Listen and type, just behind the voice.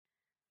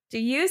Do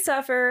you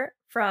suffer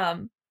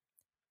from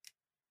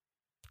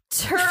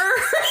pteromorphanophobia?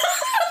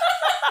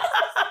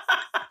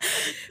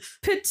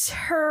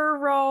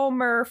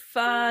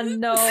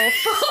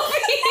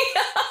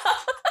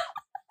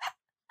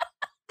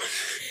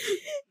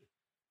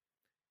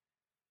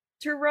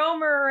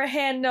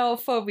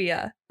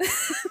 Pteromorphanophobia.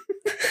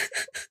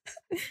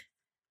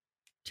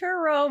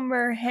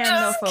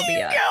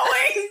 Pteromorphanophobia.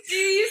 Do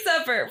you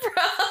suffer from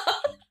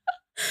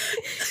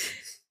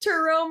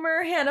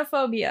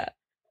pteromorphanophobia,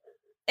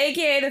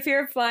 aka the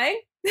fear of flying?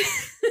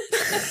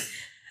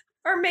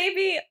 Or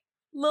maybe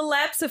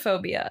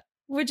lelapsophobia,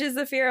 which is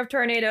the fear of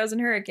tornadoes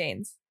and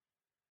hurricanes.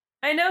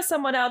 I know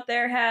someone out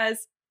there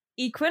has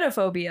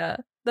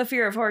equinophobia, the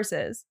fear of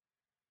horses.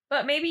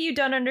 But maybe you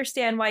don't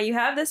understand why you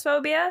have this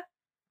phobia,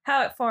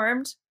 how it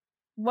formed,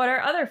 what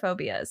are other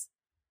phobias.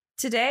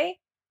 Today,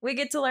 we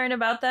get to learn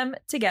about them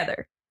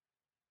together.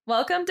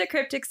 Welcome to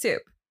Cryptic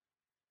Soup.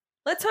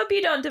 Let's hope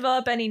you don't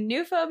develop any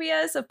new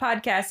phobias of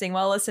podcasting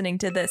while listening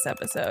to this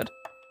episode.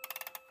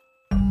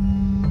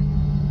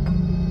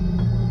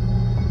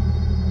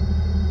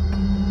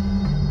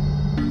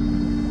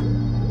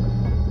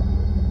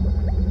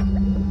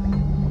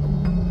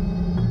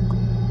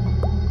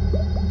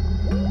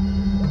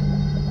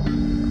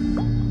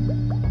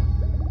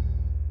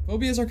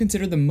 Phobias are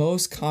considered the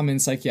most common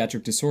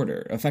psychiatric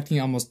disorder, affecting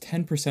almost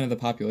 10% of the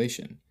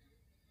population.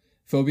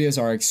 Phobias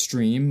are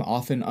extreme,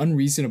 often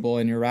unreasonable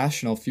and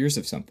irrational fears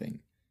of something.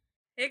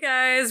 Hey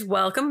guys,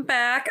 welcome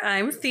back.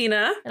 I'm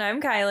Thina. And I'm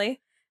Kylie.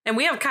 And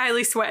we have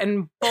Kylie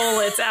sweating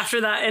bullets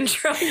after that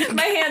intro.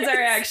 My hands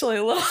are actually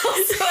a little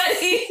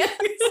sweaty.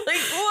 It's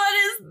like, what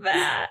is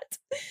that?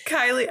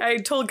 Kylie, I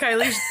told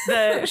Kylie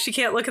that she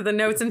can't look at the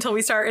notes until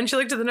we start. And she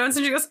looked at the notes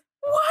and she goes,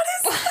 what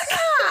is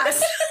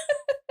that?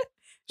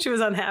 She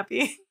was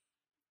unhappy.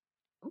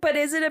 But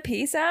is it a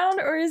P sound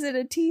or is it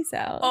a T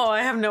sound? Oh,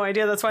 I have no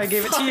idea. That's why I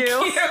gave it to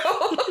you.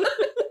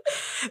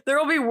 There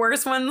will be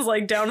worse ones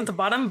like down at the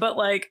bottom, but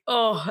like,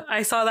 oh,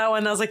 I saw that one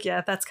and I was like,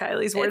 yeah, that's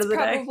Kylie's word of the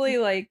day. It's probably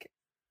like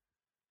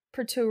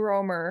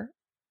pteromor.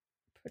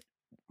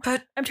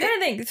 But I'm trying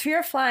to think.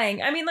 Fear of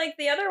flying. I mean, like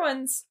the other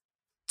ones.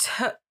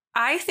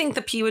 I think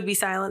the P would be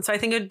silent. So I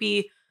think it would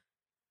be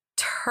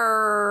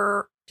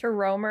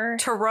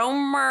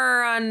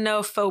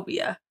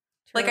pteromorphanophobia.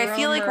 Like, I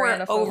feel like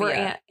we're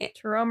over...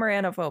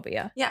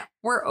 Pteromorphanophobia. Yeah,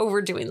 we're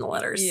overdoing the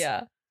letters.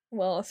 Yeah.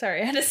 Well,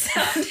 sorry, I had to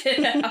sound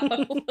it out a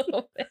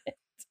little bit.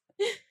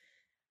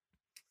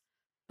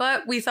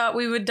 But we thought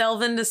we would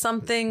delve into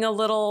something a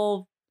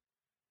little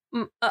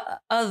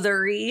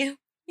othery.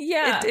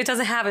 Yeah. It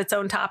doesn't have its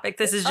own topic.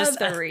 This is just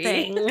othery. A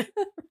thing.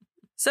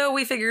 So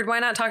we figured, why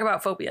not talk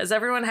about phobias?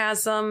 Everyone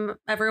has some.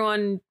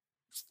 Everyone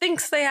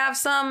thinks they have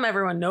some.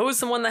 Everyone knows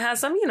someone that has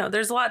some. You know,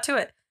 there's a lot to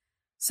it.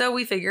 So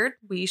we figured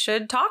we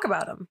should talk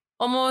about them.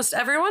 Almost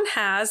everyone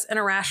has an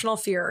irrational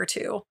fear or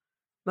two.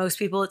 Most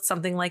people, it's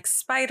something like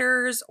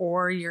spiders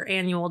or your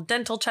annual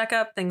dental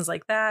checkup, things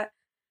like that.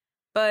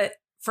 But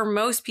for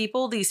most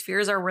people, these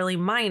fears are really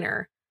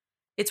minor.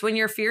 It's when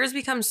your fears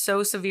become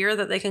so severe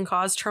that they can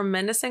cause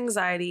tremendous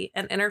anxiety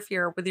and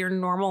interfere with your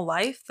normal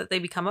life that they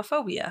become a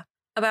phobia.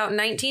 About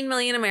 19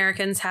 million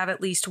Americans have at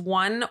least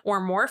one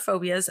or more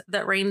phobias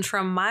that range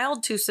from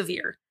mild to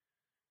severe.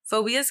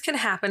 Phobias can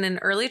happen in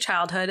early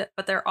childhood,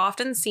 but they're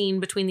often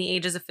seen between the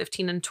ages of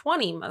 15 and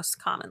 20 most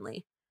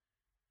commonly.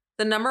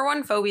 The number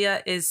one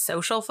phobia is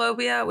social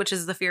phobia, which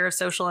is the fear of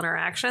social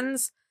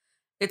interactions.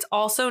 It's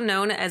also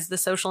known as the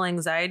social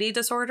anxiety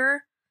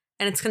disorder,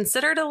 and it's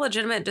considered a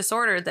legitimate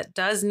disorder that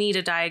does need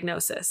a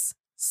diagnosis.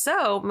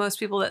 So most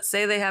people that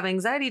say they have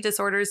anxiety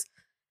disorders,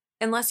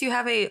 unless you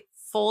have a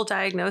full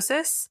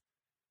diagnosis,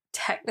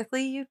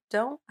 technically you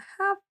don't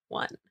have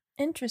one.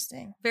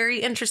 Interesting.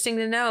 Very interesting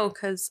to know,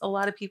 because a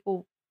lot of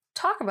people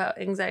talk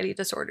about anxiety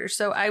disorders.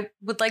 So I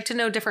would like to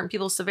know different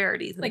people's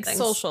severities and like things.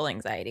 Social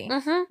anxiety.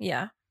 Mm-hmm.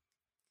 Yeah.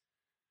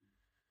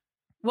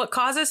 What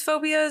causes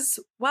phobias?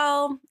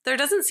 Well, there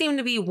doesn't seem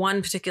to be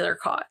one particular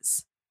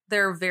cause.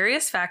 There are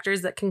various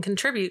factors that can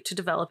contribute to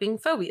developing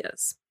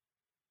phobias.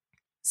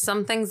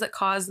 Some things that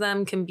cause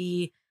them can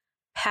be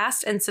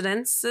past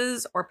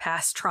incidences or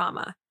past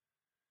trauma.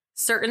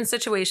 Certain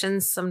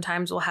situations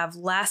sometimes will have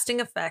lasting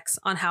effects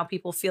on how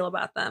people feel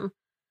about them.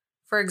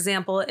 For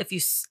example, if you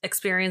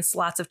experience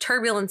lots of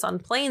turbulence on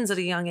planes at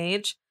a young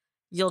age,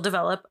 you'll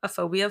develop a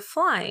phobia of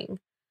flying.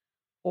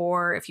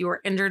 Or if you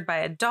were injured by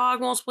a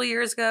dog multiple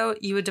years ago,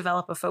 you would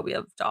develop a phobia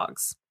of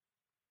dogs.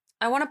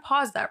 I want to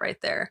pause that right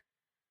there.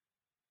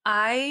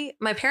 My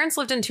parents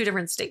lived in two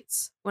different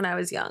states when I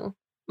was young.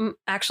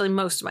 Actually,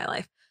 most of my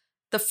life.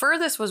 The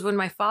furthest was when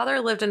my father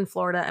lived in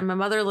Florida and my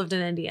mother lived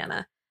in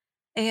Indiana.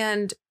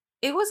 And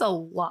it was a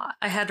lot.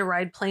 I had to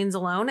ride planes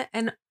alone.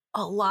 And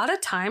a lot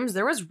of times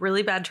there was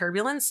really bad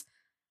turbulence.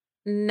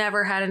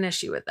 Never had an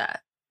issue with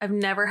that. I've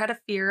never had a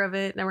fear of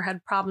it. Never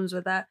had problems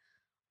with that.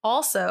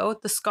 Also,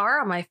 the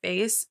scar on my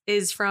face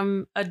is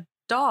from a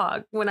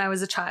dog when I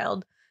was a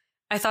child.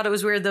 I thought it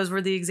was weird. Those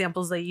were the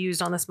examples they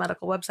used on this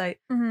medical website.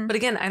 Mm-hmm. But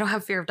again, I don't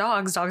have fear of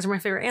dogs. Dogs are my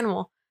favorite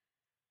animal.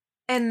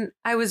 And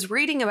I was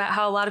reading about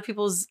how a lot of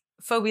people's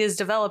phobias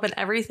develop and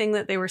everything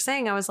that they were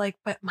saying, I was like,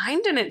 but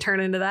mine didn't turn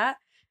into that.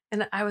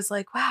 And I was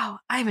like, wow,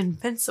 I'm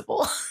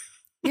invincible.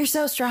 You're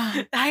so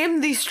strong. I am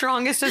the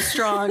strongest of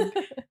strong.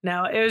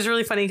 No, it was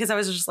really funny because I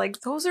was just like,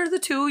 those are the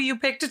two you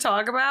picked to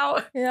talk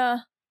about. Yeah.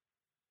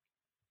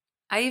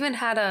 I even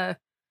had a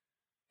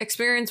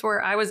experience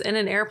where I was in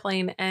an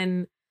airplane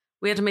and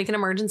we had to make an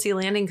emergency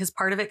landing because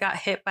part of it got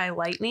hit by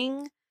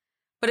lightning,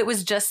 but it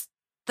was just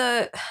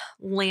the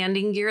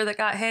landing gear that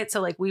got hit.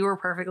 So like we were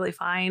perfectly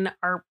fine.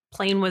 Our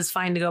plane was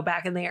fine to go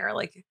back in the air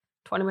like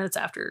 20 minutes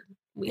after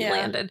we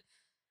landed.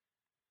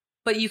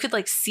 But you could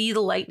like see the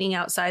lightning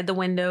outside the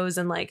windows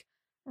and like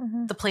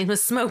the plane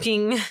was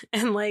smoking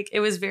and like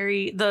it was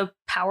the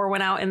power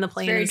went out in the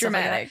plane. Very and stuff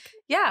dramatic. like that.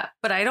 Yeah,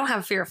 but I don't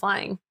have fear of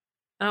flying.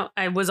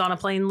 I was on a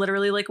plane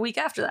literally like a week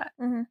after that.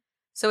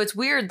 So it's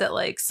weird that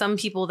like some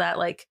people that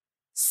like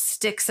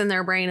sticks in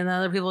their brain and the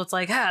other people it's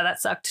like, that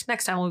sucked.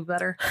 Next time will be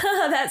better.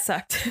 That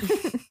sucked.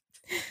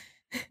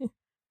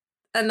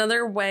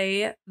 Another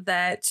way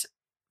that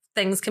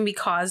things can be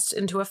caused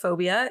into a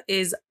phobia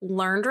is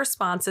learned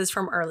responses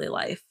from early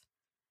life.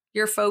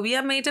 Your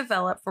phobia may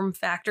develop from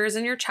factors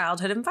in your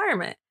childhood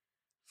environment.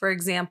 For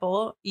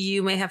example,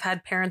 you may have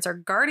had parents or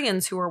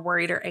guardians who were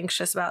worried or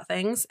anxious about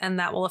things, and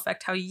that will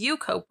affect how you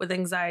cope with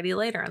anxiety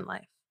later in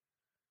life.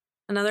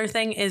 Another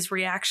thing is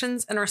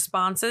reactions and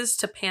responses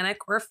to panic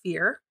or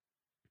fear.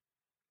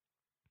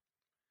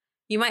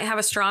 You might have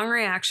a strong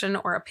reaction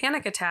or a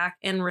panic attack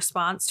in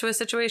response to a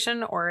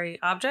situation or an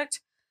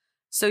object,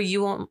 so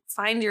you won't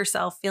find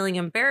yourself feeling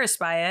embarrassed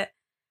by it.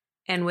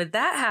 And with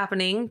that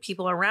happening,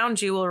 people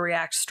around you will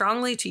react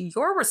strongly to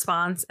your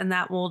response, and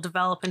that will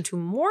develop into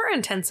more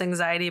intense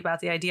anxiety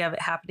about the idea of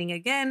it happening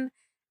again.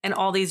 And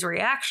all these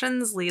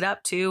reactions lead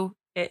up to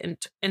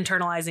it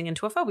internalizing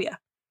into a phobia.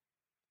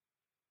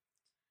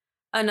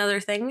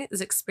 Another thing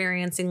is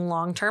experiencing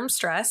long-term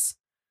stress.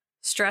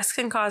 Stress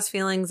can cause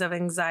feelings of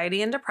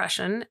anxiety and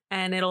depression,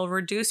 and it'll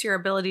reduce your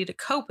ability to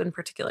cope in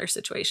particular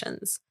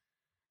situations.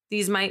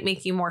 These might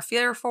make you more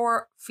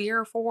fearful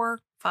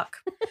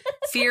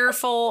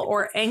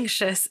or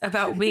anxious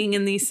about being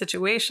in these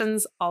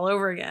situations all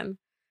over again.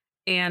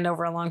 And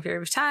over a long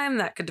period of time,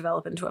 that could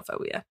develop into a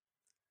phobia.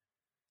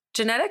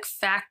 Genetic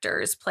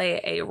factors play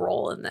a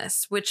role in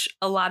this, which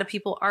a lot of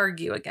people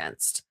argue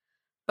against.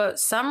 But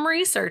some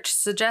research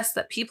suggests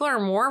that people are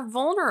more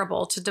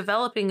vulnerable to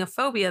developing a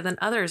phobia than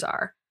others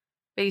are,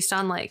 based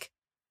on like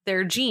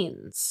their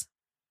genes.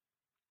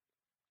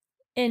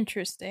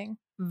 Interesting.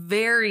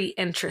 Very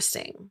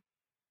interesting.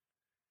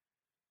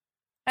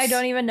 I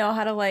don't even know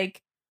how to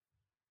like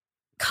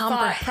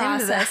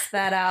process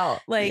that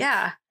out. Like,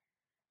 yeah,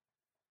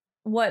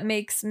 what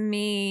makes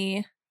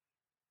me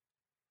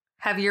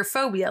have your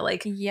phobia?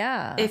 Like,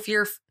 yeah,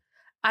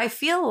 I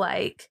feel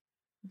like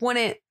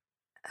when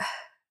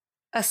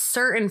a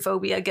certain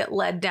phobia get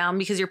led down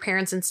because your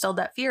parents instilled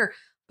that fear,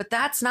 but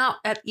that's not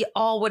at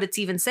all what it's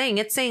even saying.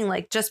 It's saying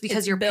like just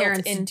because your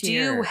parents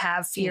do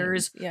have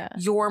fears,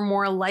 you're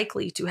more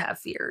likely to have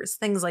fears,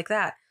 things like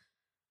that.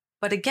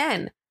 But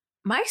again,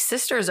 my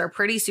sisters are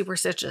pretty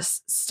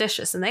superstitious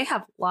and they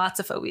have lots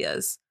of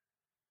phobias.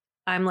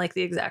 I'm like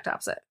the exact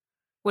opposite,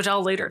 which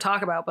I'll later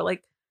talk about. But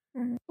like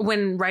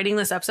when writing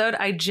this episode,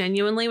 I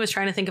genuinely was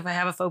trying to think if I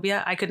have a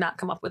phobia. I could not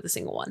come up with a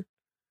single one.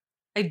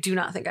 I do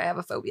not think I have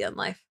a phobia in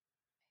life.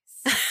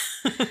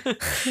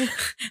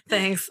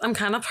 Thanks. I'm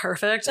kind of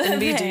perfect.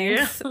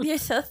 NBD. You're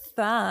so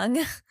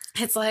strong.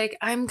 It's like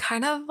I'm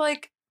kind of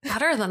like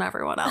better than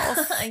everyone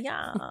else.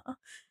 Yeah.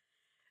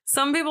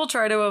 Some people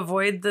try to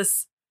avoid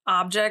this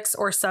objects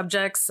or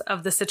subjects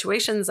of the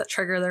situations that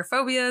trigger their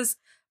phobias,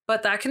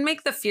 but that can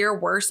make the fear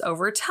worse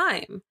over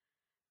time.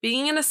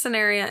 Being in a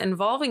scenario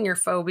involving your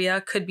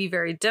phobia could be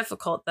very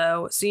difficult,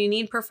 though, so you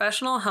need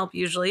professional help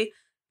usually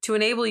to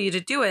enable you to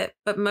do it,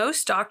 but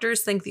most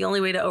doctors think the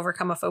only way to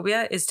overcome a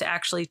phobia is to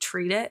actually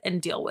treat it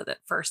and deal with it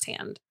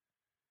firsthand.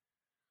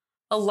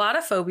 A lot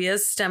of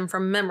phobias stem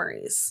from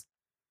memories.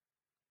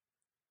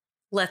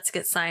 Let's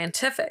get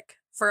scientific.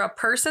 For a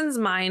person's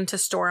mind to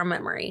store a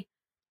memory,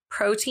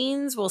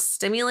 proteins will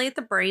stimulate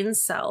the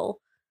brain's cells,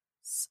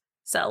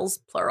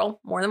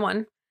 plural, more than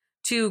one,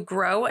 to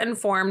grow and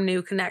form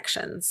new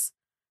connections.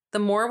 The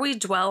more we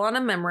dwell on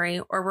a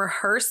memory or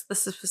rehearse the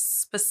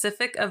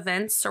specific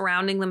events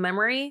surrounding the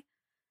memory,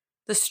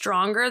 the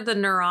stronger the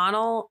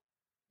neuronal?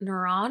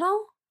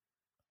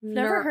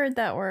 Never heard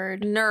that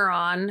word.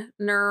 Neuronal.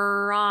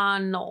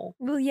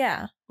 Well,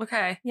 yeah.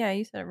 Okay. Yeah,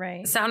 you said it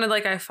right. It sounded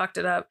like I fucked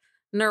it up.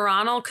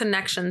 Neuronal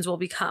connections will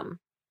become.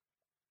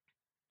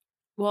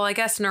 Well, I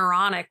guess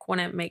neuronic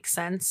wouldn't make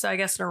sense. So I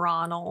guess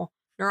neuronal.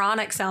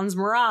 Neuronic sounds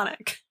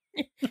moronic.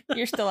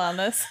 You're still on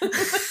this.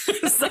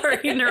 Sorry,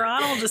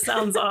 neuronal just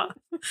sounds off.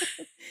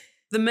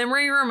 The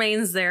memory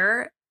remains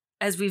there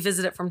as we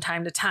visit it from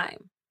time to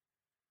time.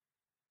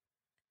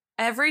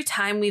 Every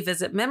time we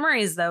visit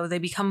memories, though, they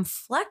become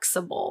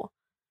flexible.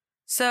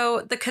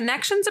 So the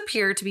connections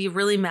appear to be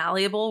really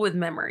malleable with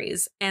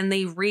memories, and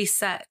they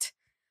reset.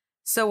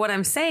 So what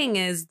I'm saying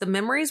is the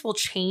memories will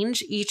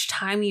change each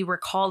time you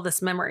recall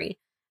this memory.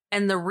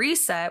 and the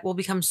reset will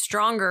become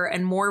stronger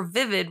and more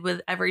vivid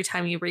with every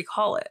time you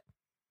recall it.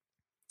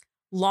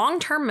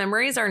 Long-term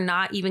memories are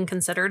not even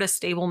considered a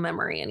stable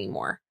memory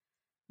anymore.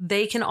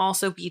 They can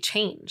also be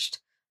changed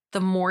the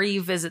more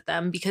you visit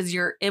them because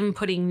you're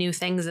inputting new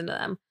things into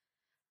them.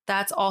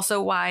 That's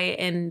also why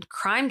in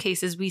crime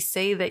cases, we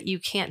say that you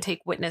can't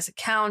take witness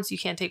accounts, you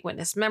can't take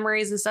witness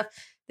memories and stuff.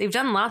 They've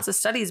done lots of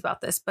studies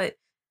about this, but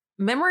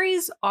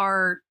memories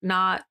are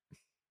not,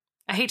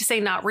 I hate to say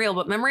not real,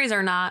 but memories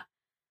are not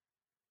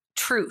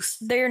truth.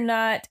 They're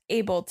not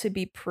able to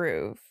be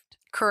proved.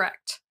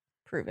 Correct.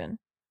 Proven.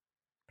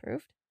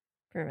 Proved?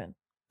 Proven.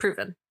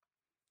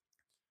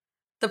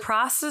 The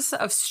process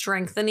of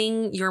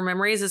strengthening your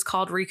memories is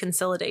called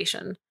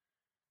reconciliation.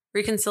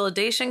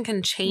 Reconciliation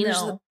can change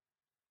the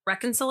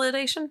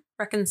reconciliation.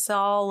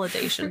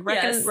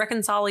 Yes.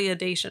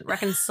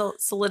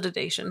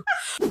 Reconciliation.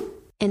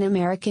 In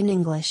American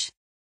English.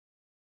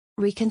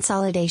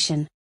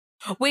 Reconsolidation.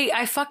 Wait,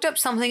 I fucked up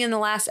something in the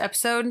last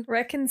episode.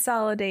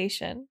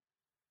 Reconciliation.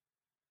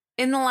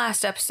 In the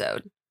last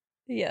episode,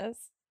 Yes.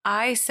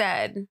 I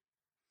said,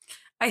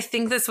 I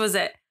think this was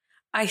it.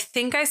 I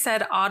think I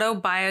said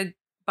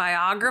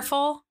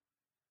autobiographical.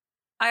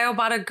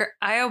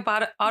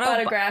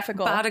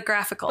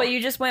 Autobiographical. But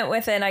you just went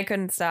with it and I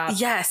couldn't stop.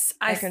 Yes.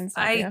 couldn't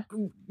stop I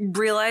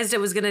realized it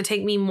was going to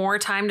take me more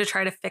time to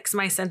try to fix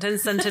my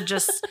sentence than to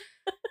just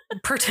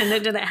pretend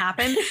it didn't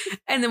happen.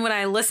 And then when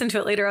I listened to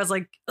it later, I was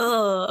like,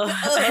 ugh,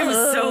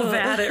 I'm so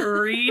bad at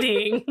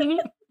reading.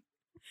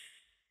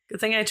 Good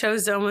thing I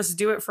chose to almost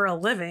do it for a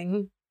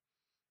living.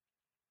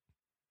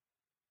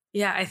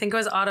 Yeah, I think it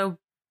was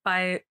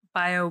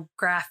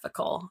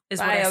biographical is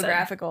what I said.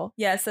 Biographical.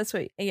 Yes, that's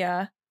what,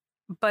 yeah.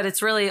 But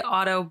it's really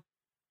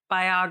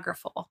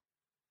autobiographical.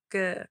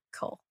 Good.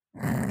 Cool.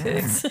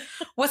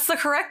 What's the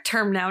correct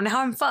term now?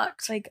 Now I'm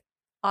fucked. Like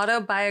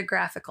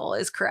autobiographical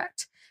is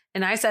correct.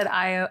 And I said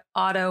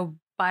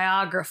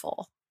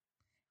autobiographical.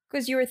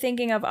 Because you were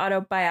thinking of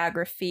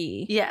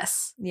autobiography.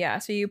 Yes. Yeah,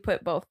 so you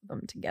put both of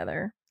them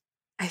together.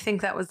 I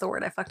think that was the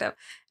word I fucked up.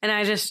 And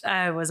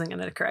I wasn't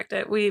going to correct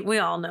it. We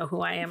all know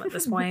who I am at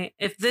this point.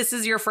 If this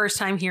is your first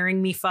time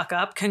hearing me fuck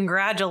up,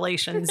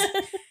 congratulations.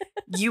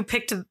 You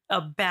picked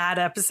a bad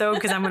episode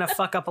because I'm going to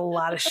fuck up a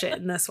lot of shit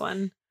in this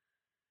one.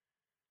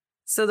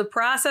 So the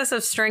process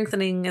of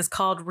strengthening is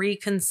called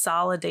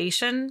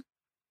reconsolidation.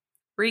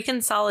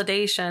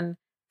 Reconsolidation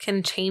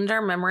can change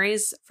our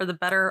memories for the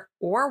better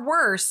or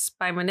worse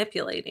by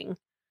manipulating.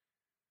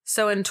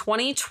 So in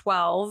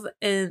 2012,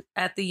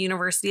 at the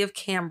University of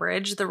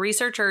Cambridge, the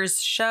researchers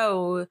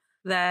show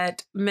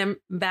that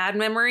bad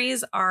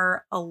memories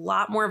are a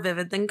lot more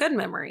vivid than good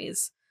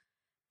memories,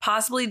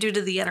 possibly due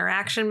to the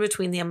interaction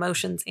between the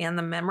emotions and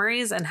the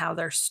memories and how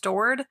they're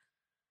stored.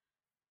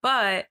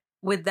 But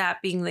with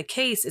that being the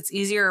case, it's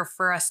easier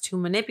for us to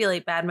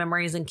manipulate bad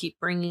memories and keep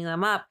bringing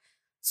them up.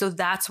 So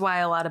that's why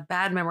a lot of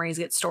bad memories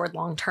get stored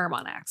long term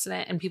on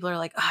accident. And people are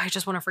like, oh, I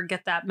just want to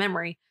forget that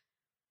memory.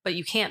 But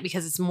you can't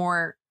because it's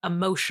more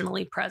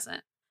emotionally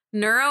present.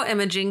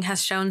 Neuroimaging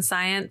has shown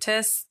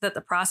scientists that the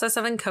process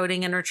of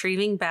encoding and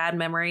retrieving bad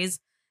memories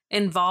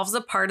involves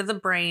a part of the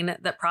brain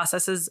that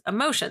processes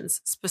emotions,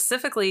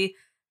 specifically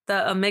the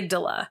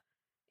amygdala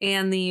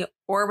and the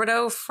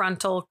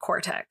orbitofrontal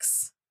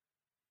cortex.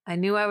 I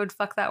knew I would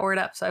fuck that word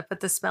up, so I put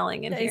the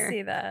spelling in here. I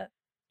see that.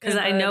 Because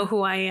I know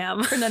who I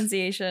am.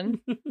 Pronunciation.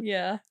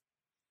 Yeah.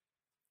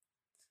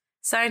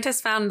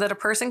 Scientists found that a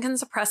person can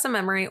suppress a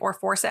memory or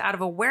force it out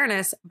of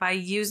awareness by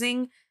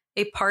using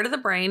a part of the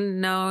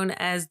brain known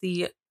as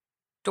the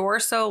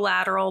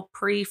dorsolateral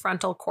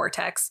prefrontal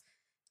cortex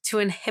to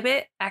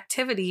inhibit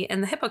activity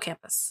in the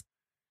hippocampus.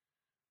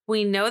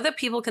 We know that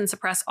people can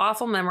suppress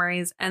awful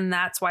memories, and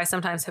that's why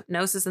sometimes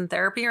hypnosis and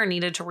therapy are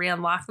needed to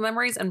re-unlock the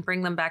memories and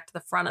bring them back to the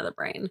front of the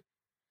brain.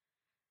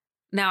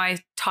 Now, I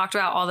talked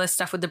about all this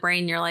stuff with the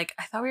brain. You're like,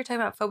 I thought we were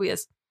talking about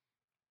phobias.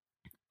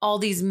 All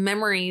these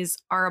memories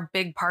are a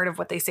big part of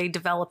what they say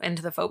develop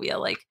into the phobia,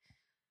 like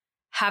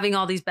having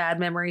all these bad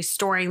memories,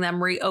 storing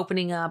them,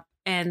 reopening up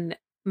and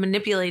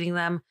manipulating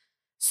them.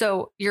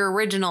 So your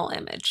original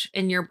image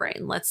in your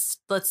brain, let's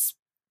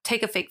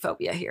take a fake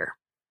phobia here.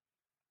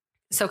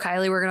 So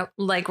Kylie,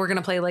 we're going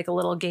to play like a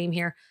little game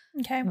here.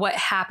 Okay. What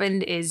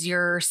happened is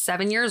you're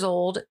 7 years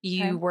old.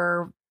 You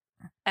were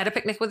at a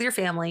picnic with your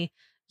family.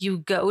 You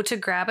go to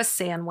grab a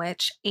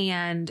sandwich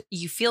and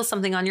you feel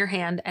something on your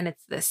hand and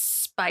it's this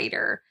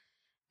spider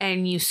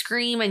and you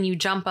scream and you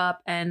jump up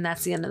and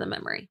that's the end of the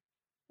memory.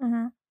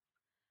 Mm-hmm.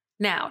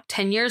 Now,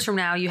 10 years from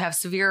now, you have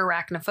severe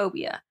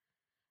arachnophobia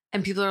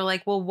and people are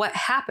like, well, what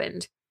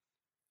happened?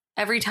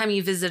 Every time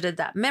you visited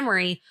that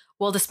memory,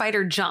 well, the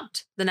spider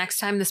jumped. The next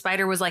time the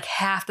spider was like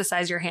half the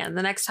size of your hand.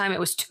 The next time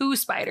it was 2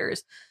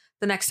 spiders.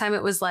 The next time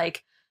it was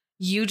like,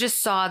 you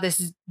just saw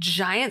this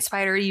giant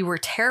spider. You were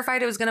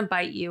terrified it was going to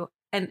bite you.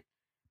 And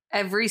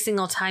every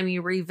single time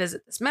you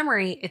revisit this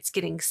memory, it's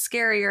getting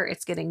scarier,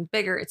 it's getting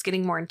bigger, it's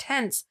getting more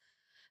intense.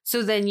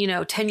 So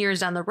then, 10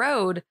 years down the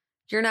road,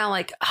 you're now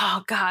like,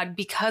 oh God,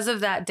 because of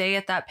that day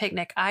at that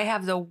picnic, I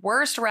have the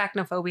worst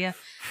arachnophobia.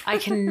 I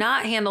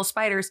cannot handle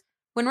spiders.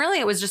 when really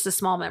it was just a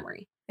small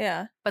memory.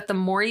 Yeah. But the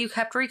more you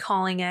kept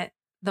recalling it,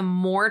 the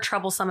more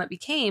troublesome it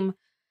became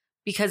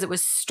because it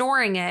was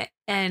storing it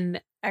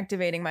and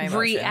activating my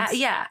emotions.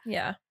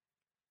 Yeah.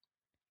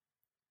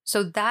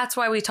 So that's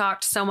why we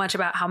talked so much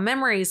about how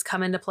memories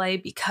come into play,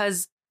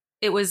 because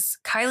it was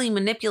Kylie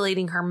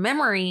manipulating her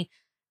memory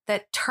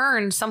that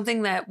turned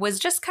something that was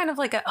just kind of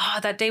like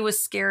that day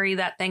was scary,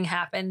 that thing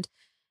happened,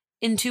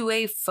 into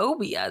a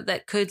phobia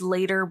that could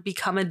later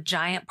become a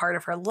giant part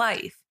of her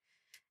life.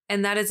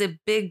 And that is a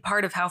big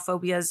part of how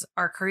phobias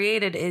are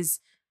created, is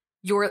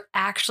you're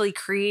actually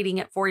creating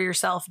it for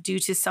yourself due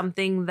to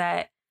something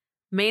that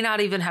may not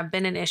even have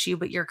been an issue,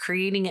 but you're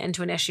creating it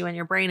into an issue in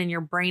your brain, and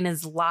your brain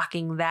is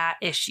locking that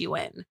issue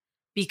in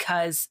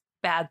because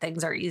bad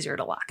things are easier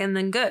to lock in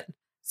than good.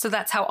 So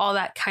that's how all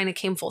that kind of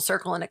came full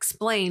circle and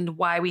explained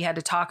why we had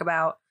to talk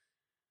about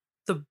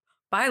the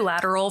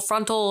bilateral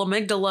frontal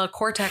amygdala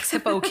cortex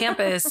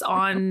hippocampus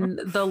on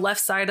the left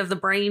side of the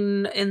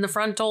brain in the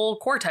frontal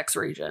cortex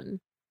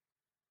region.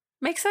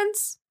 Make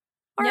sense?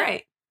 All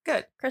right,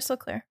 good. Crystal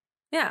clear.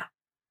 Yeah.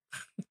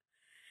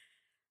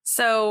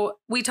 So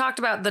we talked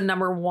about the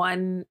number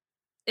one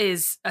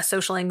is a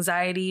social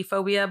anxiety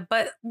phobia,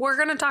 but we're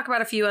going to talk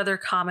about a few other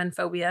common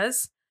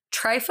phobias.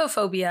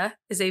 Trypophobia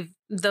is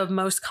the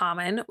most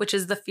common, which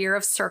is the fear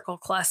of circle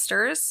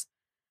clusters.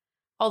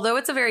 Although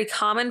it's a very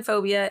common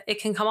phobia,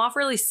 it can come off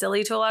really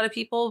silly to a lot of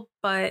people,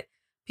 but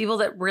people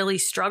that really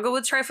struggle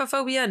with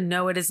trypophobia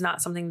know it is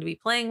not something to be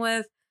playing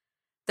with.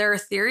 There are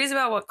theories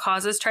about what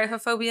causes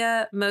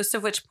trypophobia, most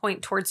of which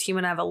point towards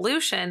human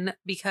evolution,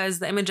 because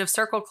the image of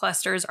circle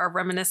clusters are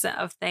reminiscent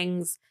of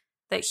things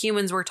that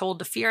humans were told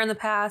to fear in the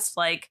past,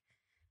 like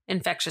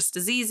infectious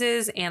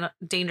diseases and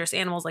dangerous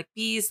animals like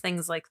bees,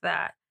 things like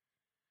that.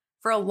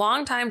 For a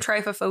long time,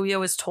 trypophobia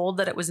was told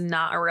that it was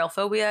not a real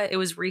phobia. It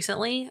was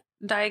recently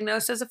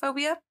diagnosed as a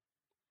phobia.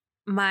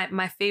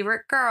 My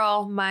favorite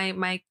girl,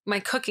 my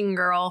cooking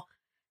girl,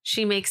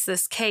 she makes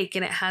this cake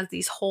and it has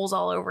these holes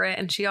all over it.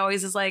 And she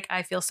always is like,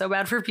 I feel so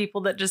bad for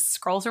people that just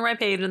scroll through my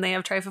page and they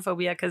have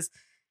trypophobia because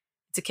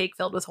it's a cake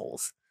filled with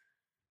holes.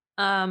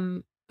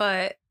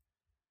 But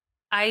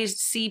I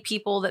see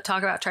people that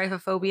talk about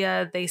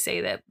trypophobia. They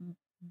say that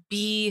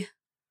beehives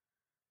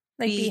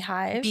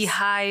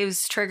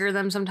trigger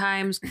them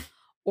sometimes,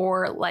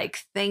 or like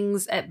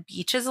things at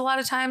beaches a lot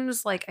of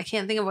times. Like, I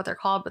can't think of what they're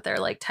called, but they're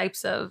like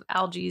types of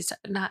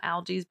not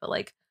algae, but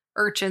like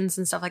urchins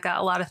and stuff like that.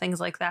 A lot of things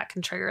like that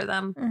can trigger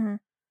them. Mm-hmm.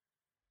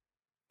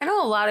 I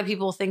know a lot of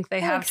people think they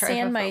have trypophobia.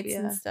 Sand mites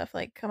and stuff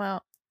like come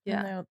out.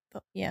 Yeah.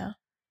 Yeah.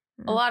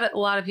 Mm-hmm. A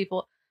lot of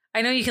people.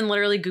 I know you can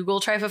literally Google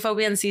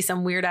trypophobia and see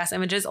some weird ass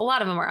images. A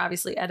lot of them are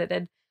obviously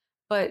edited,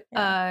 but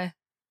Junji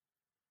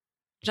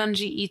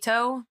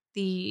Ito,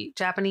 the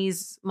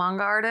Japanese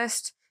manga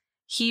artist,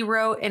 he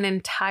wrote an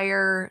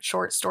entire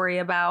short story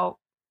about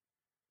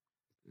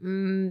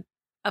a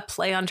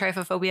play on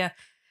trypophobia.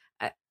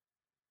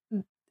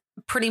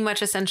 Pretty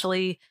much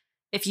essentially,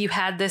 if you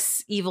had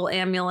this evil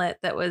amulet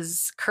that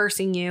was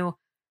cursing you,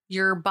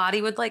 your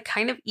body would like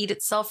kind of eat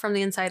itself from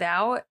the inside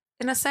out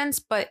in a sense.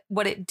 But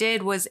what it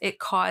did was it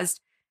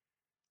caused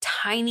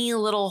tiny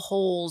little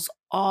holes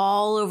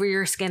all over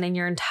your skin and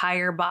your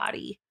entire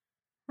body.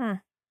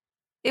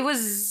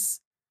 It's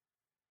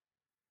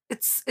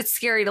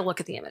scary to look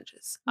at the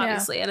images,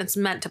 obviously, and it's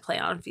meant to play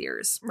on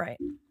fears. Right.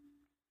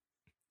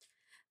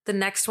 The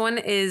next one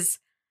is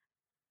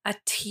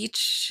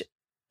Atychiophobia.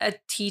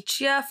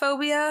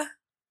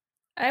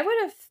 I would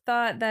have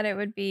thought that it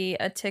would be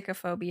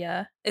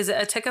Atychophobia. Is it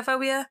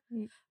Atychophobia?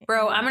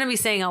 Bro, I'm going to be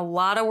saying a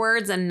lot of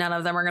words and none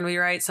of them are going to be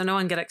right, so no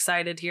one get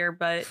excited here,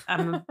 but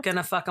I'm going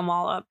to fuck them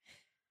all up.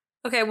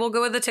 Okay, we'll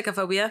go with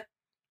Atychophobia.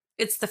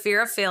 It's the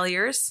fear of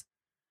failures.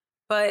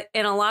 But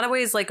in a lot of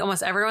ways, like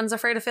almost everyone's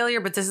afraid of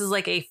failure, but this is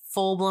like a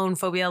full-blown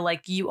phobia.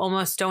 Like you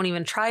almost don't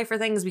even try for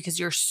things because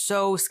you're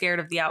so scared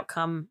of the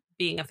outcome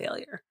being a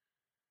failure.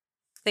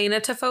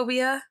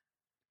 Thanatophobia.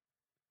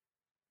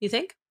 You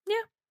think?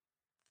 Yeah.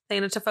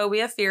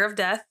 Thanatophobia, fear of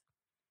death.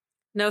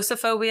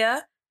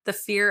 Nosophobia, the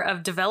fear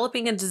of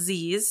developing a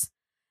disease.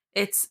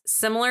 It's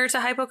similar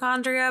to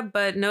hypochondria,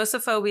 but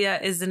nosophobia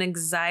is an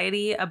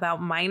anxiety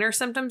about minor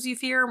symptoms you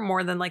fear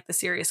more than like the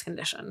serious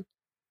condition.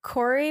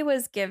 Corey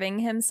was giving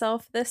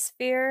himself this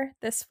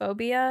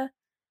phobia,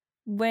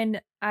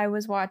 when I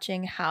was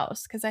watching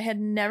House, because I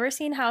had never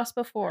seen House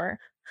before.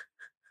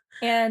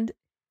 And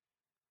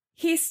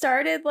he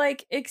started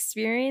like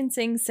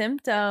experiencing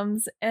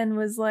symptoms and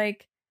was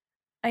like,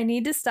 I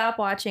need to stop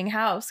watching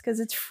House because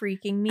it's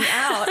freaking me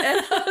out.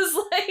 And I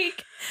was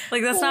like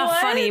that's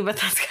not funny, but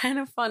that's kind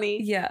of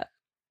funny. Yeah.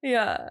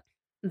 Yeah.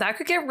 That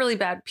could get really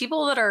bad.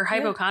 People that are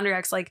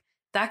hypochondriacs, like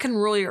that can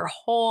rule your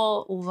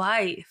whole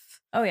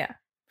life. Oh, yeah.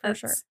 For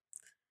sure.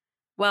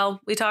 Well,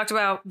 we talked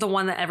about the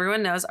one that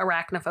everyone knows,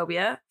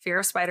 arachnophobia, fear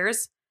of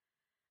spiders.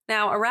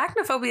 Now,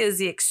 arachnophobia is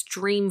the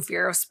extreme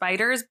fear of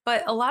spiders,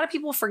 but a lot of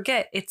people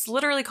forget it's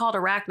literally called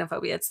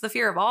arachnophobia. It's the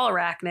fear of all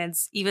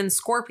arachnids, even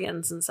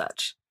scorpions and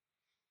such.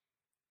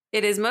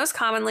 It is most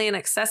commonly an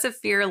excessive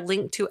fear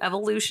linked to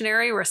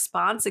evolutionary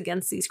response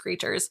against these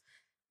creatures.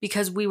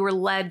 because we were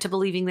led to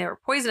believing they were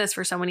poisonous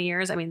for so many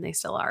years. I mean, they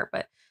still are,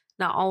 but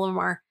not all of them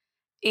are.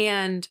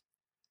 And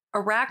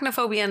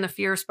arachnophobia and the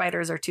fear of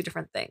spiders are two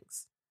different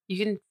things.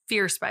 You can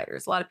fear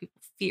spiders. A lot of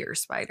people fear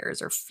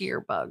spiders or fear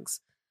bugs.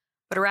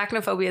 But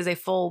arachnophobia is a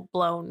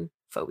full-blown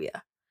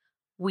phobia.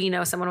 We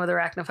know someone with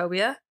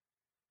arachnophobia.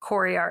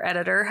 Corey, our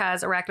editor,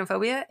 has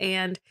arachnophobia,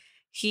 and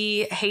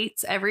he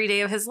hates every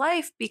day of his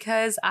life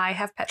because I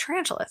have pet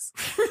tarantulas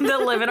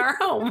that live in our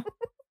home.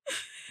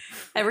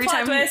 Every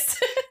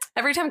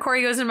time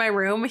Corey goes in my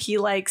room, he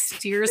like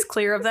steers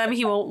clear of them.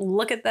 He won't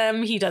look at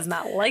them. He does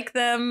not like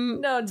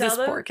them. No, tell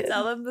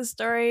them the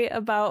story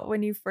about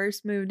when you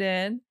first moved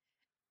in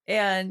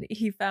and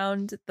he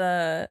found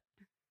the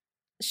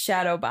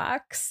shadow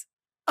box.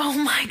 Oh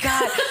my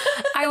God.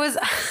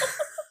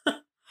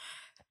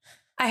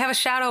 I have a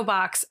shadow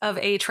box of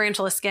a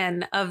tarantula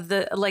skin of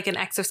the like an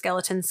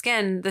exoskeleton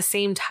skin, the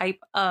same type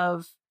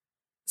of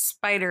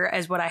spider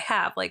as what I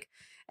have. Like,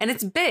 and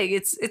it's big.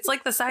 It's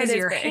like the size of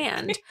your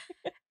hand.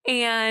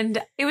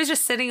 And it was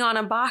just sitting on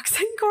a box,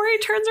 and Corey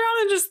turns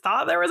around and just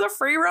thought there was a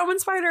free roaming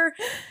spider.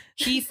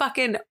 He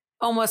fucking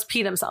almost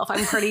peed himself,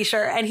 I'm pretty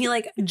sure. And he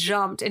like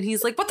jumped and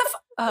he's like, what the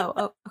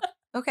oh,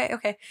 okay.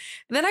 And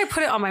then I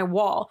put it on my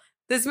wall.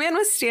 This man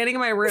was standing in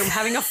my room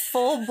having a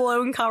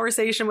full-blown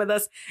conversation with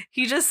us.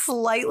 He just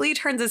slightly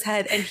turns his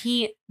head and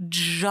he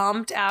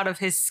jumped out of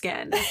his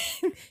skin.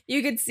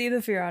 You could see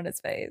the fear on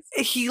his face.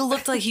 He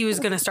looked like he was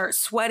going to start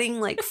sweating,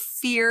 like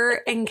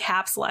fear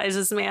encapsulated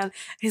this man.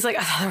 He's like,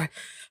 I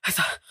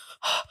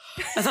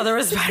thought there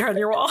was a spider on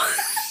your wall.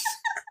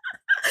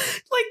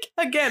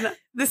 Like, again,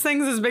 this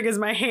thing's as big as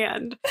my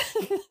hand,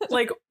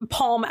 like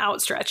palm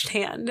outstretched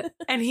hand.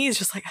 And he's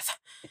just like, I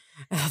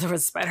thought there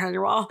was a spider on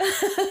your wall.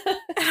 And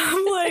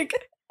I'm like,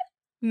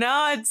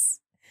 no,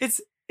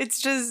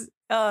 it's just,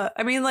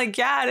 I mean, like,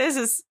 yeah, it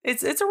is.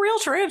 It's a real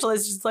tarantula.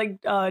 It's just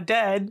like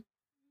dead.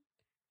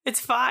 It's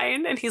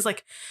fine. And he's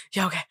like,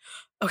 yeah,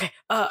 okay.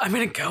 I'm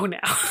going to go now.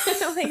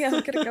 I'm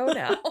going to go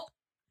now.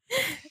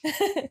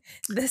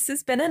 This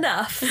has been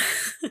enough.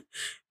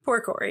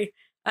 Poor Corey.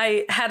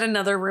 I had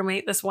another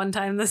roommate this one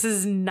time. This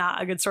is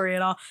not a good story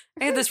at all.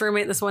 I had this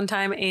roommate this one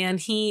time, and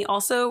he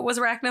also was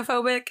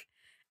arachnophobic.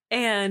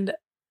 And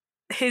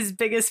his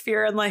biggest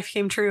fear in life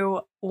came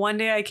true. One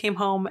day I came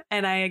home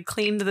and I had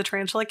cleaned the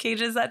tarantula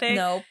cages that day.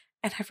 Nope.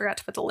 And I forgot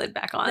to put the lid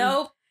back on.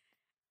 Nope.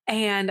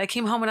 And I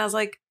came home and I was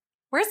like,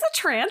 where's the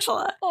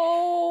tarantula?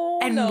 Oh,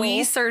 and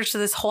we searched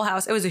this whole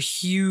house. It was a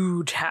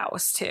huge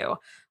house too.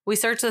 We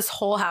searched this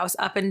whole house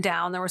up and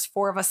down. There was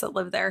 4 of us that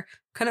lived there.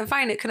 Couldn't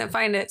find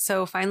it.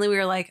 So finally we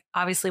were like,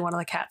 obviously one of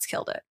the cats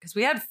killed it. Because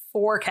we had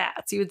 4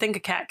 cats. You would think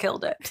a cat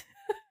killed it.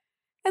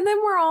 And then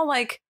we're all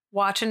like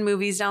watching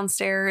movies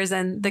downstairs.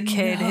 And the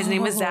kid, his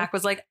name was Zach,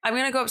 was like, I'm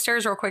going to go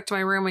upstairs real quick to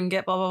my room and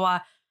get blah, blah,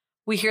 blah.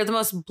 We hear the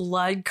most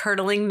blood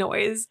curdling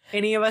noise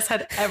any of us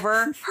had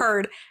ever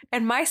heard.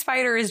 And my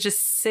spider is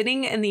just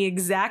sitting in the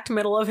exact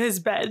middle of his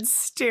bed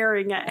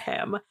staring at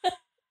him.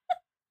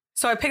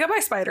 So I pick up my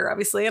spider,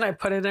 obviously, and I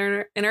put it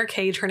in her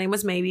cage. Her name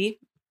was Maybe,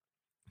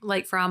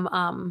 like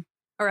from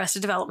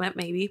Arrested Development,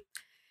 Maybe.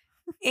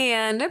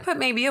 And I put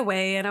Maybe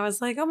away, and I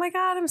was like, oh my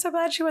God, I'm so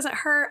glad she wasn't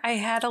hurt. I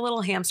had a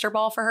little hamster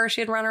ball for her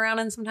she'd run around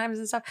in sometimes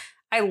and stuff.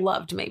 I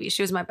loved Maybe.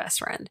 She was my best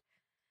friend.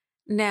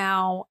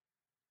 Now,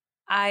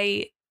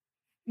 I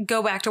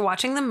go back to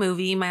watching the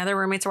movie. My other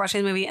roommates are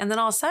watching the movie, and then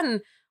all of a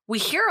sudden, we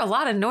hear a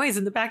lot of noise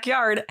in the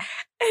backyard,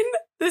 and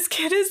this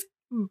kid is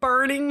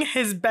burning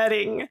his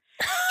bedding.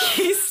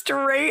 He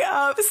straight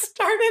up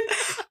started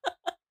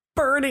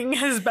burning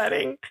his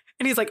bedding.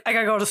 And he's like, I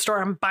gotta go to the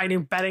store and buy new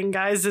bedding,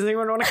 guys. Does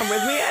anyone want to come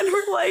with me? And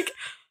we're like,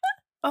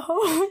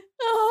 oh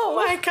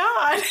my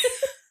God.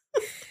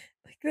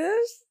 Like,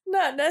 this is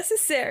not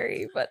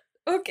necessary, but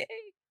okay.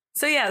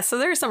 So yeah, so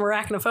there's some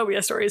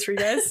arachnophobia stories for you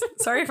guys.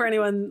 Sorry for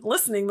anyone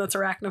listening that's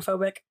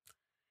arachnophobic.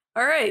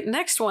 All right,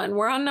 next one.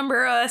 We're on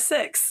number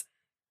 6.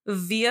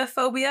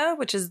 Veophobia,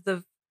 which is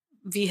the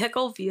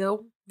vehicle,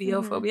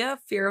 veophobia,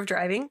 fear of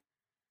driving.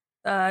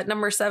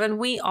 Number 7,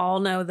 we all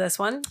know this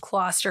one,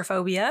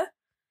 claustrophobia.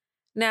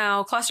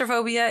 Now,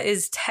 claustrophobia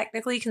is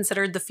technically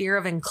considered the fear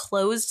of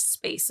enclosed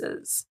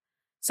spaces.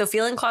 So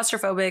feeling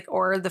claustrophobic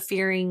or the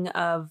fearing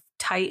of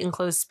tight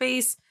enclosed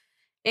space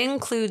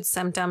includes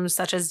symptoms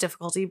such as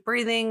difficulty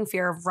breathing,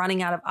 fear of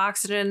running out of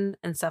oxygen,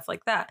 and stuff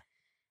like that.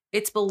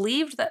 It's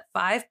believed that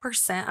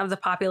 5% of the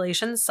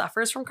population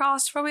suffers from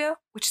claustrophobia,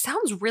 which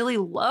sounds really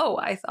low,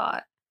 I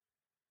thought.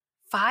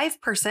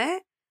 5%?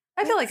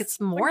 I feel like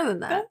it's more than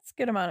that. That's a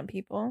good amount of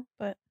people,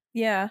 but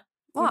yeah,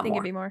 I think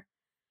it'd be more.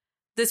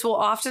 This will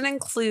often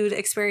include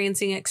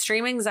experiencing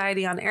extreme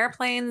anxiety on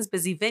airplanes,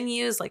 busy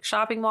venues like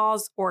shopping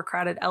malls, or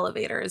crowded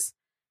elevators.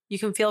 You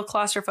can feel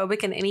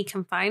claustrophobic in any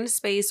confined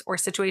space or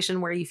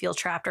situation where you feel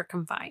trapped or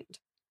confined.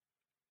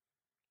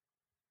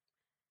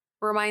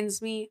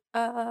 Reminds me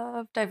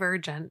of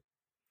Divergent.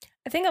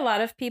 I think a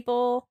lot of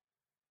people...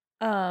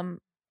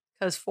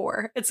 Because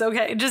 4. It's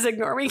okay. Just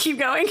ignore me. Keep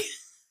going.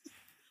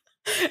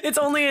 It's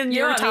only in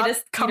your top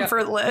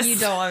comfort list. You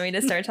don't want me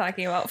to start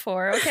talking about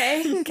 4,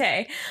 okay?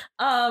 Okay.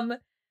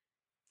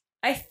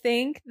 I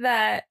think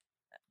that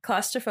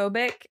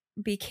claustrophobic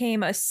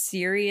became a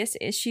serious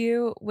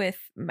issue with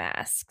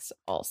masks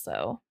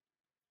also.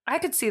 I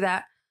could see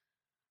that.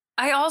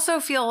 I also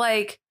feel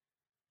like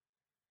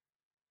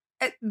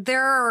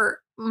there are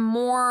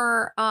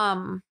more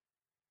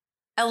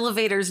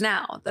elevators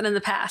now than in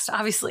the past.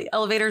 Obviously,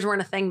 elevators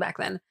weren't a thing back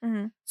then.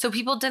 Mm-hmm. So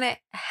people didn't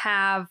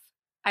have,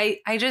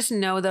 I just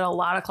know that a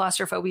lot of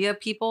claustrophobia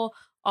people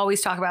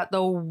always talk about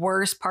the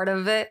worst part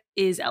of it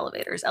is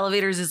elevators.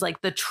 Elevators is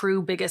like the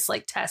true biggest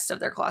like test of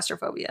their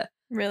claustrophobia.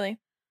 Really?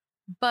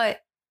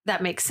 But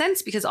that makes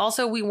sense because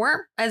also we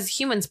weren't as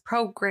humans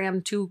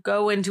programmed to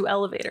go into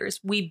elevators.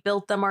 We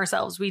built them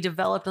ourselves. We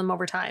developed them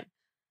over time.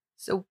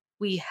 So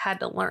we had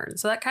to learn.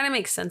 So that kind of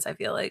makes sense, I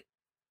feel like.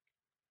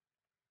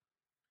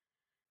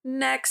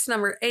 Next,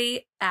 number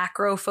 8,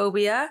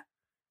 acrophobia,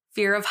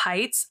 fear of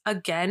heights.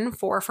 Again,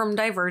 4 from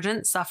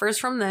Divergent suffers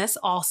from this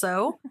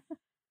also.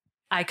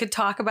 I could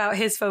talk about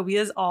his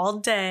phobias all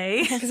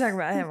day. I could talk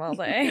about him all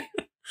day.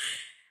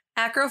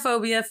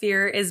 Acrophobia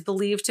fear is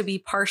believed to be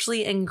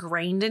partially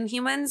ingrained in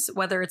humans,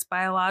 whether it's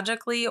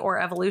biologically or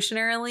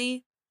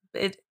evolutionarily,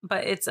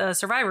 but it's a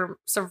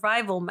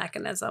survival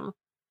mechanism.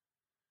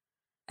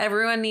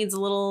 Everyone needs a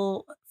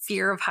little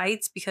fear of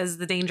heights because of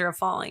the danger of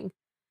falling.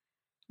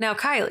 Now,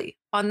 Kylie,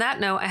 on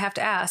that note, I have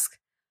to ask,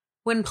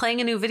 when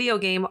playing a new video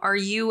game, are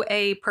you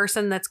a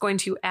person that's going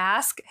to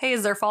ask, hey,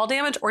 is there fall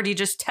damage? Or do you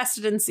just test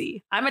it and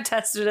see? I'm a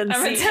test it and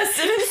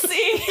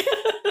see.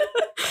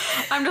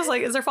 I'm just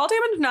like, is there fall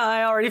damage? No,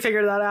 I already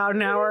figured that out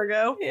an hour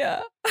ago.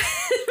 Yeah.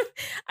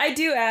 I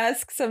do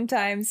ask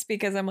sometimes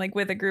because I'm like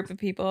with a group of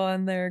people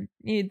and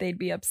they'd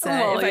be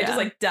upset if I just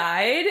like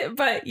died.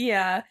 But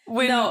yeah,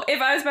 no,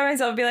 if I was by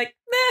myself, I'd be like,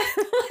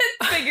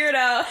 let's figure it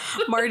out.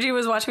 Margie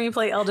was watching me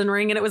play Elden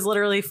Ring and it was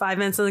literally 5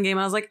 minutes in the game.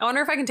 I was like, I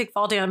wonder if I can take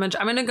fall damage.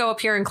 I'm going to go up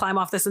here and climb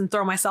off this and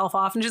throw myself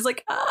off. And she's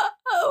like,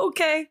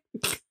 okay.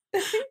 I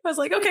was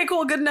like, okay,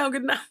 cool. Good now.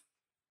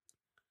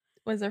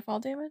 Was there fall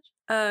damage?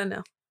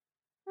 No.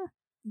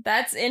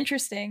 That's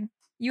interesting.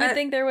 You would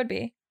think there would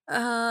be.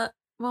 Well,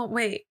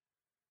 wait.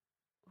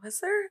 Was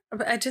there?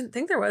 I didn't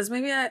think there was.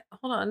 Hold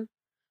on.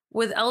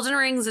 With Elden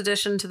Ring's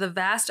addition to the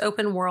vast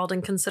open world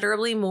and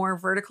considerably more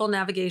vertical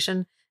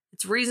navigation,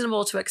 it's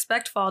reasonable to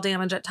expect fall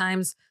damage at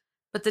times,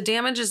 but the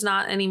damage is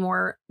not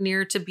anymore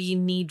near to be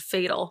need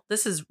fatal.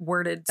 This is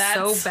worded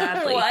so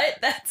badly. What?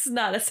 That's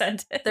not a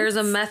sentence. There's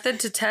a method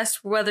to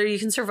test whether you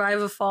can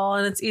survive a fall,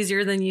 and it's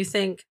easier than you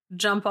think.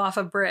 Jump off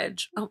a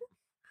bridge. Oh.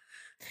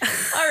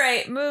 All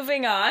right,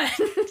 moving on.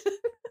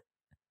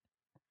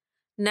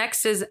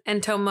 Next is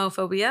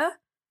entomophobia,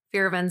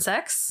 fear of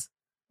insects,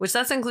 which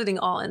that's including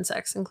all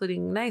insects,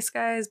 including nice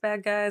guys,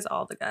 bad guys,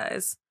 all the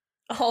guys.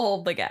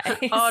 All the guys.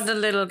 All the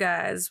little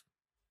guys.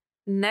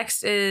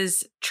 Next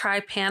is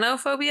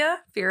trypanophobia,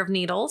 fear of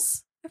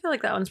needles. I feel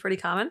like that one's pretty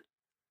common.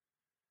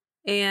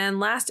 And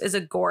last is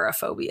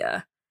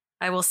agoraphobia.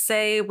 I will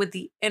say with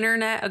the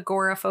internet,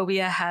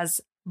 agoraphobia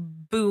has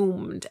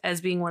boomed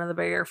as being one of the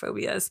bigger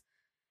phobias.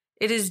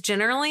 It is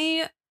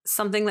generally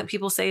something that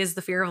people say is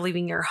the fear of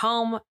leaving your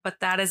home, but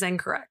that is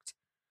incorrect.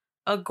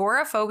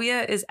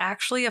 Agoraphobia is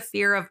actually a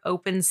fear of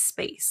open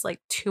space, like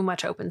too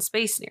much open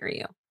space near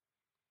you.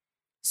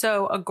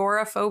 So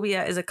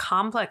agoraphobia is a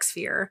complex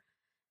fear,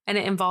 and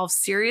it involves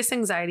serious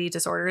anxiety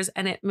disorders,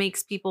 and it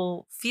makes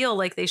people feel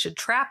like they should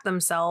trap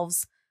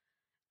themselves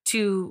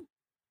to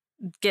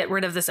get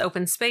rid of this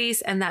open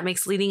space, and that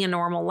makes leading a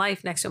normal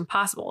life next to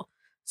impossible.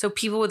 So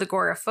people with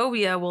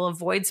agoraphobia will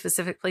avoid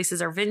specific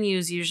places or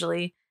venues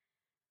usually,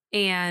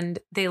 and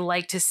they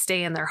like to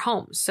stay in their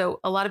homes. So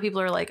a lot of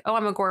people are like, oh,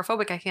 I'm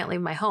agoraphobic, I can't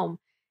leave my home.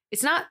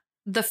 It's not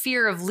the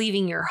fear of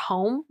leaving your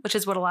home, which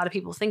is what a lot of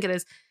people think it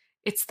is.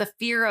 It's the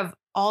fear of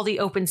all the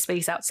open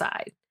space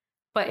outside.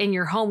 But in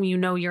your home, you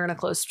know you're in a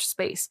closed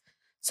space.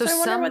 So I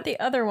wonder what the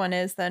other one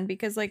is then,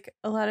 because like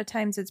a lot of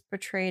times it's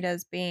portrayed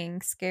as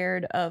being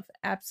scared of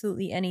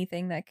absolutely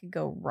anything that could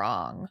go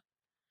wrong.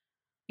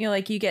 You know,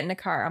 like you get in a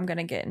car, I'm going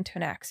to get into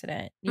an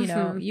accident. You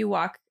know, you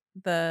walk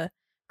the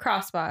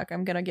crosswalk,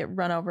 I'm going to get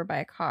run over by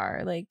a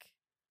car. Like,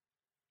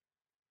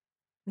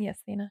 yes,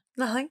 Thena?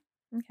 Nothing.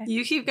 Okay.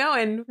 You keep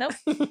going. Nope.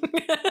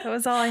 That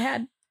was all I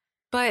had.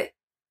 But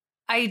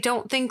I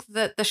don't think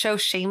that the show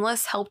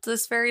Shameless helped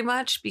this very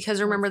much because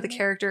remember the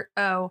character.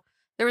 Oh,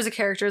 there was a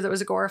character that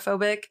was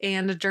agoraphobic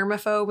and a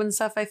germaphobe and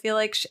stuff. I feel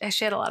like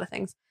she had a lot of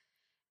things.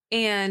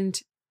 And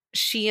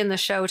she in the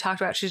show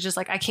talked about, she's just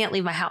like, I can't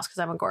leave my house because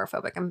I'm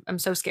agoraphobic. I'm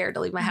so scared to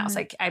leave my house.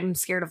 Like I'm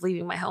scared of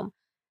leaving my home.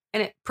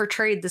 And it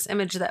portrayed this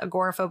image that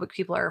agoraphobic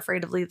people are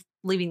afraid of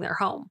leaving their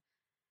home.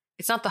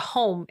 It's not the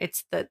home.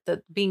 It's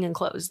the being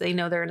enclosed. They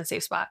know they're in a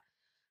safe spot.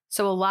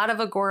 So a lot of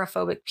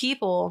agoraphobic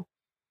people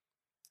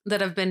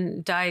that have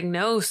been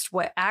diagnosed,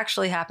 what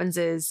actually happens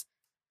is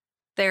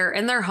they're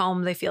in their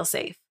home, they feel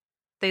safe.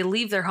 They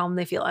leave their home,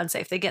 they feel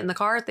unsafe. They get in the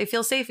car, they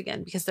feel safe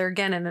again because they're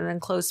again in an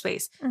enclosed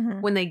space.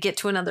 When they get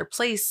to another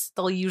place,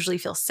 they'll usually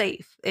feel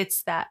safe.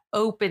 It's that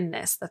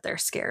openness that they're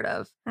scared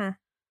of.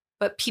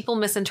 But people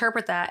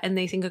misinterpret that and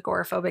they think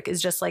agoraphobic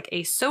is just like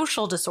a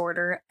social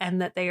disorder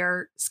and that they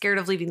are scared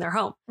of leaving their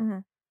home.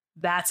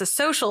 That's a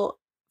social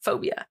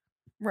phobia.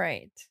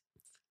 Right.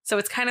 So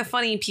it's kind of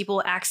funny.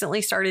 People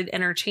accidentally started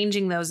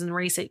interchanging those in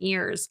recent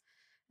years.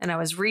 And I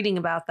was reading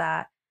about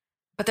that.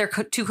 But they're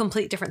two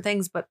complete different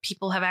things. But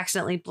people have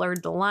accidentally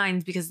blurred the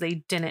lines because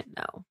they didn't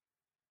know.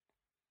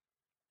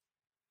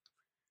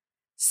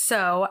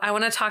 So I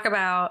want to talk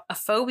about a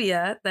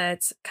phobia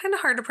that's kind of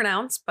hard to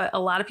pronounce, but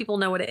a lot of people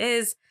know what it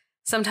is.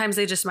 Sometimes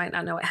they just might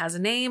not know it has a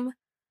name.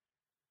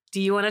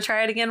 Do you want to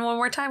try it again one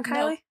more time,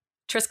 Kylie? No.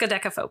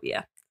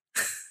 Triskaidekaphobia.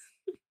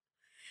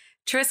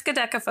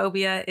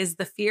 Triskaidekaphobia is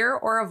the fear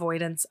or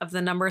avoidance of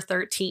the number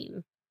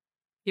 13.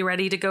 You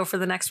ready to go for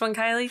the next one,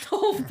 Kylie?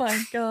 Oh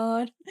my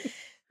God.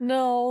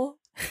 No.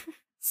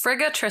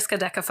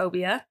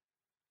 Frigatriskaidekaphobia.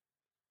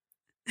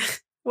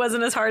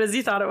 Wasn't as hard as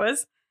you thought it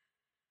was.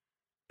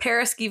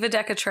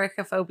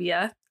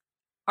 Paraskivadecatrichophobia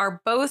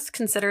are both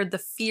considered the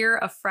fear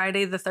of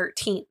Friday the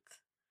 13th.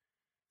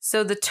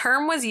 So the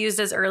term was used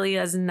as early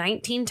as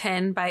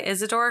 1910 by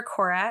Isadora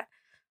Korat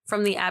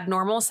from the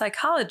Abnormal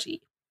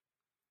Psychology.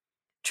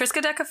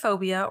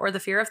 Triskaidekaphobia, or the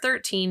fear of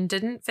 13,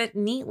 didn't fit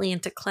neatly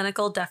into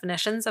clinical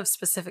definitions of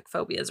specific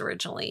phobias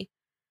originally.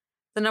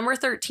 The number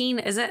 13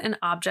 isn't an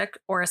object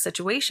or a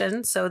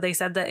situation, so they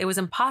said that it was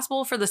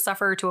impossible for the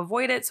sufferer to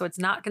avoid it, so it's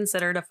not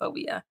considered a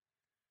phobia.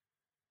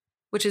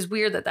 Which is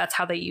weird that that's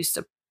how they used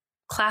to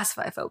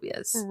classify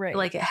phobias. Right.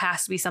 Like it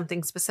has to be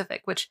something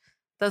specific, which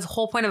the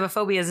whole point of a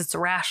phobia is it's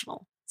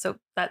irrational. So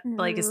that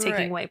is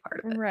taking away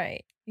part of it.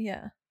 Right.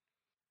 Yeah.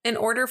 In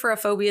order for a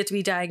phobia to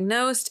be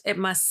diagnosed, it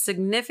must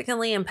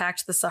significantly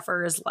impact the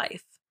sufferer's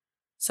life.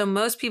 So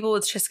most people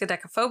with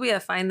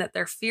triskaidekaphobia find that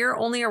their fear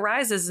only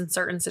arises in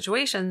certain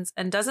situations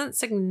and doesn't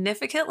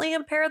significantly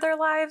impair their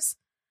lives.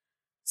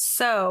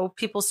 So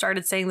people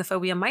started saying the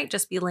phobia might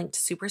just be linked to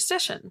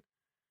superstition.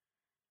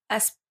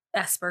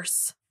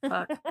 Experts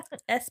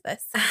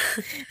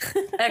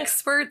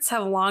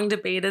have long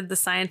debated the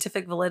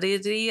scientific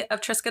validity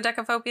of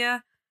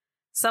triskaidekaphobia.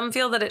 Some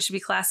feel that it should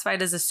be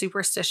classified as a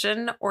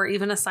superstition or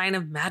even a sign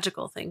of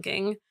magical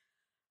thinking,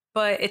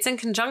 but it's in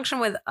conjunction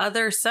with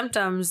other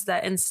symptoms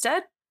that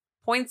instead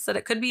points that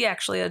it could be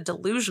actually a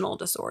delusional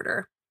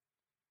disorder.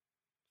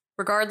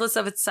 Regardless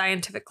of its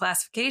scientific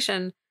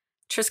classification,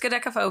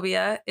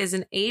 triskaidekaphobia is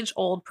an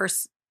age-old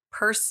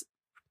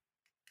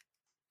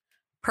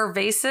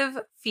pervasive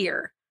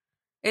fear.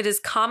 It is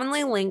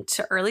commonly linked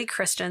to early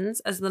Christians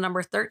as the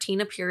number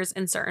 13 appears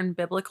in certain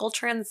biblical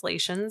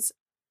traditions.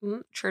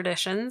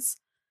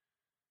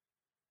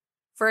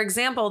 For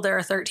example, there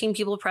are 13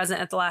 people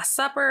present at the Last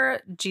Supper,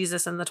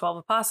 Jesus and the 12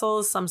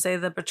 apostles. Some say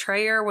the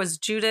betrayer was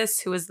Judas,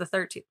 who was the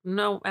 13th.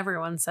 No,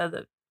 everyone said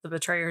that the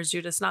betrayer is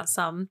Judas, not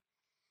some.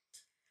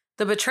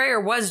 The betrayer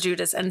was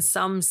Judas, and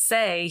some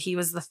say he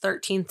was the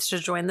 13th to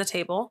join the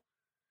table.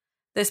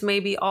 This may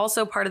be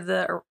also part of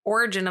the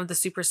origin of the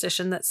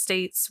superstition that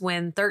states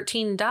when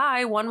 13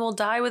 die, one will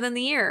die within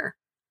the year.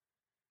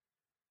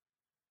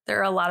 There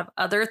are a lot of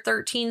other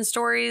 13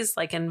 stories,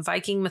 like in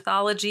Viking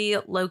mythology,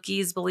 Loki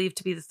is believed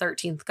to be the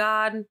 13th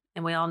god,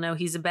 and we all know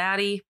he's a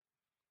baddie.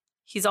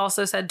 He's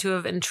also said to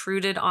have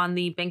intruded on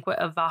the banquet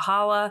of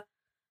Valhalla,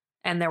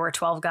 and there were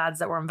 12 gods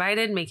that were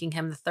invited, making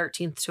him the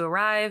 13th to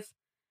arrive.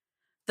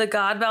 The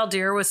god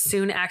Baldur was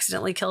soon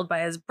accidentally killed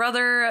by his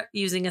brother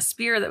using a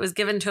spear that was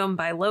given to him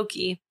by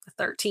Loki, the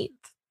 13th.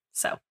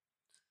 So,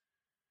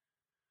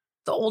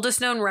 the oldest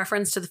known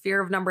reference to the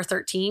fear of number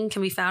 13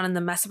 can be found in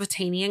the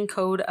Mesopotamian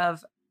code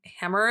of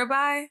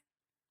Hammurabi.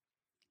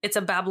 It's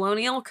a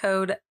Babylonian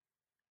code.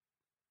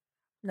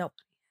 Nope.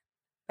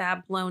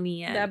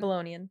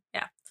 Babylonian.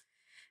 Yeah.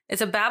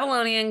 It's a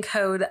Babylonian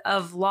code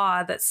of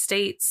law that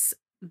states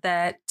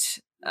that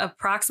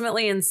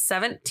approximately in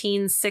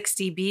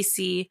 1760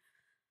 BC,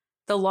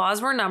 the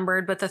laws were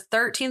numbered, but the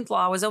 13th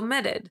law was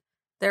omitted.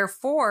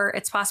 Therefore,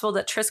 it's possible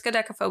that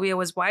triskaidekaphobia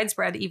was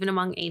widespread even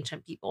among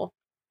ancient people.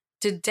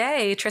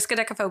 Today,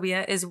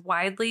 triskaidekaphobia is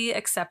widely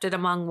accepted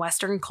among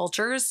Western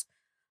cultures.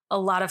 A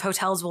lot of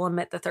hotels will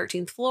omit the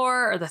 13th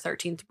floor or the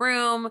 13th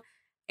room.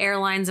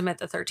 Airlines omit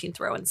the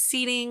 13th row in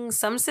seating.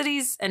 Some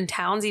cities and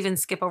towns even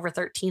skip over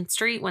 13th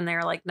Street when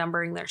they're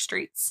numbering their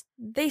streets.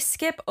 They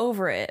skip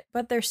over it,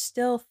 but they're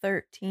still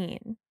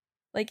 13.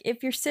 Like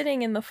if you're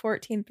sitting in the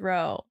 14th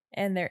row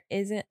and there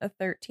isn't a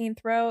 13th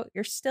row,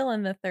 you're still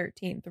in the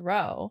 13th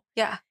row.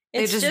 Yeah.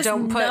 It's just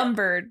don't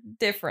numbered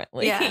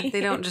differently. Yeah,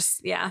 they don't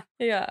just, yeah.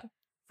 Yeah.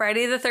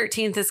 Friday the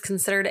 13th is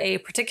considered a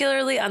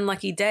particularly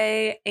unlucky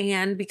day,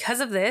 and because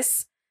of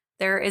this,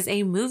 there is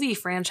a movie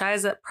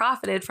franchise that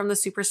profited from the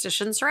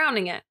superstition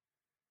surrounding it.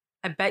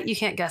 I bet you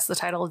can't guess the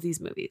title of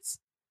these movies.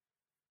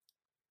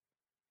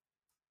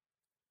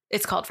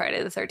 It's called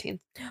Friday the 13th.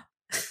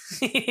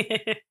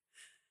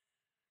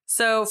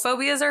 So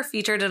phobias are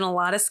featured in a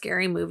lot of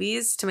scary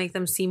movies to make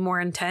them seem more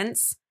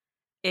intense.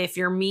 If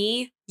you're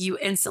me, you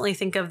instantly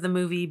think of the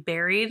movie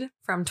Buried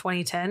from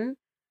 2010.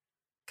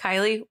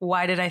 Kylie,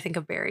 why did I think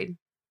of Buried?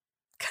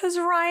 Because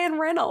Ryan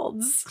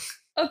Reynolds.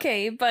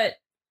 Okay, but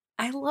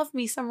I love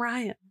me some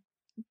Ryan.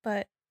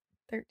 But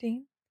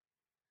 13?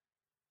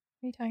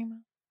 What are you talking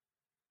about?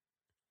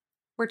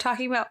 We're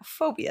talking about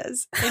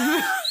phobias.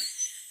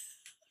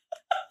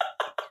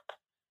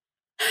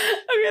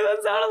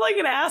 sounded like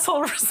an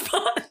asshole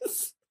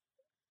response.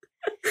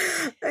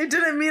 I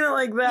didn't mean it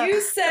like that.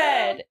 You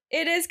said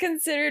it is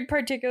considered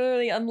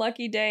particularly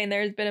unlucky day, and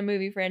there's been a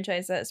movie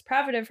franchise that's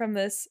profited from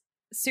this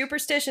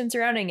superstition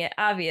surrounding it,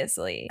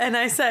 obviously. And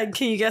I said,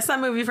 can you guess that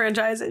movie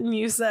franchise? And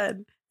you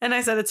said, and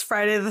I said, it's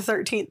Friday the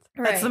 13th.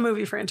 That's the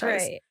movie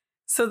franchise. Right.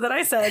 So then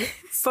I said,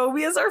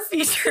 phobias are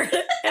featured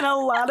in a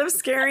lot of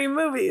scary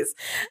movies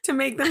to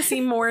make them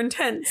seem more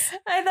intense.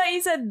 I thought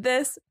you said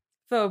this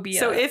phobia.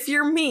 So if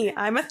you're me,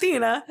 I'm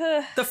Athena.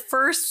 The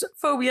first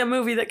phobia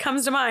movie that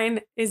comes to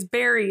mind is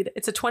Buried.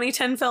 It's a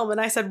 2010 film. And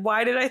I said,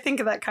 why did I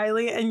think of that,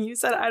 Kylie? And you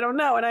said, I don't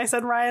know. And I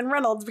said, Ryan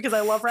Reynolds, because I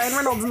love Ryan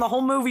Reynolds. And the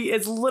whole movie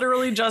is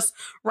literally just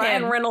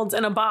Ryan Reynolds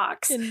in a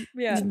box. And,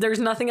 there's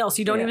nothing else.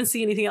 You don't even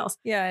see anything else.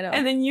 Yeah, I know.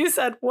 And then you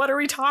said, what are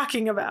we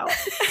talking about?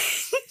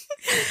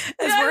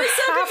 I was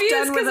so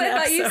confused because I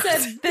thought you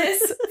said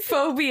this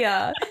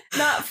phobia,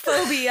 not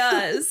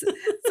phobias.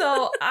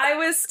 So I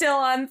was still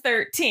on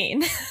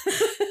 13.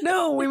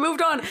 No, we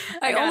moved on.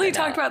 I only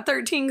talked about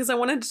 13 because I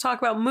wanted to talk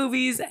about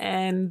movies,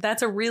 and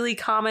that's a really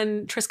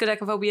common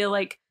triskaidekaphobia,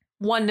 like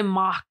one to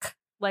mock,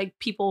 like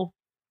people.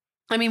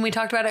 I mean, we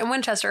talked about it in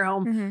Winchester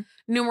Home.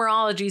 Mm-hmm.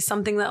 Numerology is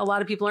something that a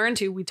lot of people are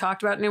into. We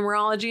talked about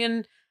numerology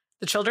in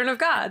The Children of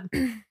God.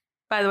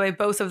 By the way,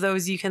 both of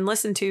those you can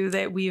listen to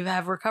that we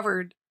have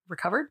recovered.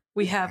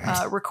 We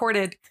have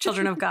recorded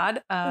Children of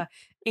God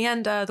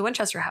and The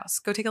Winchester House.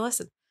 Go take a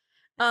listen.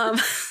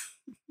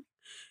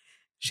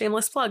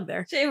 Shameless plug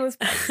there. Shameless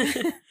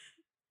plug.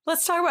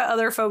 Let's talk about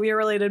other phobia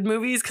related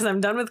movies because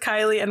I'm done with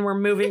Kylie and we're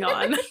moving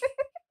on.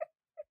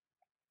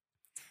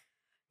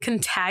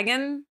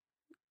 Contagion.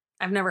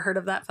 I've never heard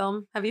of that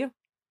film. Have you?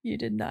 You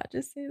did not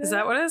just say that. Is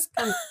that what it is?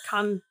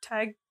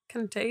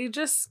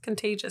 Contagious?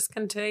 Contagion?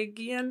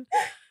 Contagion.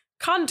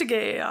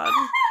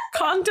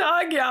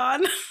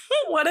 Contagion.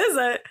 What is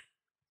it?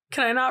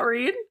 Can I not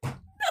read?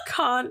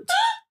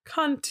 Contagion.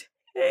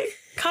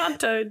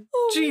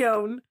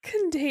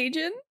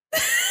 Contagion?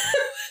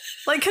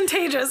 Like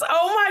contagious.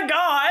 Oh my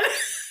God.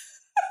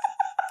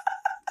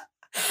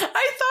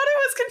 I thought it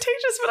was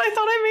contagious, but I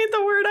thought I made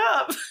the word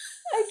up.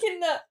 I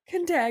cannot.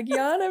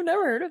 Contagion? I've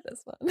never heard of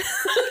this one.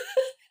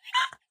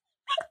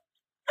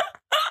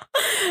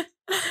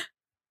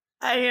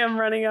 I am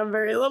running on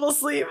very little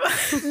sleep.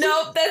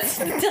 Nope, that's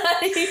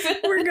not even.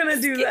 We're going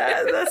to do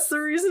that. That's the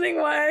reasoning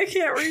why I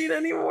can't read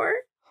anymore.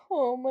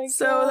 Oh my God.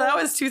 So that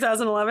was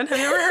 2011. Have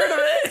you ever heard of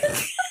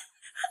it?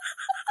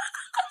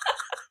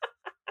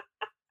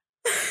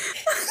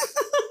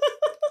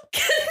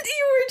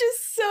 You were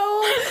just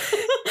so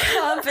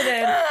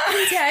confident.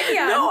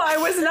 Contagion. No, I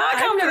was not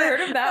confident. I've never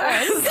heard of that one.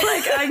 I was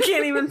like, I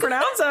can't even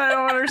pronounce it. I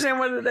don't understand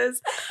what it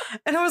is.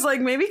 And I was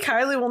like, maybe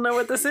Kylie will know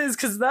what this is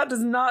because that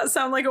does not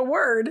sound like a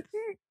word.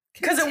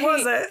 Because it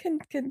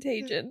wasn't.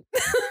 Contagion.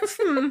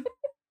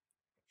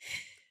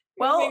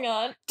 Well, moving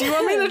on. Do you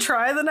want me to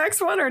try the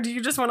next one or do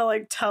you just want to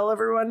like tell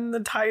everyone the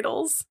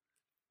titles?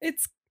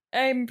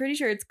 I'm pretty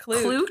sure it's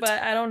Clute,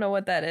 but I don't know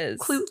what that is.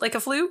 Clute, like a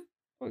flute?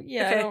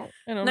 Yeah, okay. I don't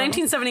know.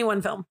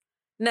 1971 film.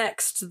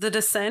 Next, The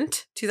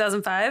Descent,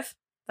 2005.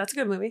 That's a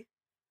good movie.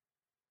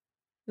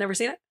 Never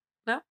seen it?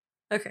 No?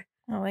 Okay.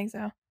 I don't think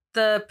so.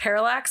 The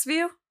Parallax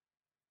View,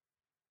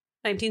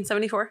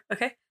 1974.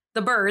 Okay.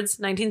 The Birds,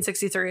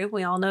 1963.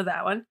 We all know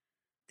that one.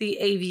 The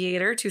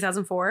Aviator,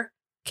 2004.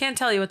 Can't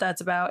tell you what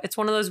that's about. It's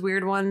one of those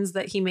weird ones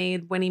that he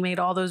made when he made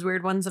all those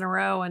weird ones in a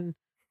row. And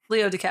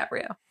Leo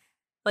DiCaprio.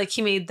 Like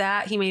he made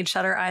that, he made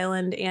Shutter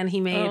Island, and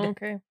he made,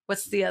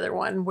 what's the other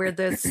one where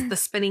the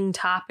spinning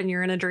top and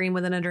you're in a dream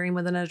within a dream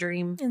within a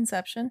dream?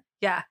 Inception.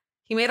 Yeah.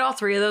 He made all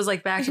three of those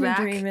like back to back.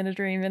 In a dream in a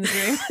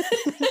dream.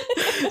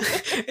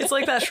 It's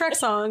like that Shrek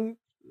song.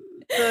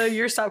 The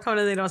you're stop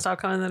coming and they don't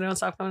stop coming, they don't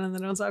stop coming and they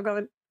don't stop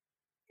coming.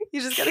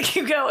 You just gotta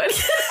keep going.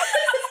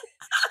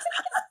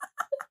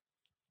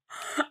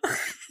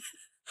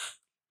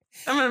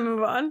 I'm gonna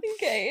move on.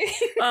 Okay.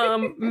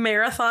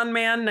 Marathon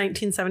Man,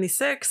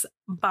 1976.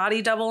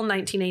 Body Double,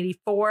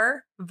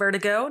 1984.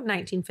 Vertigo,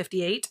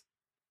 1958.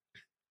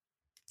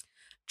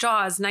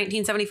 Jaws,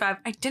 1975.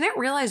 I didn't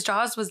realize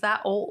Jaws was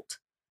that old.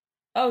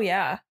 Oh,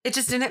 yeah. It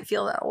just didn't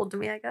feel that old to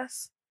me, I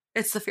guess.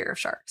 It's the fear of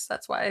sharks.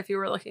 That's why, if you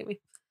were looking at me.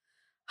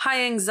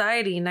 High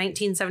Anxiety,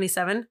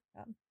 1977.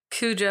 Yeah.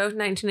 Cujo,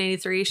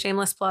 1983.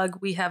 Shameless plug.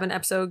 We have an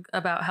episode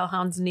about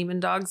hellhounds and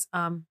demon dogs.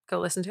 Go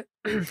listen to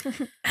it.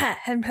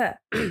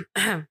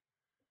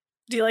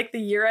 Do you like the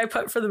year I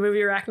put for the movie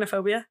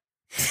Arachnophobia?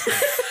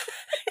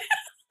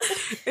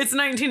 It's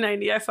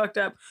 1990. I fucked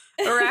up.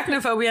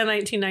 Arachnophobia,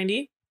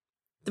 1990.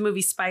 The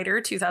movie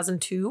Spider,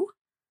 2002.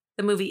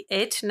 The movie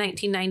It,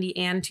 1990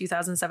 and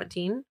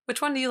 2017.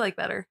 Which one do you like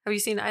better? Have you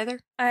seen either?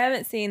 I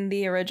haven't seen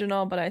the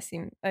original, but I've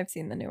seen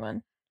the new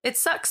one. It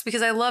sucks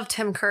because I love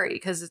Tim Curry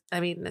because,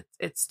 I mean,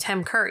 it's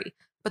Tim Curry.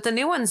 But the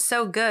new one's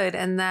so good.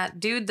 And that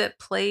dude that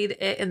played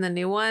it in the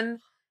new one,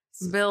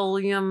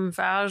 William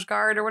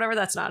Skarsgård or whatever,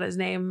 that's not his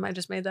name. I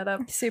just made that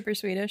up. Super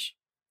Swedish.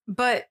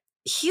 But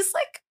he's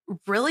like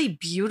really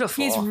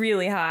beautiful. He's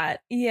really hot.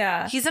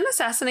 Yeah. He's in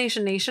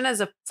Assassination Nation as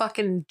a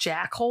fucking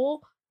jackhole,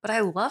 but I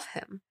love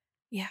him.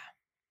 Yeah.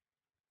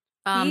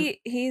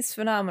 He's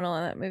phenomenal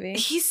in that movie.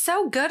 He's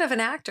so good of an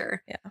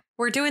actor. Yeah.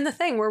 We're doing the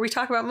thing where we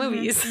talk about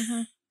movies.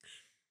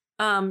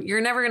 Mm-hmm.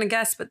 You're never going to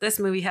guess, but this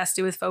movie has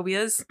to do with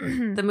phobias.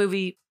 The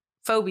movie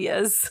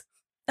Phobias.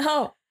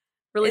 Oh,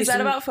 is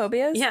that about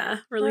phobias? Yeah,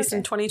 released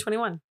in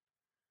 2021.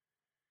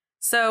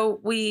 So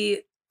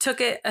we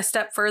took it a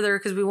step further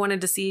because we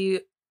wanted to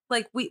see,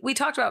 like, we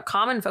talked about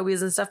common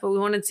phobias and stuff, but we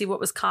wanted to see what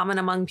was common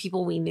among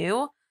people we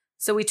knew.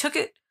 So we took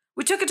it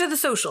to the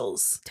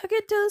socials.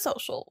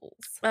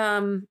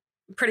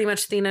 Pretty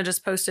much Thena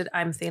just posted,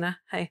 I'm Thena.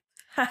 Hey.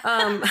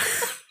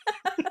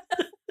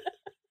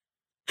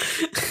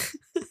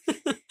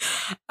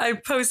 I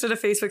posted a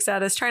Facebook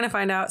status trying to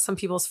find out some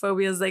people's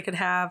phobias they could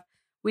have.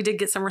 We did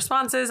get some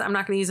responses. I'm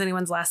not going to use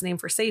anyone's last name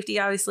for safety,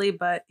 obviously,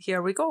 but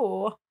here we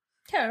go.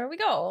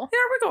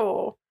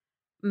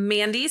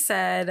 Mandy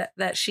said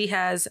that she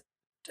has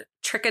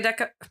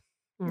trichophobia,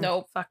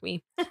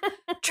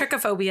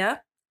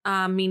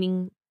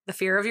 meaning the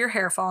fear of your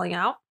hair falling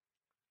out.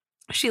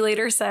 She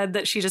later said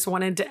that she just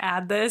wanted to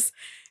add this.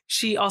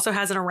 She also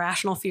has an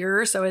irrational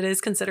fear, so it is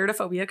considered a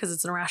phobia because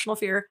it's an irrational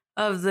fear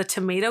of the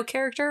tomato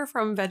character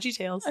from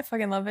VeggieTales. I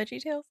fucking love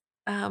VeggieTales.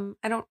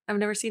 I've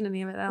never seen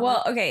any of it.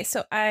 Well, okay,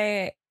 so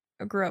I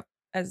grew up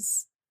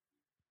as,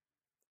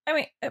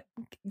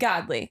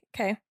 godly,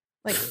 okay?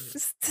 Like,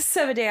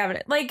 Seventh-day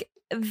Adventist. Like,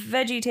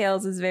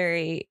 VeggieTales is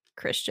very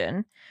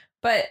Christian,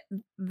 but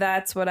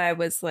that's what I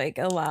was, like,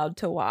 allowed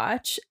to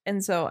watch.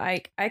 And so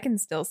I can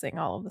still sing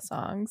all of the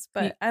songs,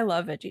 but I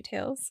love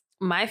VeggieTales.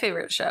 My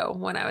favorite show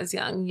when I was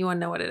young, you want to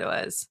know what it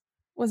was?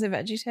 Was it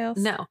VeggieTales?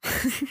 No.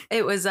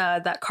 It was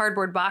that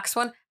cardboard box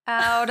one.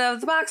 Out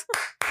of the box.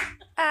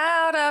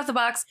 Out of the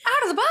box.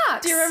 Out of the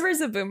box. Do you remember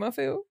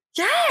Zaboomafoo?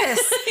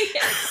 Yes.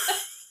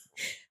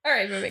 All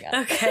right, moving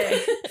on.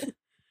 Okay.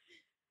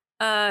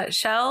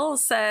 Shell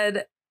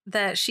said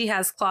that she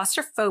has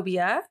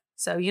claustrophobia.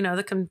 So, you know,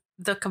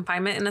 the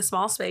confinement in a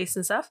small space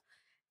and stuff.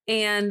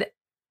 And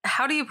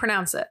how do you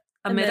pronounce it?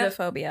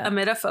 Emetophobia.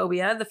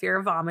 Emetophobia, the fear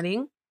of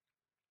vomiting.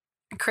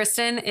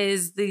 Kristen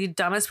is the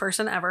dumbest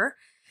person ever.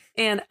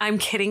 And I'm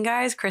kidding,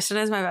 guys. Kristen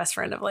is my best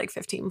friend of like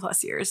 15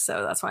 plus years.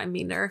 So that's why I'm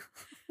mean to her.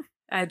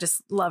 I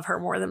just love her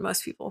more than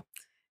most people.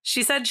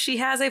 She said she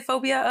has a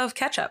phobia of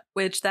ketchup,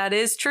 which that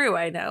is true.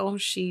 I know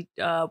she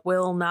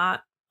will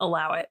not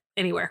allow it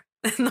anywhere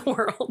in the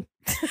world.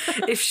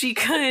 If she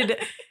could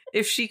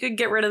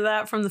get rid of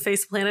that from the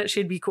face of the planet,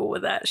 she'd be cool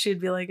with that. She'd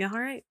be like, all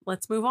right,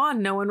 let's move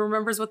on. No one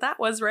remembers what that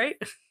was, right?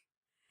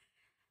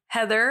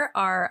 Heather,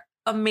 our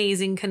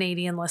amazing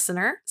Canadian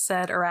listener,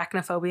 said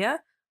arachnophobia.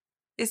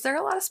 Is there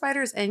a lot of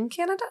spiders in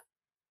Canada?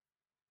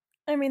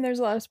 I mean, there's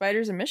a lot of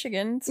spiders in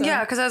Michigan. So. Yeah,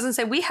 because I was going to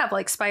say, we have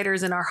like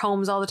spiders in our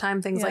homes all the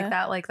time, things like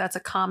that. Like that's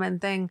a common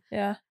thing.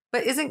 Yeah.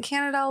 But isn't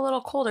Canada a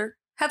little colder?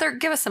 Heather,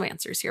 give us some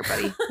answers here,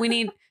 buddy. We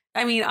need,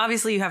 I mean,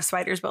 obviously you have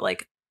spiders, but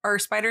like, are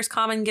spiders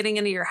common getting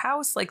into your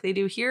house like they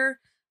do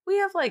here? We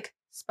have like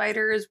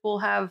spiders. We'll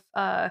have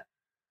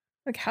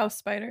like house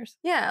spiders.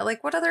 Yeah,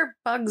 like what other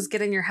bugs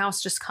get in your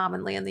house just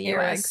commonly in the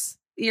US?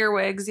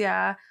 Earwigs,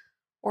 yeah.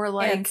 Or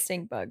like and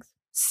stink bugs.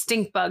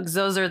 Stink bugs.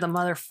 Those are the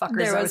motherfuckers.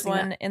 There was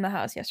one in the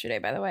house yesterday,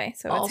 by the way.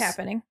 So it's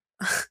happening.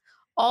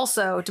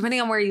 Also,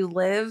 depending on where you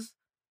live,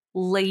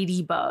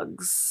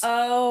 ladybugs.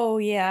 Oh,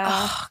 yeah.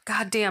 Oh,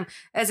 goddamn.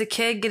 As a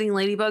kid, getting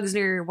ladybugs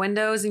near your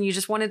windows and you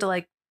just wanted to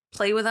like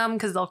play with them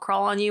because they'll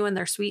crawl on you and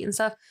they're sweet and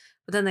stuff.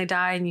 But then they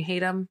die and you hate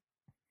them.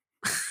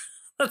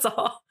 That's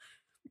all.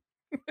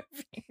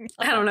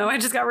 I don't know. I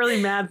just got really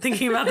mad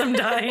thinking about them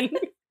dying.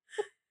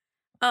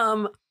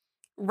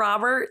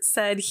 Robert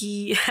said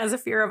he has a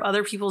fear of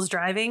other people's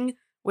driving,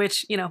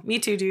 which, you know, me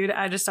too, dude.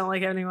 I just don't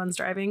like anyone's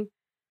driving.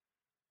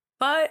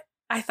 But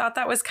I thought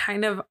that was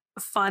kind of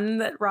fun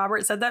that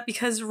Robert said that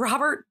because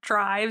Robert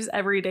drives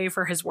every day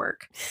for his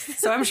work.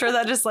 So I'm sure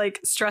that just like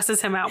stresses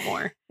him out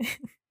more.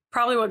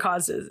 Probably what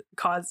caused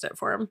it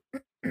for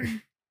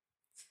him.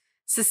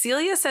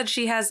 Cecilia said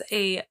she has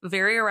a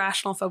very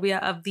irrational phobia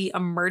of the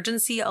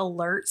emergency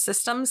alert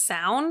system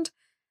sound,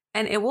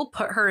 and it will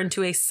put her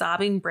into a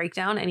sobbing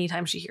breakdown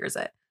anytime she hears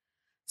it.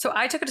 So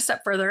I took it a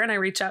step further and I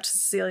reached out to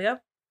Cecilia.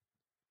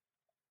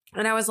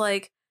 And I was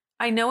like,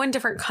 I know in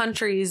different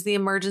countries, the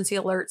emergency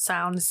alert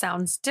sound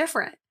sounds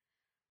different.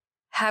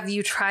 Have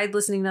you tried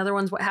listening to other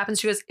ones? What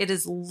happens? She goes, it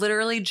is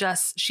literally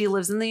just, she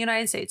lives in the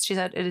United States. She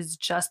said it is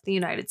just the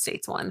United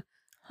States one.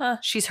 Huh.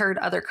 She's heard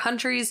other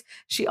countries.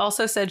 She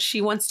also said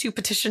she wants to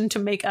petition to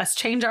make us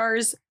change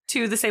ours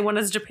to the same one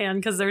as Japan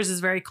because theirs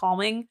is very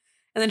calming.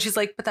 And then she's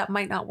like, but that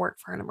might not work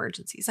for an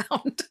emergency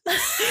sound.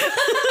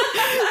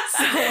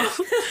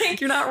 So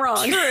you're not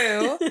wrong.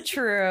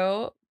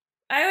 True.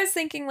 I was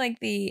thinking like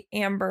the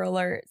Amber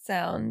Alert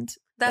sound.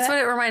 That's what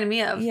it reminded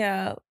me of.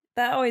 Yeah.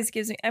 That always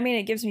gives me, I mean,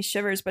 it gives me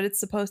shivers, but it's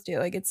supposed to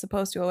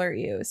alert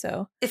you.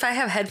 So if I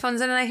have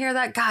headphones in and I hear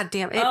that, God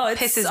damn, it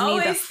pisses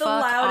me the fuck off. It's always the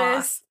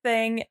loudest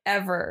thing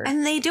ever.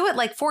 And they do it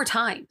like 4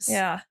 times.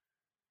 Yeah.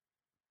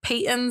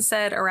 Peyton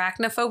said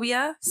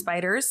arachnophobia,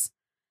 spiders,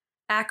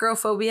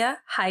 acrophobia,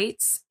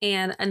 heights,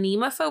 and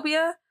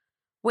anemophobia,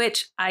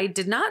 which I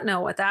did not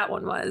know what that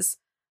one was.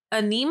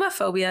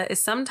 anemophobia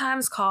is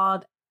sometimes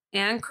called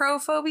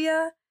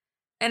acrophobia,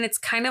 and it's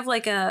kind of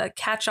like a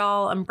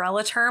catch-all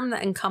umbrella term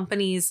that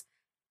encompasses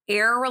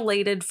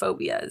air-related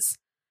phobias.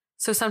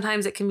 So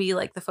sometimes it can be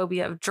like the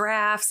phobia of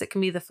drafts. It can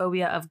be the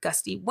phobia of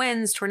gusty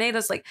winds,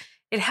 tornadoes. Like,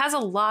 it has a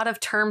lot of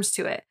terms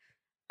to it.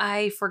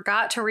 I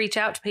forgot to reach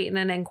out to Peyton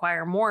and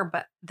inquire more,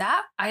 but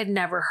that I had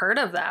never heard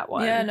of that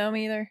one. Yeah, no,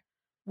 me either.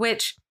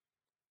 Which,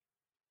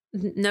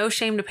 no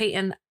shame to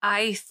Peyton,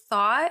 I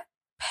thought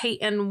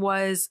Peyton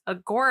was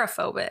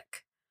agoraphobic.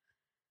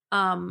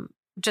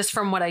 Just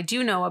from what I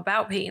do know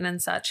about Peyton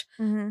and such.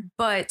 Mm-hmm.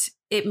 But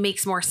it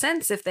makes more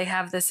sense if they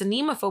have this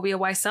anemophobia,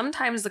 why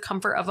sometimes the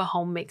comfort of a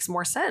home makes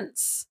more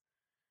sense.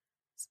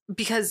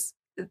 Because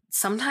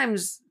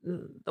sometimes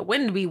the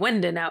wind be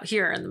winding out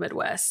here in the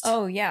Midwest.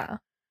 Oh, yeah.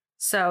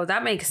 So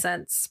that makes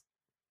sense.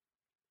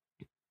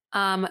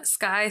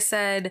 Sky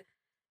said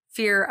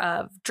fear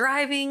of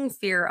driving,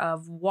 fear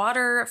of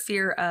water,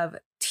 fear of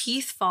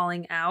teeth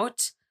falling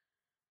out,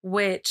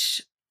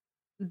 which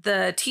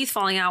the teeth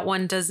falling out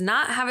one does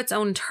not have its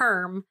own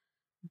term,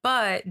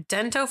 but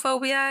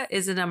dentophobia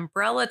is an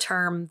umbrella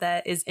term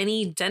that is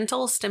any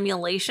dental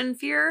stimulation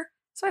fear.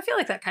 So I feel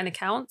like that kind of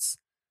counts.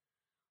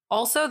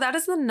 Also, that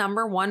is the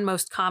 #1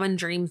 most common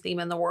dream theme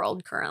in the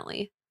world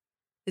currently,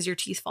 is your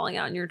teeth falling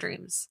out in your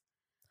dreams.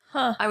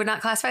 Huh. I would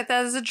not classify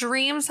that as a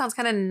dream. Sounds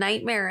kind of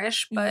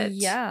nightmarish, but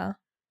yeah.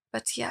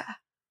 But yeah.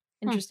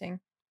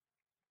 Interesting.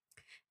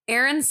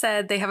 Aaron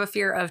said they have a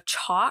fear of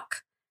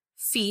chalk,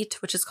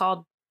 feet, which is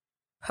called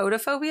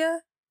podophobia.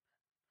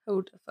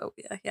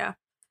 Podophobia, yeah.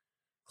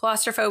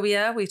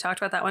 Claustrophobia, we talked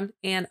about that one.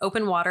 And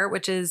open water,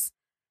 which is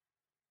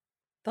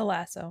the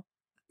lasso.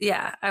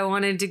 Yeah, I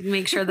wanted to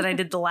make sure that I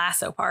did the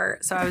lasso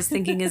part. So I was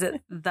thinking, is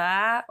it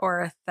that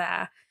or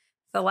the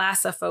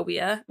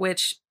thalassophobia,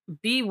 which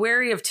be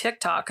wary of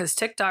TikTok because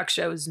TikTok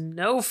shows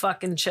no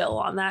fucking chill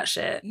on that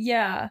shit.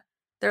 Yeah.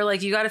 They're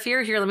like, you got a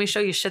fear? Here, let me show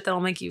you shit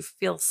that'll make you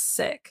feel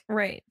sick.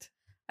 Right.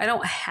 I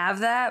don't have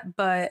that,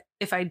 but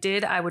if I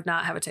did, I would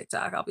not have a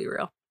TikTok. I'll be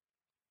real.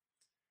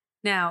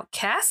 Now,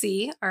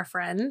 Cassie, our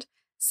friend,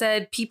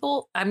 said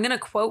people, I'm going to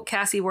quote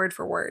Cassie word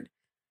for word.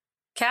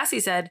 Cassie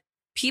said,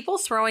 people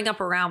throwing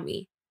up around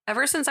me.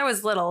 Ever since I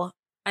was little,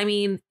 I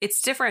mean,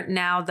 it's different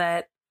now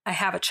that I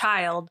have a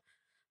child,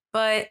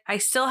 but I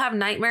still have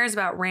nightmares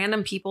about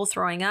random people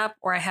throwing up,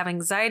 or I have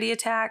anxiety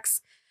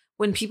attacks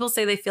when people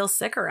say they feel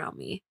sick around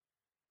me.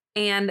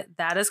 And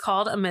that is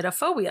called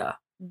emetophobia,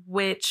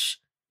 which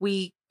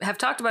we have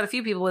talked about a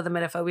few people with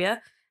emetophobia,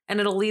 and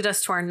it'll lead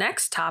us to our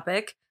next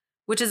topic,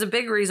 which is a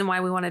big reason why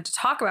we wanted to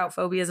talk about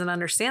phobias and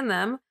understand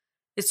them,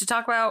 is to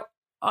talk about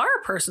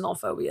our personal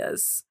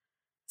phobias.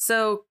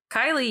 So,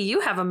 Kylie, you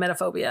have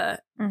emetophobia.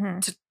 Mm-hmm.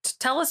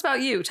 Tell us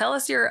about you. Tell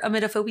us your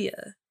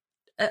emetophobia.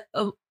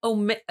 Admit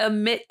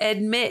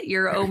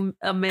your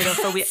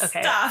emetophobia.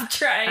 Okay. Stop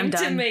trying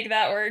to make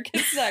that work.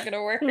 It's not going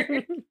to work.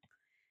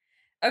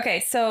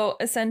 Okay, so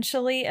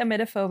essentially,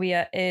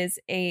 emetophobia is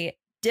a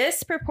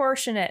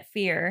disproportionate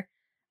fear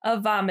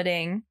of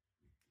vomiting.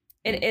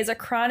 It is a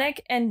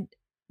chronic and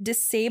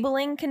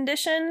disabling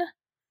condition,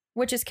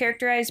 which is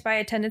characterized by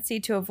a tendency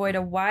to avoid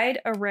a wide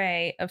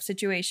array of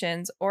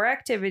situations or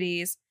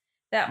activities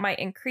that might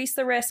increase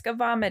the risk of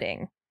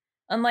vomiting.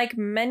 Unlike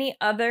many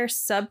other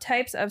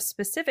subtypes of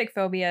specific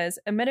phobias,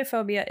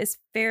 emetophobia is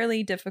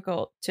fairly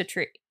difficult to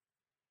treat.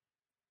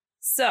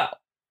 So,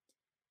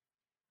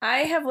 I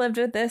have lived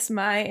with this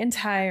my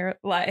entire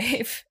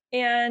life,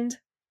 and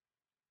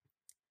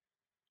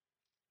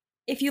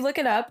if you look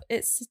it up,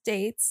 it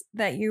states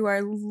that you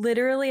are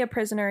literally a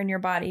prisoner in your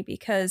body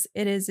because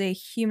it is a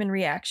human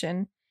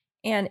reaction,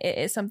 and it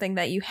is something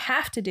that you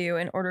have to do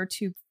in order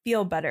to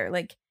feel better.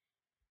 Like,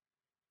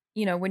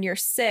 you know, when you're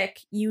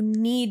sick, you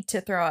need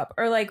to throw up,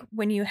 or like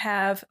when you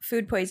have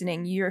food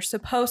poisoning, you're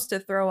supposed to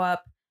throw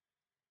up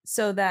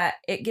so that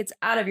it gets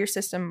out of your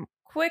system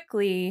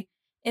quickly,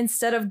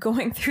 instead of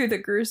going through the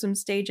gruesome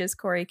stages,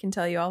 Corey can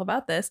tell you all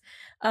about this,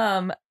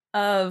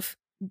 of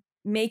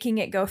making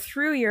it go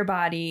through your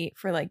body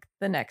for like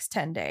the next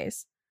 10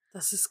 days.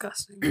 That's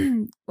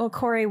disgusting. Well,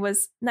 Corey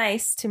was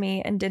nice to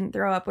me and didn't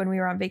throw up when we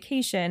were on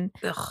vacation.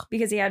 Ugh.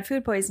 Because he had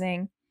food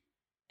poisoning.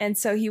 And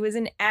so he was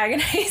in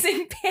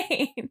agonizing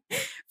pain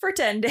for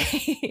 10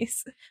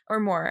 days or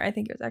more. I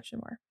think it was actually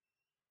more.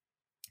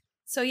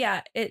 So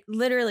yeah, it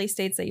literally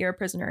states that you're a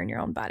prisoner in your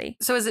own body.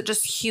 So is it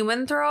just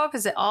human throw up?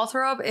 Is it all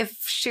throw up?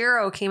 If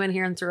Shiro came in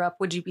here and threw up,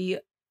 would you be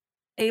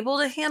able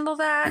to handle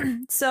that?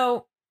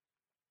 So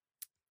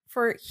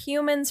for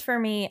humans, for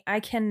me, I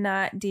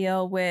cannot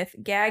deal with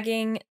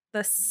gagging,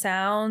 the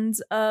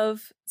sounds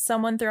of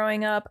someone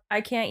throwing up.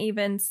 I can't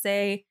even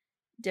say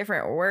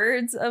different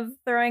words of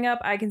throwing up.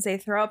 I can say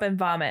throw up and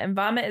vomit. And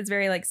vomit is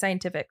very like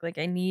scientific. Like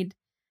I need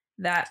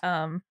that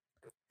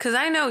because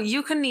I know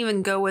you couldn't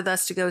even go with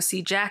us to go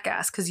see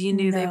Jackass because you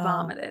knew they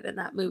vomited in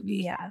that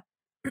movie. Yeah.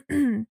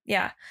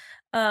 Yeah.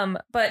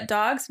 But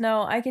dogs,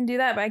 no, I can do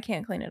that, but I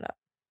can't clean it up.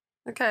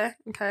 Okay.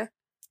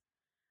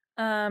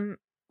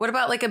 What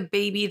about like a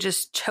baby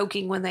just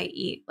choking when they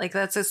eat? Like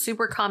that's a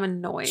super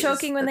common noise.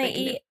 Choking when they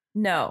eat?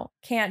 No,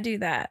 can't do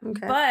that.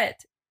 Okay.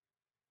 But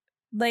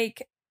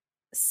Like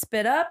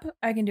spit up,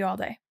 I can do all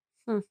day.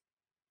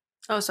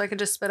 Oh, so I could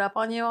just spit up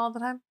on you all the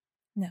time?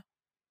 No.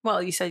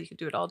 Well, you said you could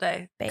do it all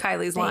day.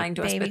 Kylie's lying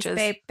to us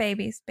bitches.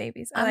 Babies.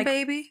 I'm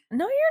baby.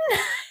 No, you're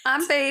not.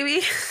 I'm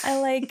baby. I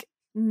like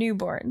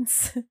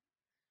newborns.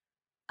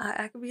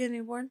 I could be a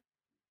newborn.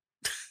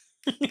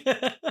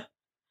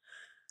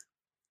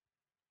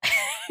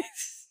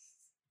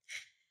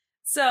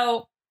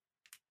 So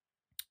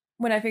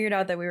when I figured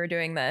out that we were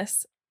doing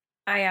this,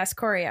 I asked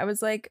Corey, I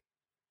was like,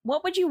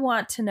 what would you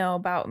want to know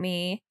about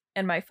me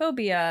and my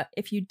phobia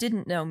if you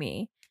didn't know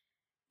me?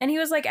 And he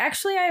was like,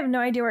 actually, I have no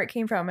idea where it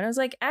came from. And I was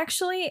like,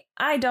 actually,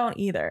 I don't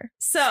either.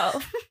 So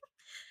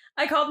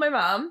I called my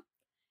mom,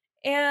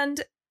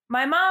 and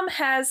my mom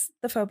has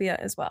the phobia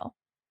as well.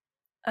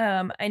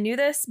 I knew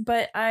this,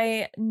 but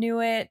I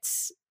knew it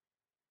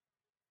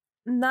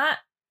not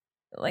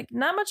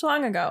much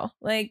long ago.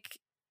 Like,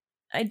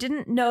 I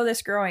didn't know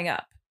this growing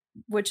up,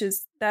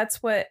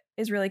 that's what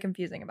is really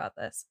confusing about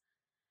this.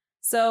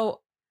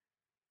 So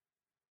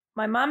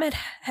my mom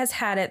has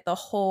had it the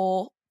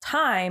whole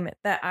time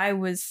that I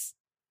was,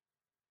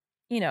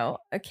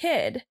 a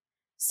kid.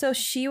 So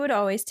she would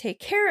always take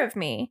care of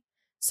me.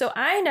 So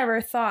I never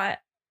thought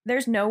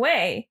there's no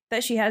way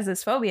that she has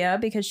this phobia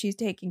because she's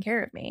taking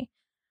care of me.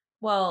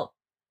 Well,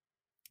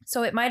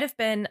 so it might have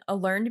been a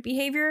learned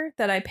behavior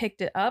that I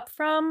picked it up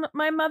from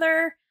my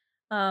mother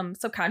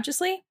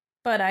subconsciously,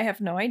 but I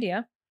have no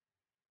idea.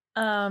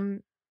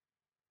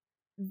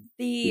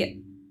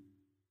 The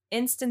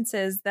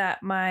instances that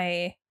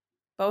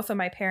both of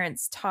my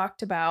parents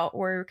talked about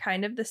were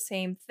kind of the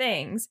same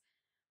things,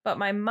 but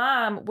my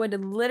mom would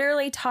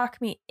literally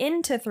talk me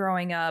into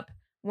throwing up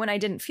when I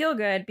didn't feel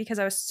good because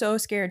I was so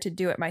scared to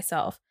do it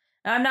myself.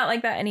 Now, I'm not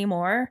like that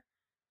anymore,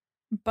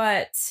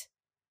 but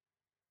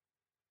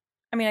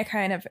I mean, I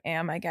kind of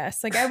am, I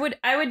guess. Like I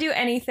would do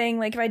anything.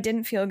 Like if I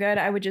didn't feel good,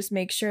 I would just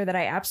make sure that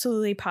I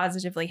absolutely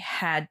positively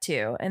had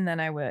to, and then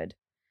I would.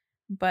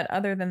 But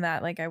other than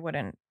that, like I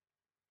wouldn't.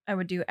 I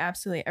would do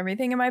absolutely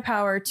everything in my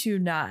power to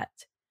not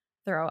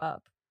throw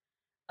up.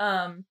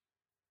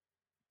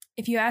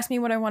 If you asked me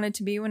what I wanted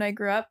to be when I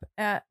grew up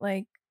at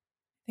I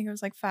think I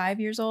was 5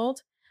 years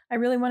old, I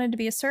really wanted to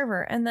be a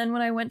server. And then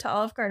when I went to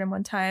Olive Garden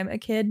one time, a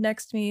kid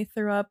next to me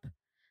threw up,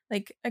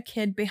 a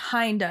kid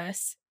behind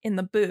us in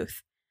the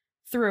booth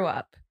threw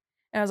up.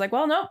 And I was like,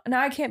 well, no,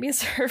 now I can't be a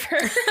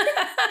server.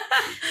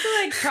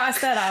 So cross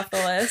that off the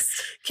list.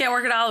 Can't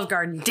work at Olive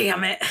Garden,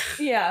 damn it.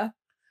 Yeah.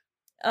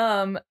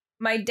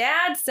 My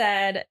dad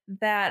said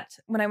that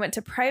when I went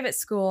to private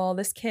school,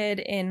 this kid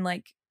in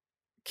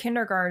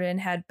kindergarten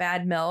had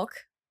bad milk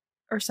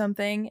or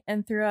something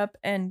and threw up,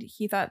 and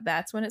he thought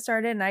that's when it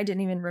started, and I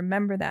didn't even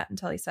remember that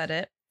until he said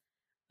it.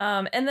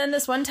 And then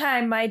this one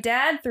time my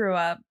dad threw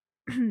up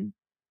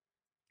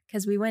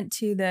because we went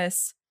to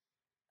this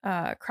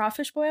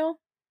crawfish boil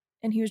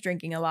and he was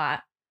drinking a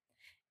lot,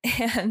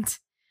 and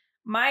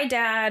my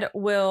dad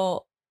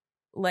will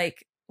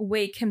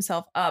wake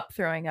himself up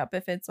throwing up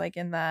if it's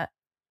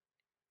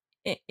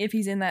if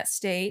he's in that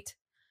state.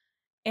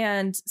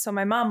 And so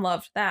my mom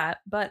loved that.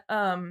 But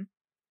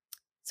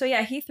so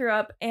yeah, he threw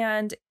up,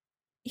 and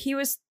he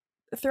was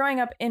throwing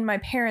up in my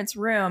parents'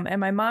 room, and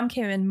my mom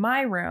came in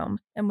my room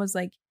and was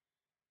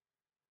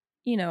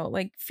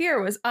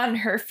fear was on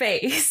her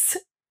face.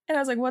 And I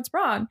was like, what's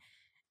wrong?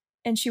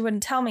 And she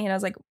wouldn't tell me. And I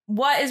was like,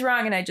 what is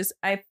wrong? And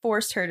I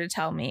forced her to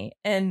tell me.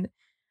 And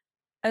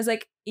I was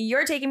like,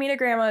 you're taking me to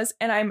grandma's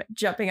and I'm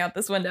jumping out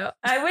this window.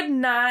 I would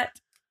not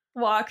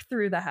walk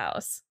through the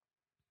house.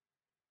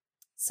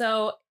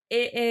 So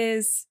it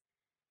is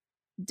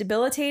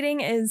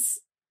debilitating is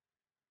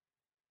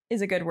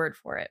a good word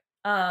for it.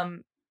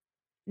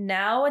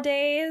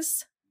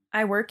 Nowadays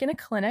I work in a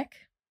clinic.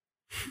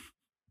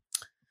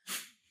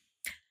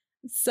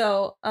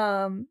 So,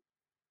 I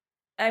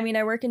mean,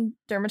 I work in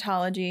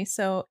dermatology,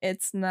 so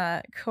it's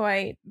not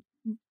quite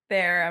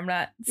there.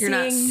 You're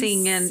not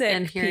seeing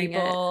and hearing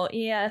people.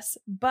 Yes,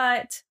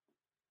 but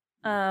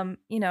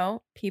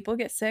people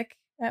get sick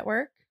at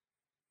work.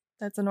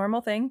 That's a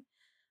normal thing.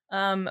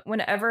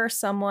 Whenever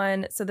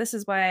someone, so this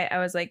is why I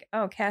was like,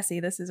 oh, Cassie,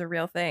 this is a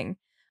real thing.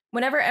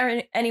 Whenever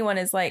anyone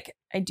is like,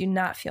 I do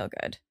not feel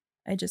good.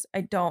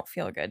 I don't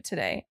feel good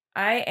today.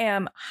 I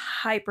am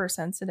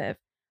hypersensitive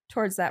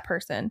towards that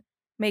person,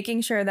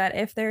 making sure that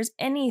if there's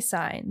any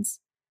signs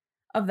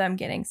of them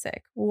getting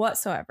sick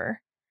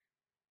whatsoever,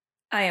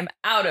 I am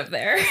out of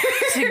there.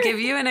 To give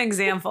you an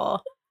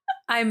example,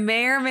 I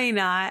may or may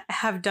not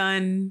have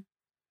done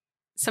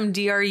some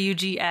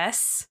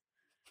DRUGS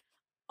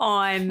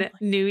on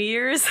New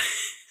Year's.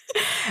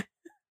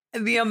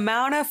 The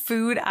amount of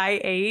food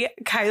I ate,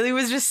 Kylie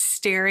was just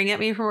staring at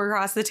me from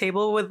across the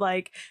table with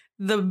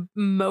the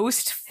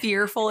most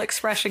fearful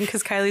expression,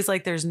 because Kylie's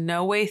like, there's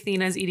no way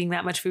Thena's eating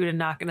that much food and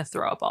not going to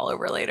throw up all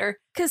over later.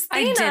 Because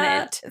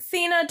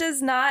Thena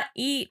does not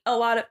eat a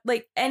lot of,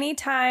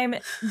 anytime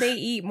they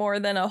eat more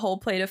than a whole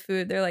plate of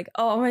food, they're like,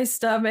 oh, my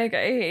stomach,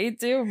 I ate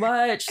too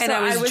much. And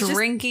so I was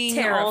drinking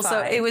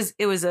also. It was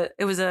a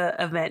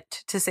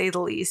event, to say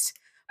the least.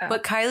 Oh.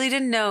 But Kylie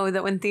didn't know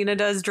that when Thena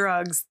does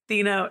drugs,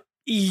 Thena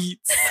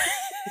eats.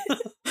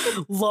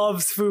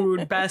 Loves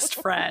food, best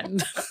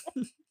friend.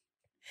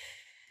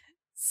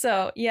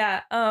 So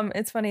yeah,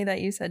 it's funny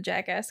that you said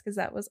jackass because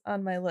that was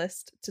on my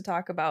list to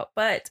talk about.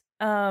 But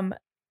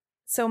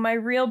so my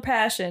real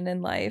passion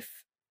in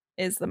life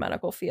is the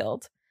medical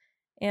field.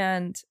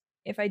 And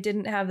if I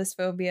didn't have this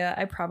phobia,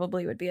 I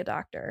probably would be a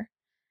doctor.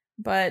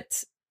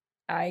 But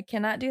I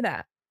cannot do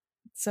that.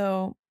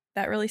 So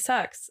that really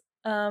sucks.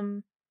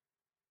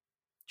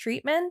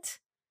 Treatment,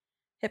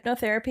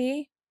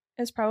 hypnotherapy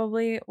is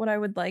probably what I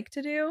would like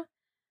to do.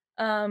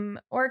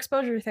 Or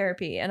exposure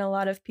therapy. And a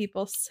lot of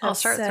people I'll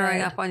start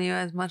throwing up on you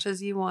as much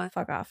as you want.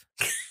 Fuck off.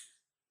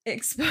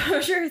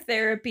 Exposure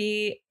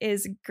therapy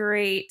is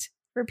great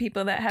for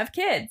people that have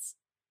kids.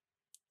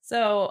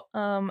 So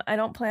I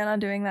don't plan on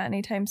doing that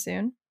anytime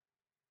soon.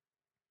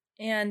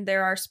 And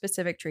there are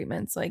specific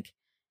treatments like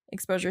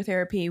exposure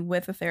therapy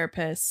with a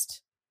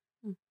therapist.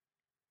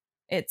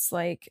 It's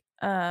like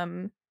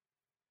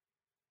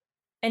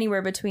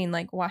anywhere between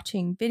like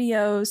watching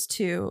videos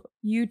to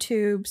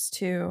YouTubes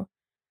to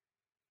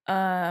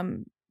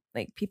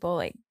like people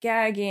like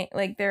gagging.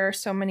 Like there are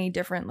so many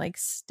different like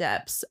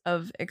steps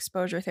of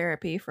exposure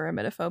therapy for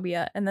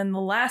emetophobia. And then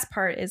the last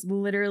part is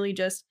literally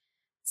just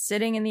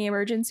sitting in the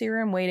emergency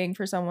room waiting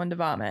for someone to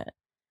vomit.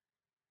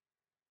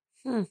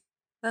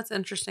 That's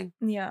interesting.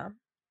 Yeah.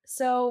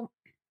 So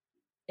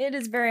it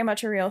is very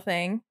much a real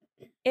thing.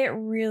 It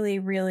really,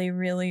 really,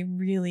 really,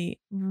 really,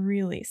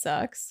 really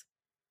sucks.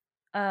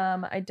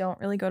 I don't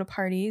really go to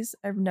parties.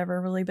 I've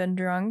never really been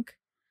drunk.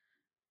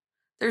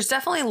 There's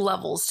definitely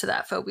levels to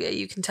that phobia,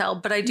 you can tell.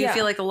 But I do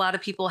feel like a lot of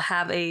people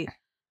have a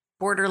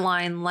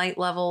borderline light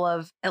level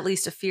of at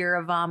least a fear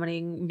of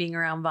vomiting, being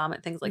around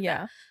vomit, things like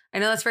that. I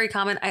know that's very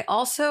common. I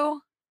also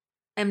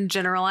am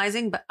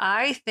generalizing, but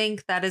I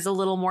think that is a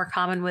little more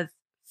common with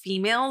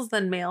females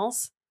than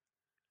males.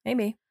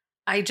 Maybe.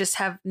 I just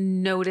have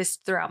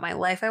noticed throughout my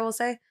life, I will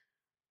say.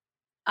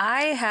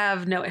 I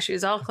have no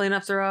issues. I'll clean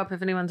up, throw up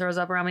if anyone throws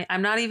up around me.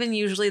 I'm not even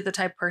usually the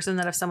type of person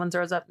that if someone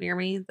throws up near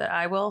me that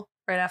I will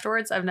right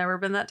afterwards. I've never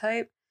been that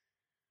type.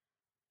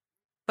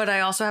 But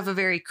I also have a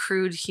very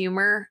crude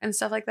humor and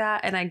stuff like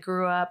that. And I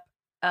grew up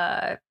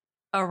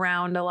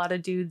around a lot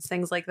of dudes,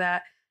 things like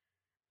that.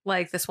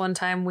 Like this one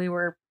time we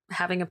were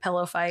having a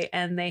pillow fight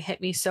and they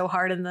hit me so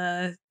hard in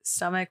the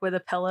stomach with a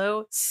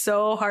pillow,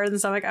 so hard in the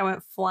stomach, I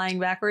went flying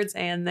backwards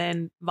and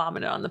then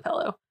vomited on the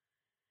pillow.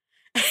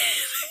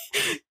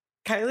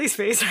 Kylie's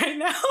face right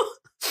now.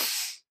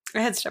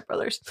 I had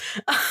stepbrothers.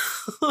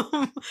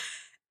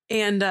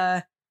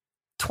 And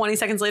 20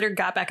 seconds later,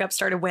 got back up,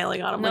 started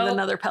wailing on him with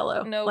another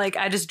pillow. Like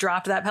I just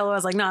dropped that pillow. I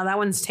was like, no, that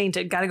one's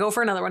tainted. Got to go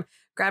for another one.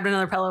 Grabbed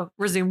another pillow,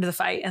 resumed the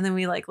fight. And then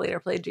we like later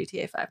played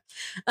GTA 5.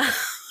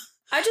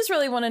 I just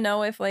really want to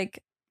know if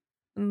like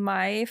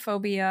my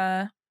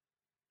phobia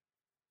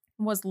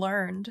was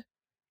learned,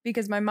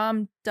 because my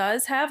mom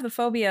does have the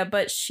phobia,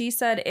 but she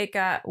said it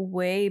got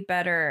way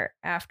better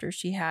after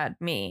she had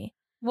me.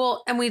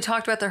 Well, and we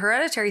talked about the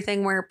hereditary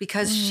thing where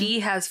because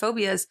she has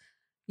phobias,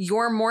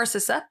 you're more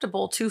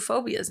susceptible to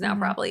phobias now,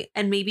 probably.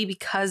 And maybe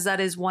because that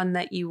is one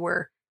that you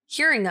were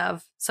hearing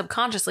of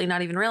subconsciously,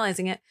 not even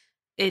realizing it,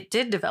 it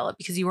did develop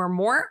because you were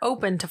more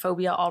open to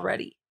phobia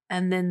already.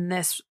 And then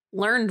this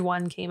learned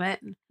one came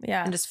in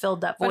and just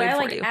filled that void but I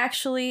for like you.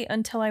 Actually,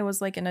 until I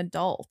was like an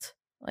adult,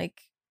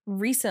 like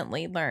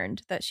recently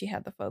learned that she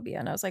had the phobia.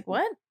 And I was like,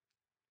 what?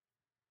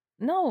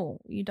 No,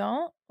 you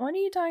don't? What are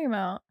you talking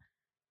about?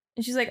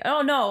 And she's like,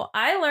 oh no,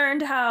 I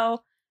learned how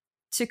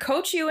to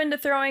coach you into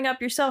throwing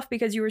up yourself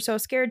because you were so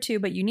scared to,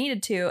 but you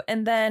needed to.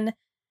 And then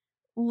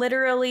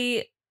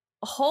literally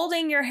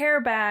holding your hair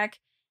back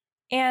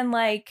and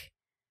like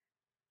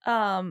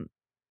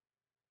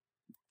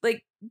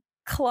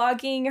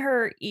clogging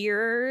her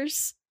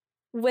ears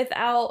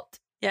without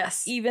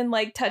even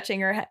like touching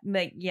her head.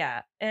 Like,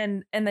 yeah.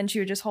 And then she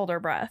would just hold her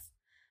breath.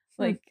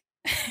 Like,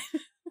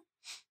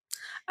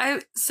 I'm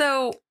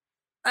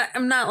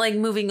not like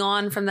moving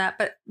on from that,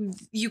 but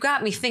you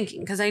got me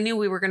thinking because I knew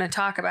we were going to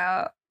talk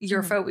about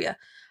your phobia.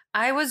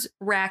 I was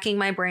racking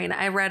my brain.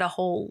 I read a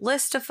whole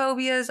list of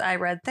phobias. I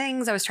read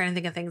things. I was trying to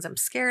think of things I'm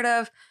scared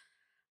of.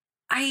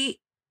 I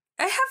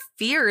have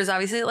fears,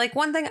 obviously. Like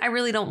one thing I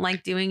really don't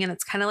like doing, and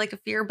it's kind of like a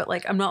fear, but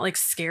like I'm not like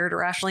scared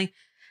irrationally.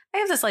 I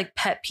have this like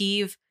pet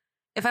peeve.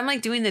 If I'm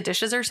like doing the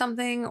dishes or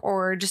something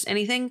or just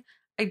anything,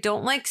 I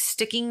don't like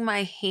sticking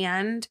my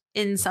hand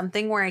in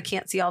something where I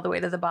can't see all the way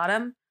to the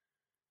bottom.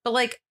 But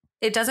like,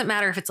 it doesn't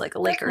matter if it's like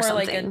a lake or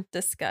something. Like a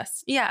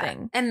disgust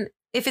thing. And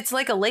if it's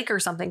like a lake or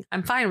something,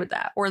 I'm fine with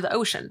that. Or the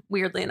ocean,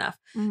 weirdly enough.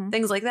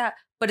 Things like that.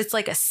 But it's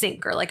like a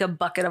sink or like a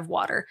bucket of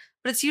water.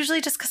 But it's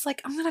usually just because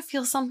like I'm going to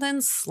feel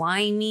something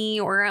slimy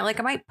or like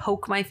I might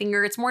poke my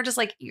finger. It's more just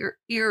like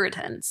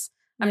irritants.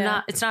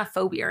 It's not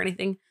phobia or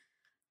anything.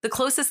 The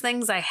closest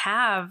things I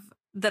have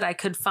that I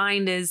could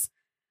find is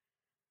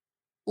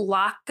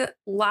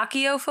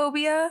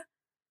lachiophobia.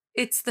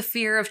 It's the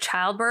fear of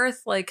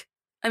childbirth. Like,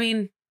 I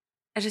mean,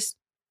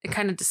 it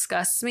kind of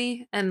disgusts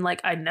me. And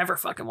like, I never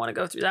fucking want to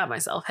go through that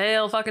myself.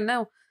 Hell fucking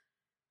no.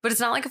 But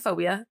it's not like a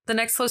phobia. The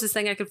next closest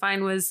thing I could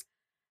find was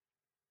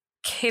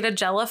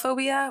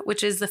Catagelophobia,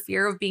 which is the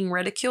fear of being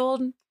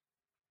ridiculed.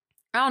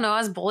 I don't know. I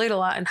was bullied a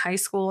lot in high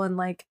school and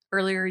like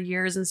earlier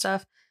years and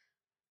stuff.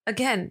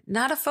 Again,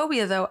 not a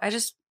phobia though. I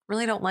just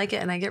really don't like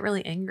it and I get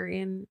really angry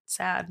and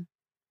sad.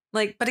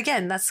 Like, but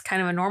again, that's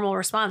kind of a normal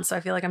response. So I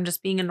feel like I'm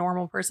just being a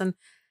normal person.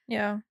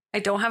 Yeah. I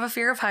don't have a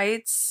fear of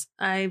heights.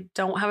 I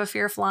don't have a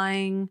fear of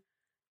flying.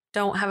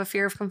 Don't have a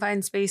fear of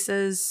confined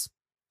spaces.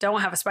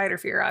 Don't have a spider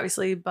fear,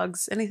 obviously,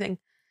 bugs, anything.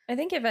 I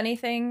think if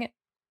anything,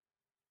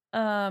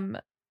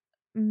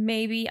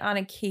 maybe on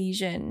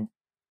occasion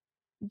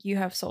you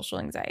have social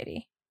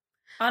anxiety.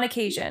 On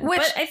occasion.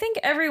 But I think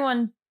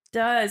everyone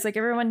does. Like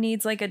everyone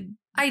needs like a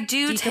I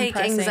do take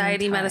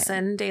anxiety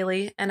medicine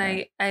daily and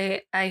I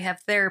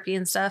have therapy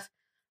and stuff.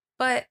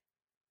 But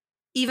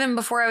even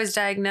before I was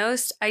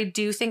diagnosed, I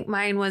do think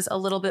mine was a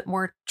little bit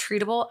more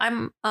treatable.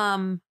 I'm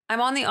on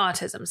the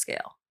autism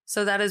scale.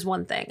 So that is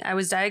one thing. I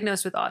was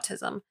diagnosed with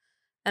autism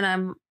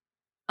and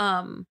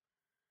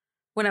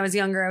when I was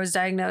younger, I was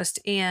diagnosed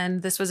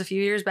and this was a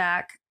few years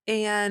back.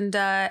 And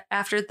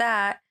after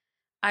that,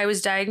 I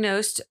was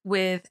diagnosed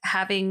with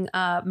having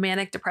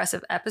manic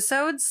depressive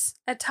episodes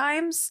at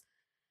times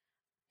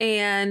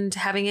and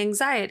having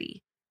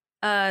anxiety.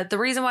 The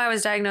reason why I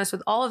was diagnosed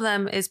with all of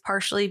them is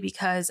partially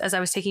because as I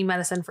was taking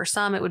medicine for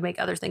some, it would make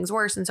other things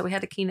worse. And so we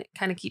had to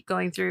kind of keep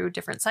going through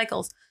different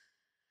cycles.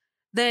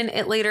 Then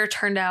it later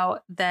turned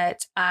out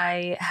that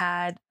I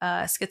had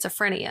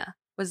schizophrenia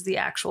was the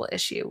actual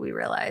issue, we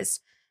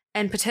realized.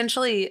 And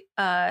potentially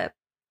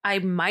I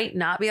might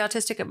not be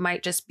autistic. It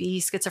might just be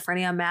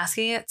schizophrenia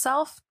masking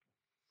itself.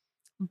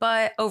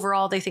 But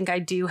overall, they think I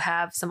do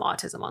have some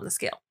autism on the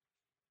scale.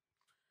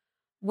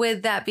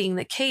 With that being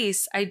the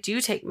case, I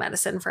do take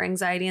medicine for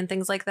anxiety and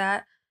things like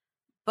that.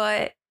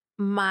 But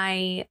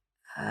my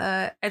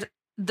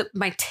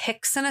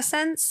tics, in a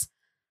sense,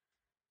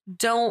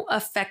 don't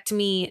affect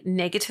me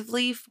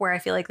negatively where I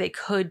feel like they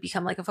could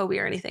become like a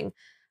phobia or anything.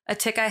 A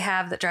tic I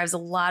have that drives a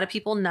lot of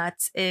people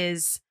nuts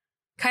is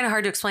kind of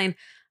hard to explain.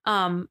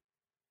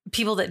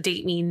 People that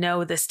date me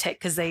know this tic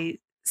because they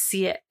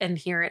see it and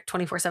hear it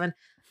 24/7.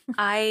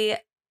 I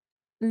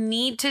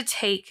need to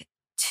take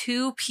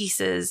 2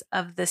 pieces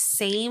of the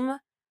same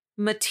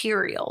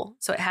material.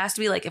 So it has to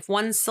be like if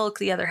one's silk,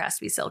 the other has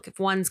to be silk. If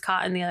one's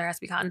cotton, the other has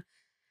to be cotton.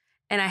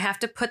 And I have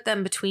to put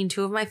them between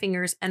 2 of my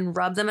fingers and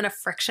rub them in a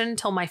friction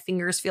till my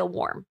fingers feel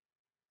warm.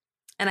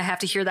 And I have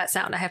to hear that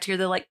sound. I have to hear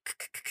the like,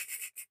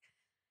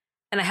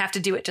 and I have to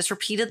do it just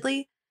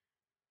repeatedly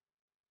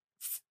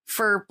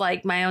for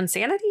like my own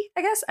sanity,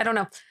 I guess. I don't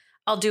know.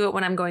 I'll do it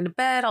when I'm going to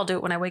bed. I'll do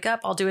it when I wake up.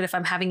 I'll do it if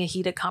I'm having a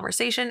heated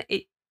conversation.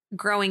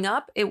 Growing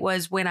up, it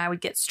was when I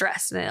would get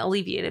stressed and it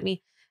alleviated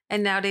me.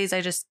 And nowadays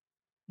I just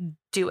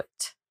do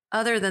it.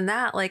 Other than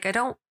that, like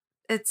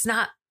it's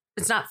not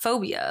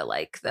phobia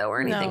like though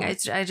or anything. No.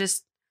 I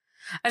just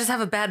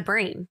have a bad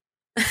brain.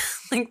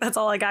 Like that's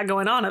all I got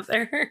going on up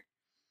there.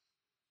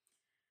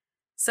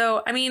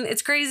 So, I mean,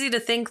 it's crazy to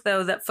think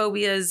though that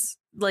phobia is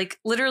like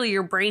literally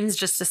your brain's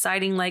just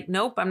deciding like,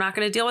 nope, I'm not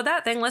going to deal with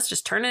that thing. Let's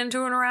just turn it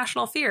into an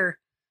irrational fear.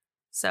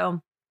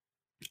 So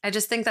I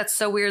just think that's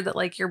so weird that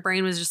like your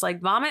brain was just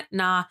like vomit.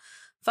 Nah,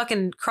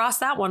 fucking cross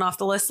that one off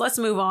the list. Let's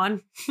move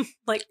on.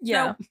 Like,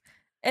 yeah. Nope.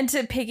 And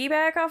to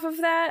piggyback off of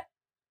that,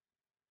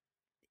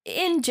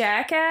 in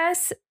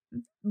Jackass,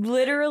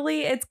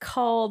 literally it's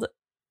called,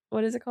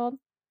 what is it called?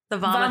 The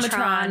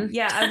Vomitron.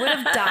 Yeah, I would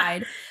have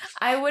died.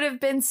 I would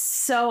have been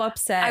so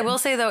upset. I will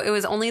say, though, it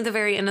was only the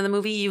very end of the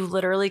movie. You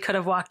literally could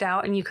have walked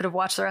out and you could have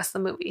watched the rest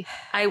of the movie.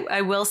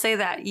 I will say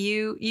that.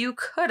 You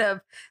could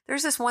have.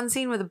 There's this one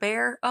scene with a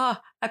bear. Oh,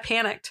 I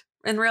panicked.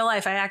 In real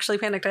life, I actually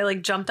panicked. I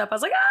like jumped up. I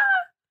was like,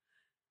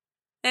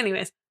 ah!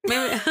 Anyways.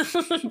 Maybe.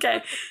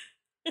 Okay.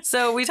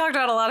 So we talked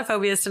about a lot of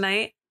phobias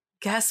tonight.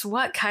 Guess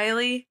what,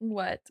 Kylie?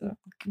 What?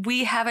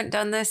 We haven't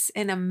done this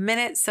in a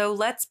minute. So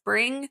let's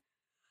bring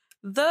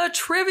the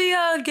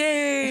trivia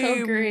game.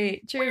 Oh,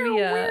 great.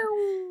 Trivia.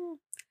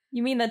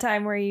 You mean the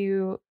time where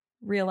you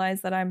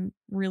realize that I'm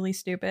really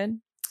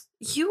stupid?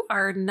 You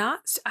are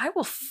not. I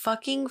will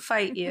fucking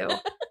fight you.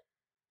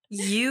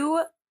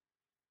 You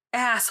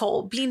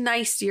asshole. Be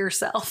nice to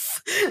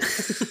yourself.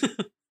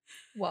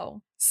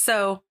 Whoa.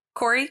 So,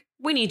 Corey,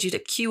 we need you to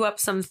cue up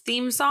some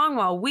theme song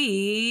while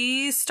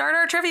we start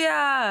our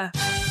trivia.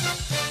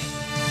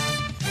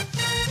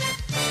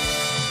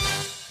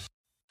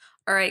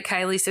 All right,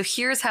 Kylie. So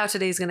here's how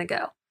today's going to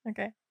go.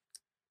 Okay.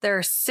 There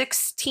are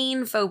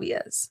 16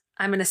 phobias.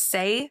 I'm going to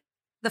say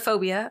the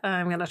phobia.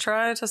 I'm going to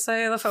try to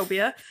say the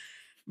phobia.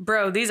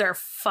 Bro, these are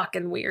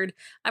fucking weird.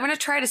 I'm going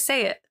to try to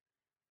say it.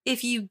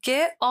 If you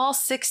get all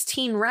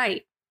 16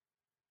 right,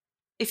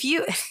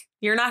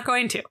 you're not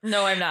going to.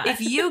 No, I'm not.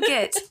 If you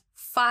get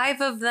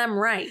 5 of them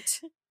right,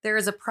 there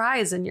is a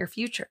prize in your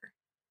future.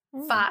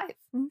 5.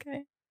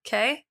 Okay.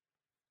 Okay.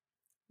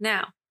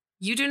 Now,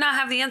 you do not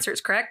have the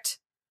answers, correct?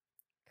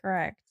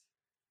 Correct.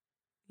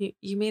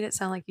 You made it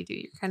sound like you do.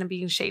 You're kind of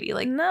being shady.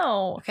 Like,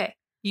 no. Okay.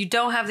 You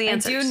don't have the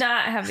answers. I do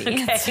not have the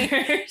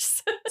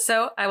answers.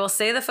 So I will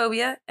say the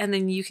phobia and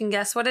then you can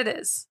guess what it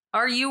is.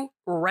 Are you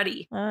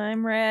ready?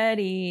 I'm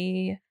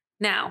ready.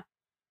 Now,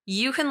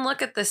 You can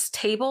look at this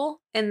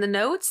table in the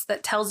notes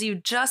that tells you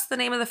just the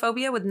name of the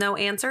phobia with no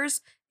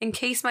answers. In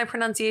case my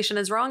pronunciation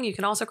is wrong, you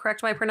can also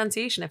correct my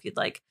pronunciation if you'd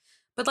like.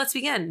 But let's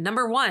begin.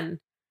 Number 1.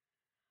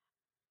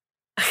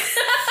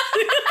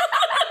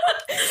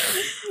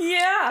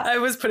 Yeah. I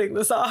was putting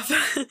this off.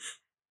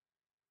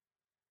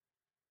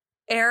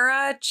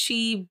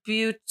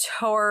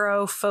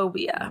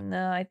 Arachibutorophobia.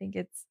 No, I think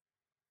it's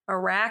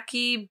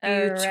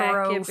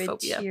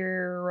Arachibutorophobia.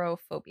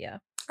 Arachibutorophobia.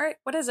 All right,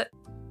 what is it?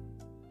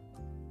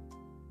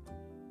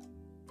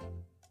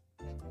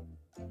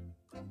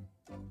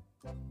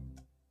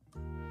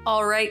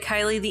 All right,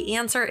 Kylie, the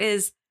answer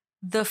is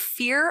the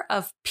fear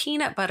of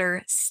peanut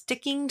butter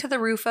sticking to the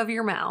roof of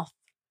your mouth.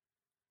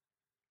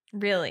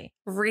 Really?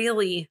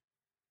 Really?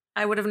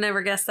 I would have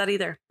never guessed that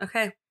either.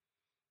 Okay.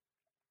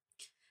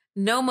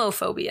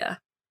 Nomophobia.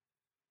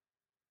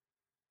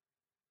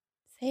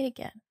 Say it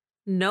again.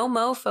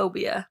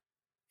 Nomophobia.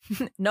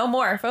 No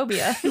more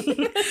phobia.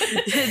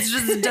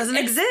 It doesn't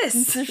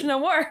exist. There's no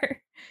more.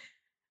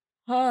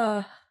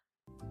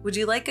 Would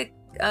you like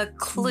a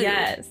clue?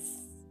 Yes.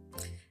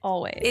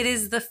 Always. It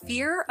is the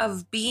fear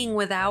of being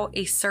without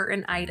a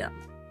certain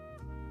item.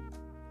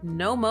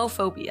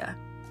 Nomophobia.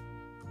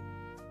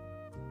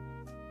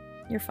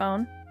 Your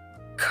phone?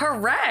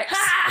 Correct.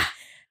 Ha!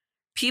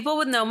 People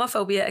with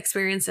nomophobia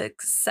experience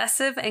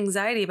excessive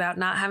anxiety about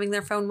not having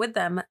their phone with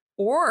them,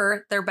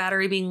 or their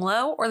battery being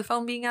low, or the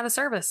phone being out of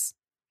service.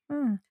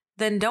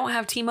 Then don't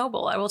have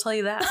T-Mobile. I will tell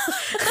you that.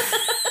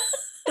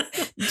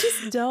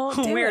 Just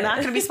don't. We're not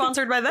going to be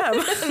sponsored by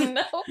them.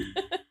 No.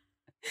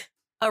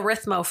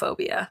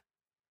 Arithmophobia.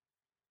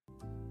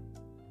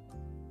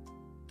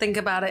 Think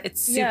about it.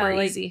 It's super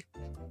easy.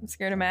 I'm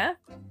scared of math.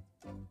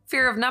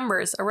 Fear of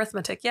numbers,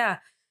 arithmetic. Yeah.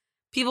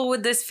 People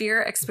with this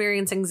fear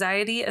experience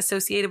anxiety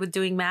associated with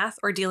doing math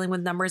or dealing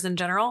with numbers in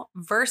general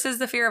versus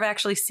the fear of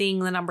actually seeing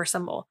the number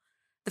symbol.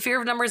 The fear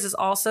of numbers is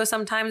also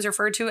sometimes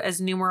referred to as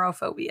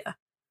numerophobia.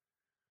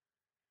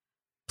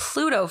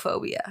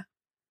 Plutophobia.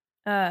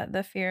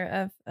 The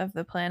fear of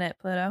the planet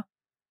Pluto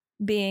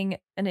being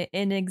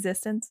in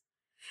existence.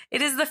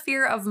 It is the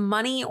fear of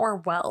money or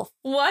wealth.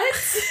 What?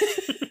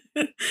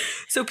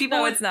 So people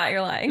No, with, it's not.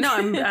 You're lying. No,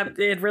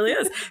 it really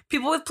is.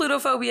 People with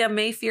plutophobia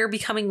may fear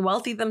becoming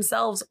wealthy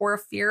themselves or a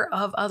fear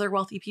of other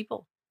wealthy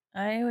people.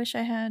 I wish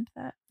I had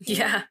that.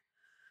 Yeah.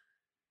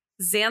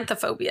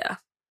 Xanthophobia.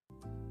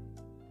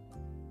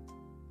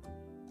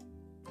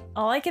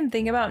 All I can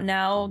think about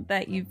now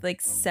that you've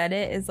like said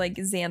it is like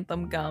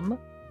xanthan gum.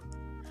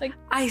 Like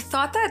I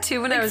thought that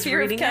too when like I was fear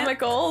reading of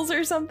chemicals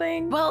or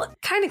something. Well,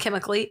 kind of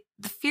chemically.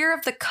 The fear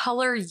of the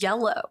color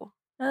yellow,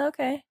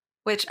 Okay.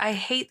 which I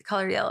hate the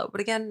color yellow. But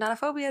again, not a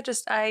phobia,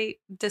 just I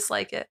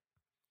dislike it.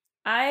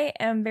 I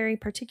am very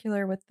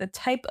particular with the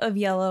type of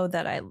yellow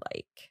that I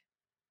like.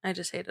 I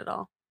just hate it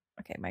all.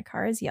 Okay, my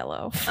car is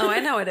yellow. Oh, I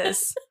know it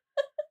is.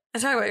 I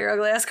talk about your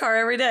ugly ass car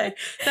every day.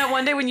 That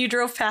one day when you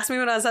drove past me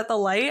when I was at the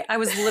light, I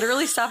was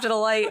literally stopped at a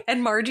light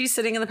and Margie's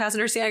sitting in the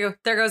passenger seat. I go,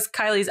 there goes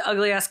Kylie's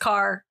ugly ass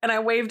car. And I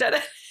waved at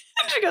it.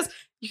 And she goes,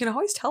 you can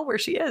always tell where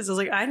she is. I was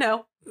like, I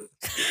know.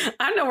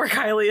 I know where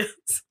Kylie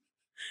is.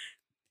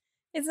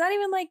 It's not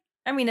even like,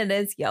 I mean, it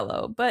is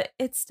yellow, but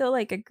it's still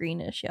like a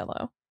greenish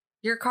yellow.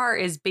 Your car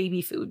is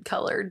baby food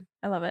colored.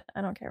 I love it.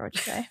 I don't care what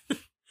you say.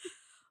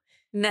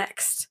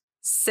 Next,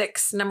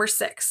 number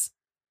 6,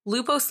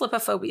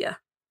 luposlipophobia.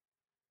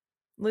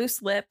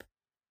 Loose lip.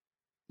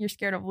 You're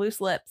scared of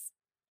loose lips.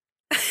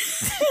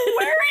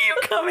 Where are you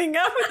coming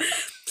up?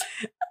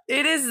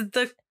 It is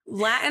the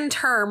Latin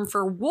term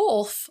for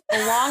wolf,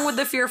 along with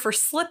the fear for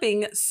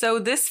slipping. So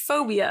this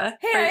phobia.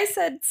 Hey, I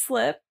said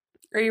slip.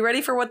 Are you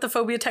ready for what the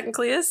phobia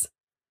technically is?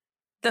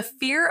 The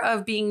fear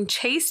of being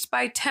chased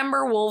by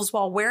timber wolves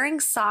while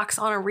wearing socks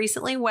on a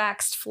recently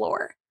waxed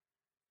floor.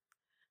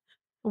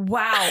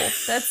 Wow,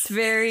 that's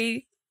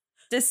very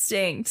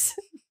distinct.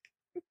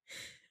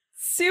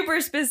 Super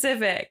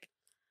specific.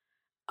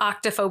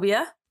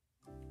 Octophobia.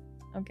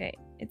 Okay,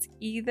 it's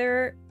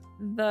either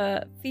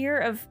the fear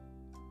of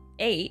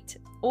 8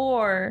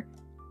 or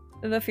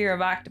the fear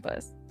of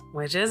octopus.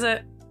 Which is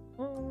it?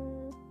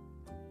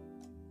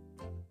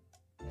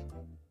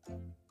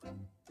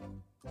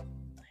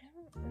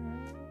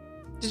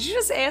 Did you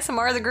just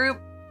ASMR the group?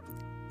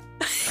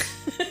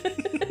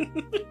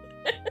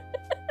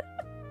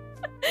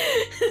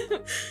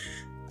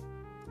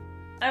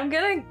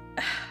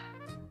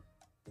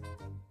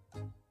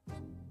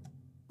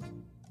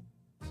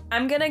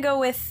 I'm gonna go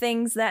with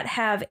things that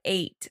have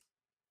 8.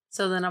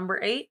 So the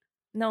number 8?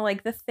 No,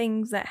 like the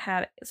things that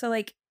have, so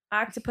like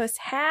octopus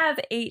have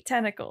 8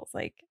 tentacles.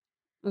 Like,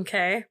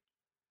 okay.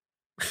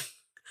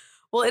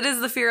 Well, it is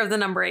the fear of the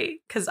number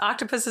 8 because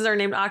octopuses are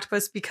named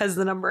octopus because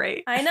the number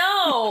 8. I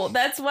know.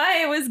 That's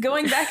why I was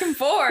going back and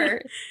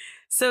forth.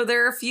 So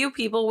there are a few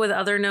people with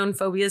other known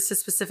phobias to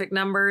specific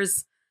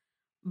numbers,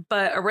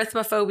 but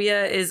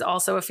arithmophobia is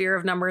also a fear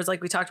of numbers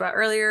like we talked about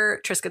earlier.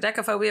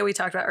 Triskaidekaphobia we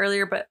talked about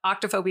earlier, but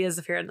octophobia is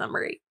the fear of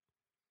number 8.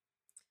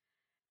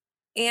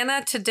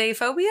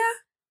 Anatidaphobia?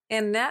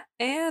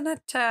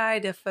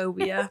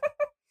 Anatidaphobia.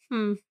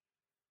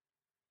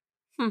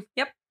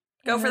 Yep.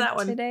 Go for that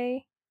one.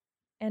 Today,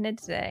 and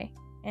it's today,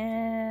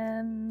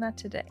 and not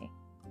today.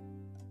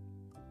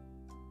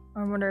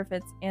 I wonder if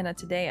it's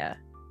Anatidea.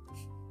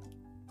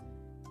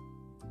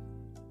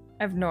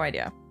 I have no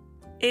idea.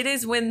 It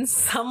is when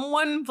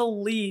someone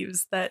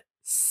believes that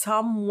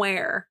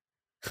somewhere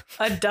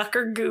a duck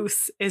or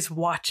goose is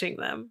watching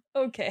them.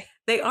 Okay.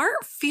 They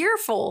aren't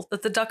fearful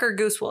that the duck or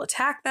goose will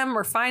attack them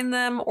or find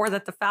them or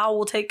that the fowl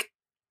will take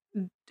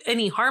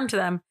any harm to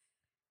them.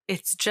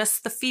 It's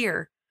just the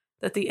fear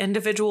that the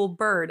individual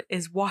bird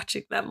is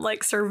watching them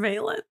like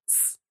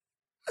surveillance.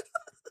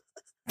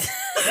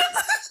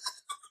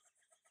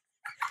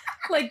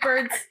 Like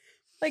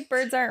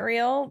birds aren't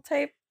real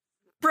type.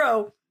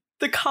 Bro,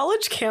 the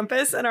college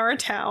campus in our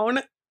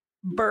town,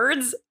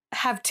 birds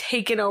have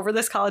taken over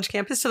this college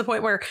campus to the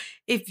point where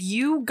if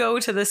you go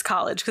to this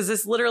college, because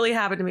this literally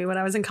happened to me when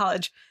I was in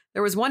college,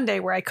 there was one day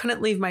where I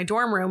couldn't leave my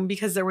dorm room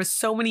because there was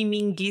so many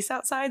mean geese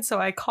outside. So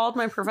I called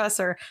my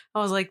professor. I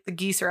was like, the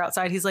geese are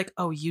outside. He's like,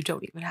 oh, you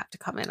don't even have to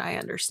come in. I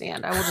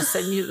understand. I will just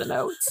send you the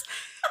notes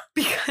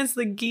because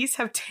the geese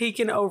have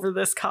taken over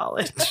this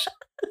college.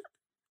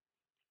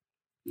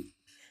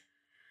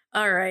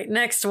 All right,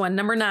 next one,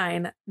 number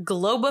 9,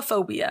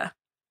 globophobia.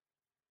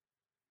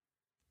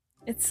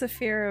 It's the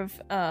fear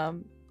of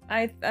I'm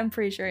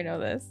pretty sure I know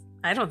this.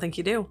 I don't think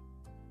you do.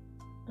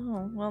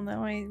 Oh, well,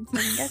 now I'm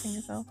guessing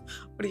myself.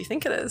 What do you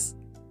think it is?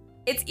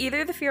 It's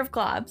either the fear of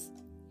globs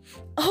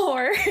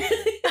or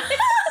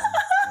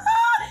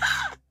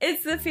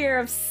it's the fear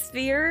of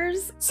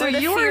spheres. So or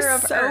the you fear are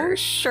of so Earth.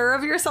 sure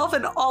of yourself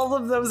and all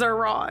of those are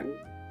wrong.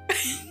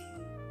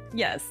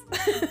 Yes.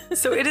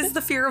 So it is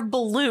the fear of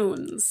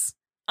balloons.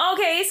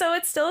 Okay, so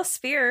it's still a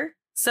sphere.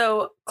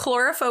 So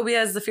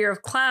chlorophobia is the fear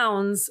of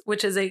clowns,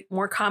 which is a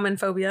more common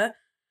phobia.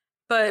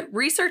 But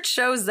research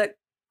shows that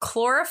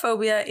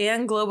chlorophobia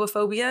and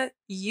globophobia,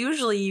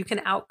 usually you can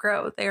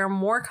outgrow. They are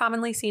more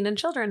commonly seen in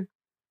children.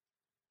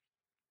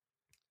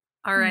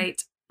 All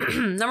right.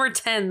 Number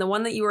 10, the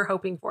one that you were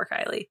hoping for,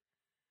 Kylie.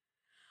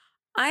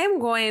 I am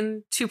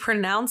going to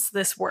pronounce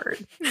this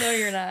word. No,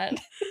 you're not.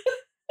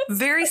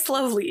 Very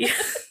slowly.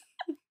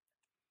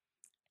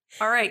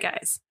 All right,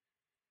 guys.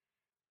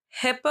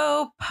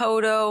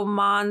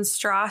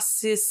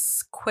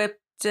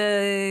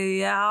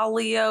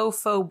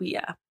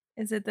 Hippopotomonstrosesquipedaliophobia.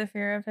 Is it the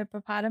fear of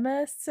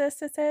hippopotamus?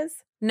 It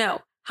says.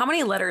 No. How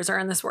many letters are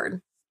in this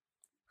word?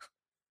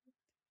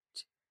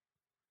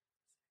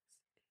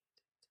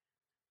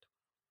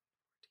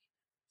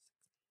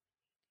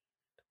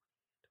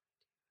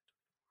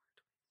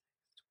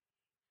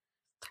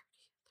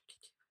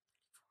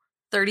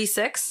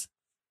 36.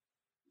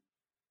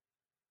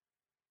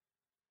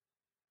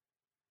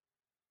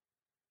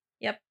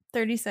 Yep,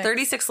 36.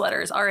 36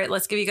 letters. All right,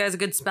 let's give you guys a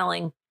good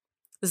spelling.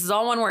 This is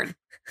all one word.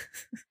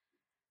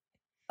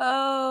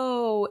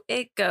 Oh,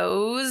 it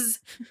goes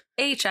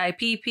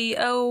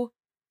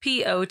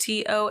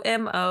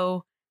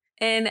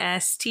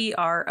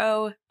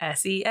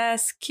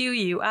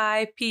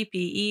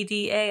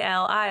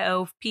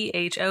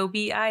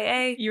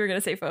You were going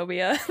to say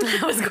phobia.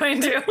 I was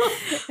going to.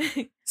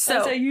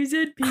 So you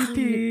said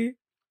PP.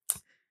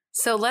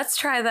 So let's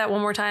try that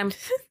one more time.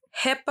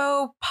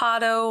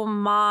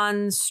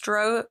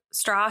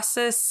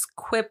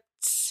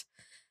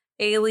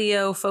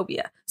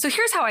 Hippopotomonstrosesquipedaliophobia. So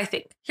here's how I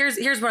think.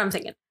 Here's what I'm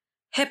thinking.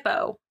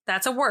 Hippo,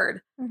 that's a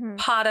word. Mm-hmm.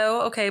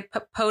 Poto, okay,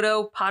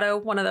 poto,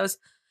 one of those.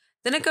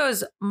 Then it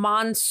goes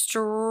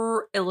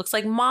it looks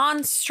like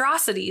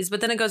monstrosities, but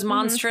then it goes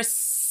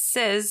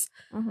monstroses.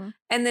 Mm-hmm.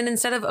 And then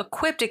instead of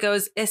equipped, it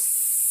goes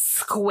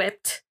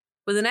esquipped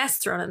with an S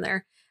thrown in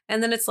there.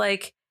 And then it's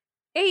like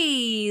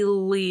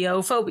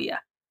aliophobia.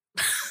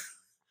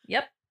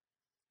 Yep.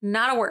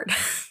 Not a word.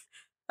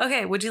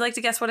 Okay, would you like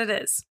to guess what it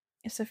is?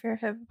 It's the fear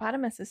of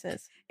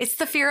hippopotamuses. It's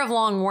the fear of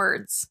long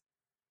words.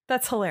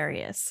 That's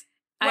hilarious.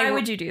 Why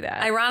would you do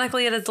that?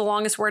 Ironically, it is the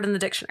longest word in the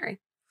dictionary.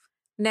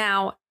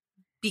 Now,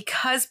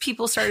 because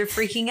people started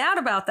freaking out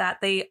about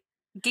that, they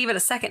gave it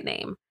a second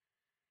name.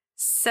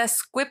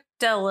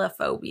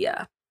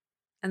 Sesquipedalophobia.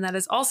 And that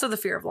is also the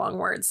fear of long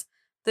words.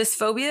 This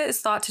phobia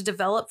is thought to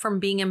develop from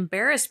being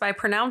embarrassed by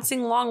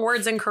pronouncing long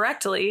words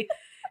incorrectly.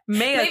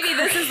 Maybe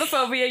this is the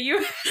phobia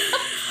you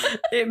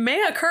It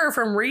may occur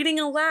from reading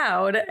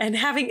aloud and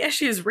having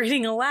issues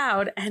reading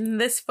aloud, and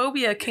this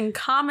phobia can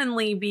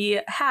commonly be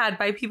had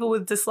by people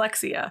with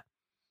dyslexia.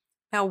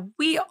 Now,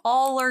 we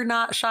all are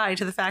not shy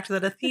to the fact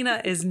that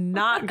Athena is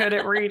not good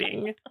at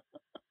reading.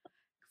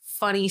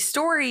 Funny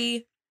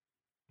story,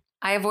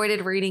 I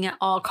avoided reading at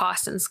all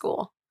costs in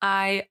school.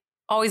 I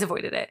always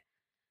avoided it.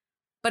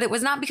 But it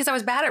was not because I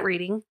was bad at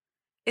reading.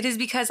 It is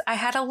because I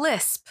had a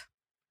lisp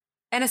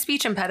and a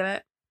speech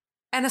impediment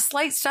and a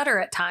slight stutter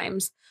at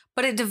times,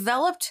 but it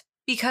developed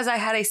because I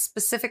had a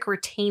specific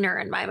retainer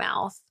in my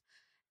mouth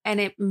and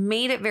it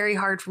made it very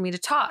hard for me to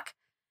talk.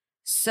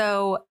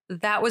 So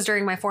that was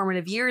during my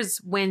formative years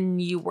when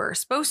you were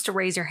supposed to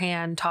raise your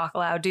hand, talk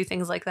aloud, do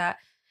things like that.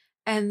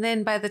 And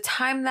then by the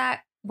time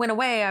that went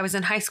away, I was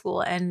in high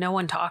school and no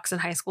one talks in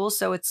high school.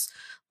 So it's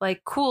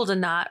like cool to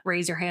not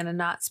raise your hand and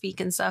not speak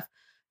and stuff.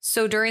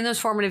 So during those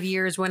formative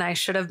years when I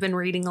should have been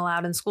reading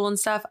aloud in school and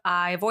stuff,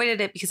 I avoided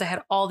it because I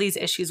had all these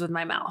issues with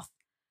my mouth.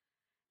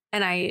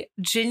 And I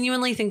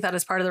genuinely think that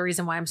is part of the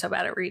reason why I'm so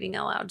bad at reading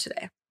aloud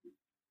today.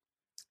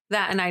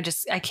 That and I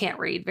can't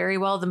read very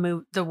well.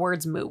 The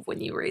words move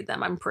when you read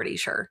them, I'm pretty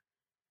sure.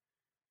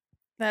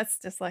 That's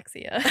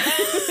dyslexia.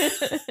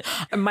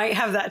 I might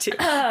have that too.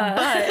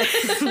 But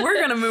we're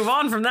going to move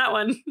on from that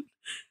one.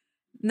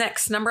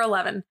 Next, number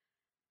 11.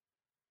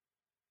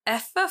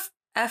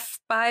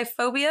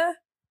 Ephibophobia?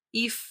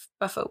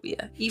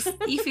 Ephibophobia.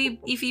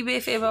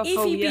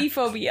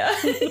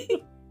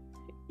 Ephibophobia.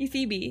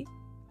 Ephibi.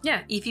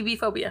 Yeah,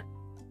 ephibophobia.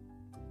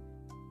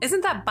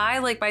 Isn't that bi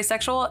like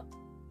bisexual?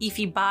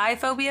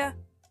 Ephibophobia?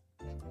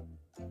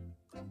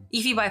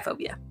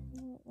 Ephibophobia.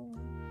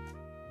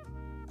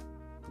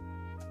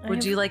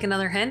 Would you like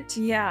another hint?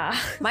 Yeah.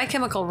 My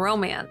Chemical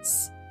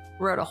Romance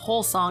wrote a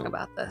whole song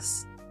about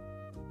this.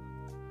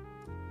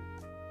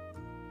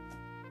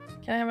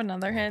 Can I have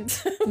another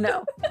hint?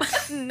 No.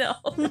 No.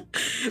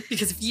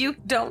 Because if you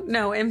don't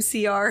know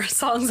MCR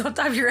songs on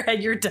top of your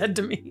head, you're dead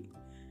to me.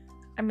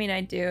 I mean,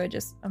 I do.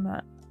 I'm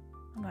not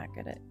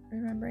good at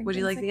remembering. Would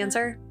you like the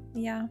answer?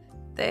 Yeah.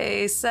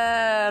 They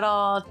said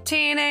all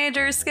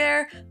teenagers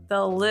scare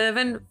the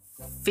living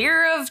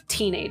fear of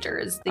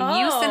teenagers, the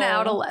youth and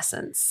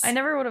adolescents. I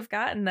never would have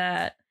gotten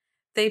that.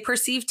 They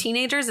perceive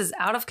teenagers as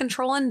out of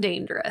control and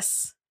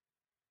dangerous.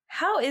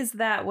 How is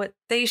that what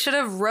they should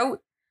have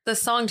wrote the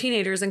song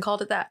Teenagers and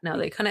called it that? No,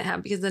 they couldn't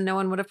have because then no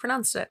one would have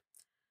pronounced it.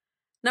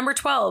 Number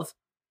 12.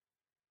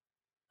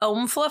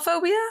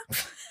 Omphalophobia?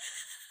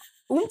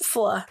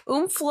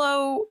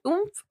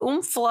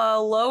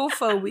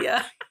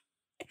 Omphalophobia.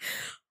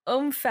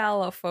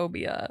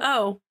 Omphalophobia.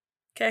 Oh,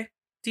 okay.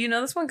 Do you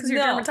know this one because you're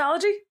No.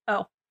 dermatology?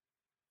 Oh.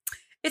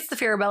 It's the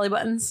fear of belly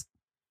buttons.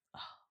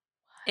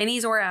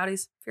 Innies or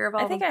outies. Fear of all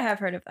I of think them. I have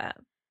heard of that.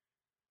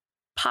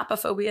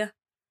 Papaphobia.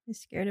 You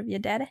scared of your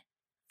daddy?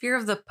 Fear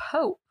of the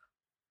Pope.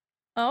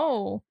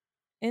 Oh,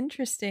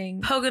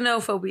 interesting.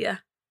 Poganophobia.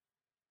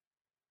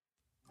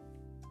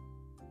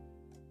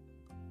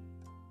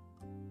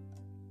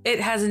 It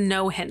has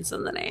no hints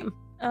in the name.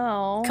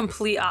 Oh.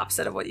 Complete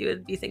opposite of what you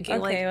would be thinking.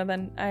 Okay, well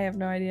then I have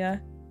no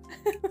idea.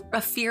 Like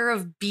a fear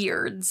of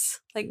beards,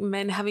 like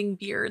men having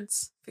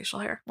beards, facial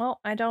hair. Well,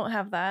 I don't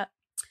have that.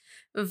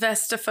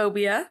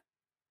 Vestophobia.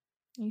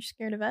 Are you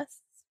scared of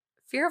vests?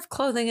 Fear of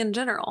clothing in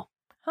general.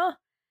 Huh.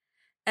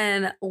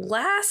 And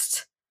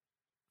last,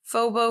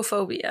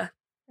 phobophobia.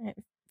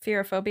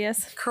 Fear of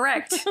phobias.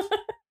 Correct.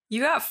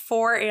 You got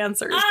 4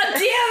 answers.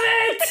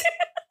 Oh,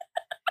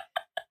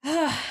 damn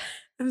it!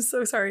 I'm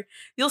so sorry.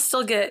 You'll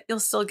still get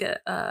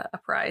a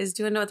prize.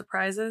 Do you know what the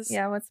prize is?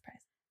 Yeah, what's the prize?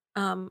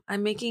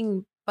 I'm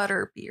making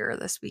butter beer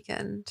this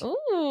weekend.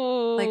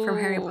 Ooh. Like from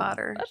Harry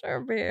Potter. Butter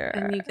beer.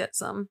 And you get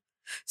some.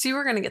 So you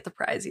were gonna get the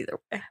prize either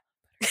way.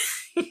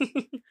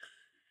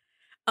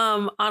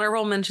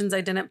 Honorable mentions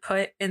I didn't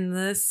put in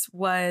this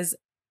was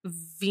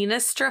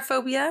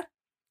Venustrophobia,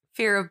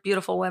 fear of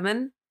beautiful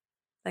women.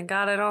 Thank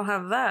God I don't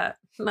have that.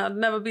 I'd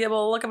never be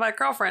able to look at my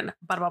girlfriend.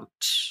 Ba-da-bum.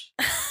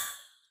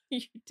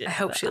 You did I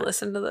hope that. she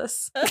listened to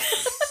this.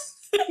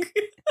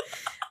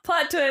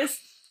 Plot twist.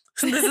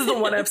 This is the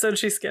one episode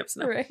she skips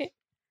now. Right.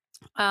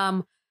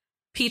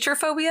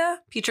 Petrophobia,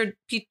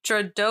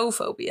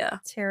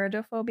 petrodophobia.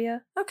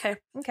 Pterodophobia. Okay.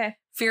 Okay.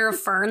 Fear of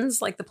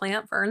ferns, like the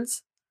plant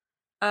ferns.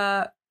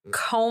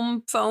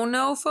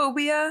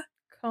 Comphonophobia.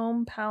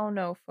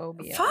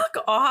 Compaunophobia. Fuck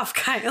off,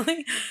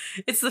 Kylie.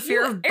 It's the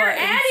fear of You're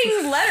buttons.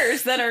 adding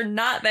letters that are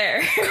not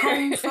there.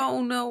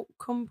 Compono.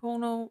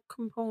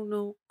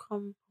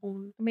 I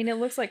mean, it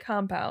looks like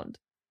compound.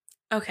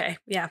 Okay,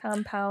 yeah.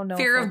 Compaunophobia.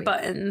 Fear of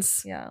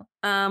buttons. Yeah.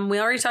 We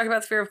already talked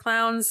about the fear of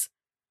clowns.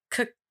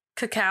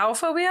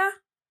 Cacophobia?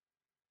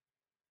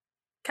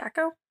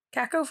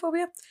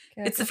 Cacophobia?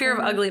 It's the fear of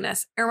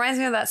ugliness. It reminds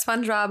me of that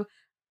SpongeBob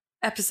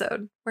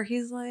episode where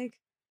he's like,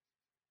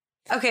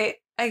 okay,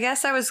 I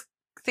guess I was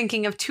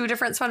thinking of 2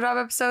 different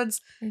SpongeBob episodes.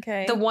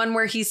 Okay. The one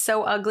where he's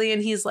so ugly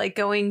and he's like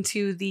going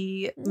to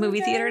the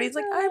movie theater and he's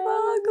like, I'm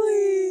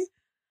ugly.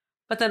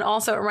 But then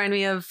also it reminded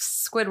me of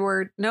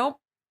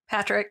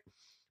Patrick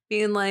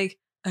being like,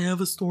 I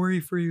have a story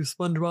for you,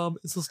 SpongeBob.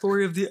 It's the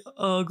story of the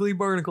ugly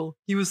barnacle.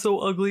 He was so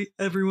ugly,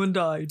 everyone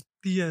died.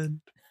 The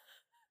end.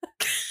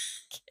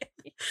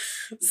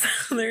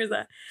 So there's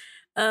that.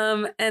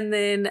 And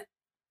then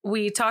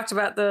we talked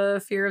about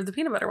the fear of the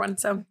peanut butter one.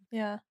 So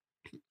yeah.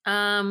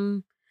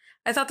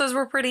 I thought those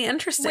were pretty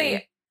interesting.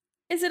 Wait,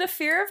 is it a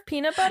fear of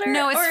peanut butter?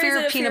 No, it's or fear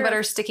is it of a peanut fear butter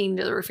of, sticking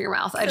to the roof of your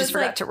mouth. I just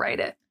forgot to write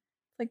it.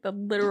 like the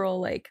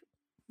literal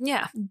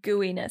Yeah.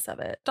 gooiness of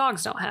it.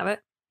 Dogs don't have it.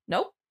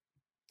 Nope.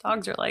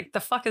 Dogs are like, the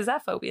fuck is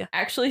that phobia?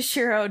 Actually,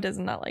 Shiro does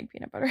not like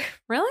peanut butter.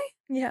 Really?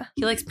 Yeah.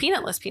 He likes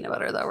peanutless peanut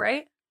butter though,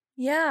 right?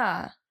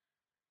 Yeah.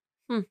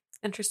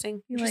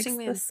 Interesting. He Interesting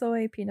likes man. the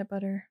soy peanut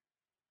butter.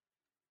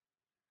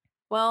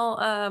 Well,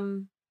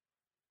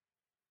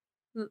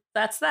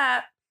 that's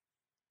that.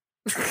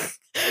 I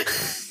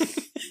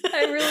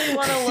really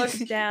want to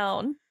look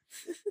down.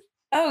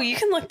 Oh, you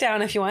can look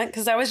down if you want,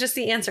 because that was just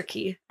the answer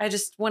key. I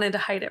just wanted to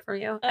hide it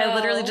from you. I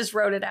literally just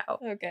wrote it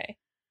out. Okay.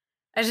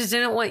 I just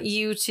didn't want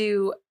you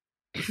to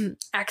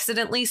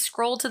accidentally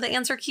scroll to the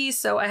answer key,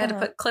 so I had to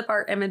put clip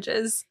art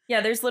images.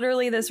 Yeah, there's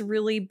literally this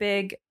really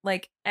big,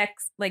 like,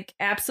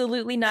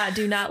 absolutely not,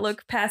 do not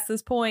look past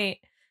this point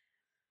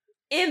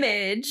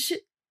image,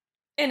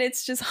 and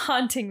it's just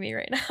haunting me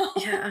right now.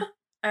 Yeah.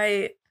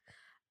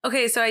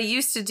 Okay, so I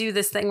used to do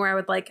this thing where I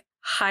would like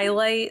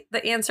highlight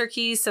the answer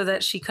key so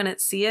that she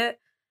couldn't see it,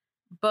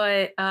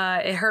 but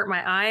it hurt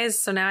my eyes,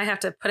 so now I have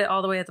to put it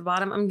all the way at the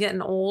bottom. I'm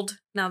getting old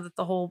now that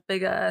the whole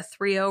big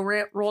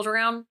 3-0 rolled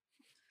around,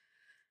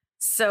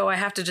 so I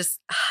have to just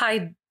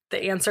hide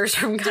the answers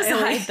from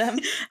Kylie.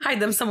 Just hide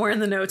them somewhere in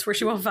the notes where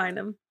she won't find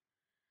them.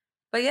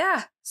 But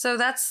yeah, so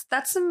that's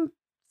some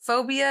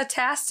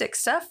phobia-tastic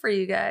stuff for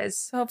you guys.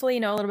 So hopefully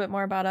you know a little bit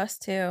more about us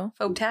too.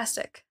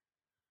 Phobtastic.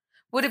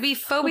 Would it be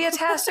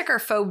phobia-tastic or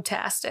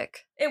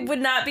phobtastic? It would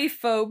not be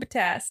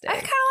phobtastic. I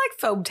kind of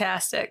like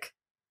phobtastic.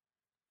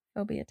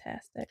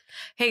 Phobia-tastic.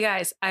 Hey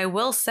guys, I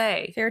will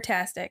say.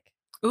 Fear-tastic.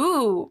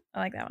 Ooh. I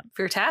like that one.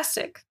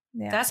 Fear-tastic.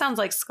 Yeah. That sounds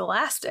like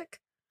Scholastic.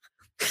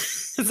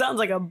 It sounds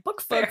like a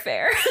book fair. Book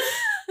fair.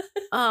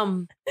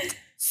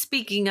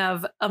 Speaking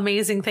of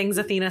amazing things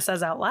Athena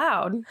says out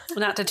loud,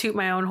 not to toot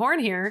my own horn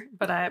here,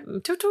 but I'm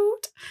toot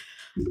toot.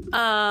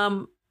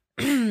 I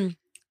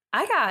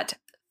got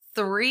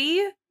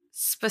 3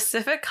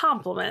 specific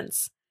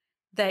compliments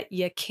that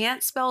 "you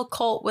can't spell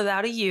cult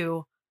without a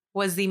U"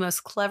 was the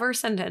most clever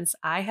sentence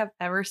I have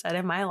ever said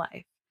in my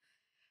life.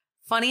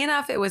 Funny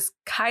enough, it was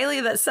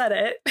Kylie that said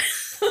it,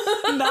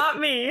 not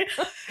me.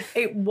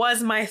 It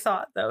was my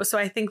thought, though. So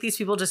I think these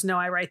people just know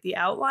I write the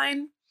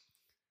outline.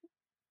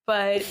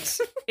 But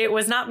it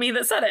was not me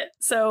that said it.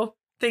 So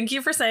thank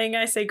you for saying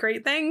I say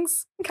great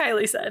things.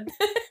 Kylie said.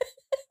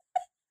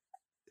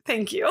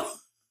 Thank you.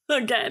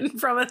 Again,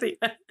 from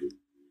Athena.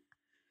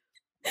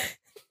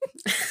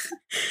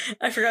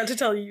 I forgot to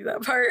tell you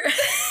that part.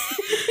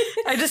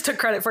 I just took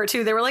credit for it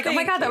too. They were like, "Oh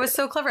my God, that was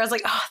so clever." I was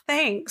like, "Oh,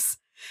 thanks."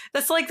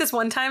 That's like this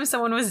one time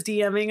someone was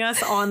DMing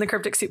us on the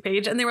Cryptic Soup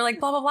page and they were like,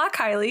 "Blah, blah, blah,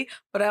 Kylie."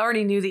 But I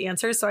already knew the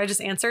answers. So I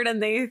just answered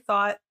and they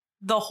thought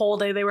the whole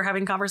day they were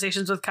having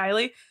conversations with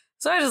Kylie.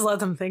 So I just let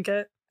them think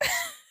it.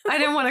 I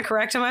didn't want to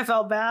correct him. I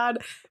felt bad,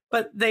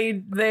 but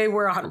they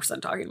were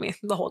 100% talking to me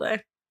the whole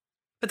day.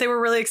 But they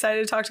were really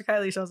excited to talk to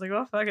Kylie. So I was like,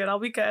 "Well, fuck it. I'll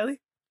be Kylie."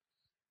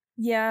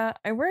 Yeah,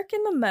 I work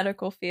in the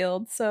medical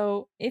field.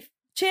 So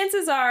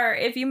chances are,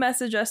 if you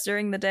message us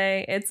during the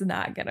day, it's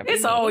not going to be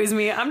It's me. always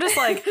me. I'm just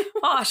like,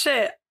 "Oh,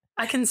 shit.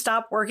 I can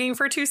stop working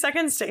for 2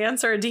 seconds to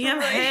answer a DM.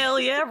 Right. Hell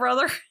yeah,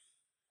 brother."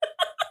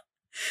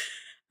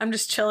 I'm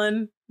just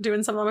chilling,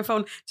 doing something on my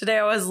phone. Today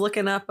I was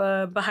looking up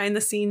a behind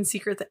the scenes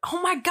secret thing.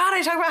 Oh my God,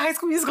 I talk about High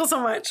School Musical so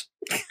much.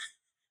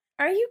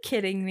 Are you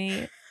kidding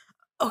me?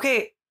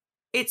 Okay,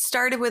 it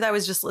started with I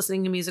was just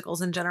listening to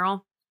musicals in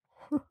general.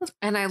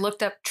 And I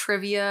looked up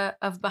trivia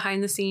of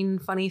behind the scene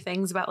funny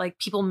things about like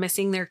people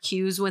missing their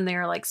cues when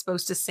they're like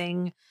supposed to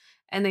sing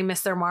and they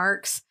miss their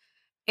marks.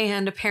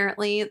 And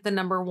apparently the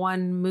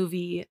 #1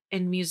 movie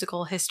in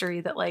musical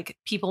history that like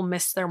people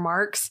missed their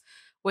marks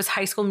was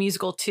High School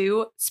Musical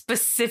 2,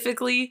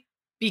 specifically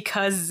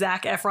because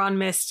Zac Efron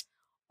missed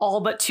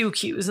all but 2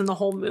 cues in the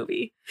whole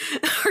movie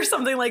or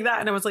something like that.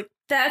 And I was like,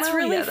 That's well,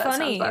 really yeah, that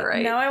funny. sounds about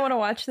right. Now I want to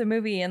watch the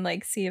movie and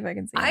like see if I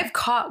can see I've it.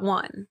 caught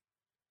one.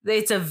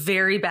 It's a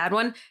very bad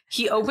one.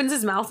 He opens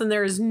his mouth and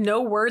there is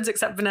no words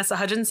except Vanessa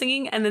Hudgens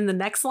singing. And then the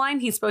next line,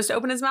 he's supposed to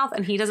open his mouth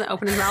and he doesn't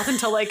open his mouth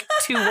until like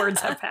 2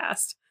 words have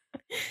passed.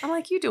 I'm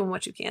like, you doing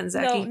what you can,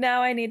 Zachy. No,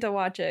 now I need to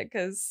watch it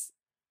because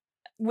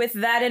with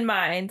that in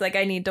mind, like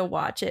I need to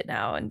watch it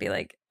now and be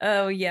like,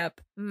 oh, yep,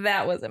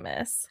 that was a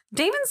miss.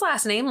 Damon's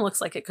last name looks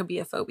like it could be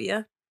a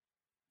phobia.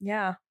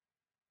 Yeah,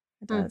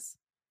 it does.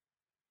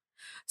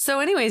 So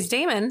anyways,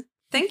 Damon,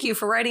 thank you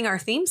for writing our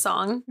theme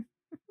song.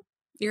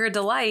 You're a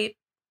delight.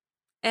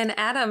 And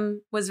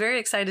Adam was very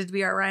excited to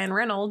be our Ryan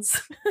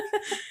Reynolds.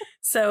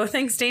 So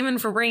thanks, Damon,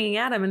 for bringing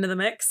Adam into the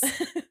mix.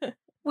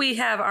 We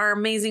have our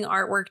amazing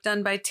artwork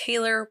done by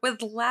Taylor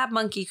with Lab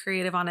Monkey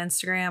Creative on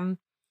Instagram.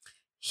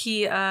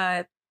 He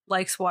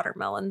likes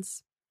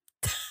watermelons.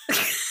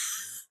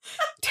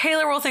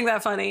 Taylor will think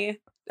that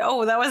funny.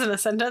 Oh, that wasn't a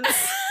sentence.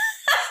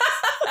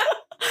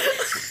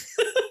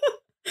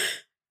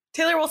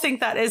 Taylor will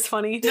think that is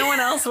funny. No one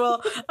else will.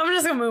 I'm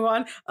just going to move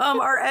on.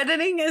 Our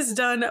editing is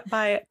done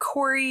by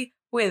Corey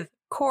with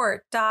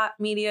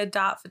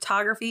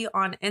core.media.photography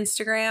on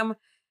Instagram.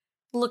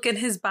 Look in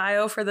his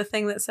bio for the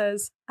thing that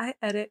says, "I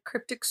edit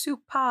Cryptic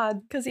Soup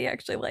Pod." Because he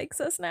actually likes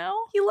us now.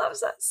 He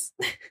loves us.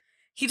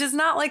 He does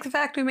not like the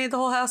fact we made the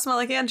whole house smell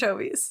like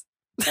anchovies.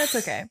 That's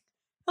okay.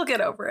 He'll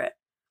get over it.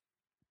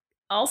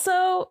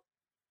 Also,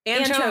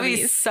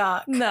 Anchovies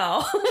suck.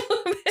 No,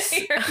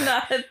 they're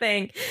not a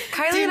thing.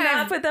 Kylie Do and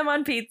not put them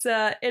on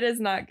pizza. It is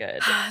not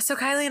good. So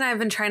Kylie and I have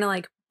been trying to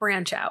like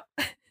branch out,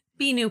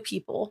 be new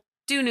people,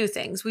 do new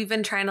things. We've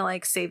been trying to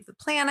like save the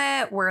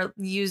planet. We're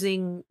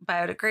using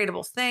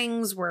biodegradable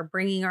things. We're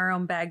bringing our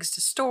own bags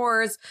to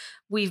stores.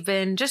 We've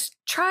been just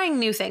trying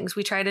new things.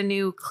 We tried a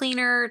new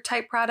cleaner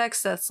type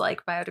products that's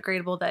like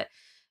biodegradable that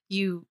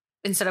you,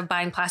 instead of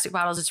buying plastic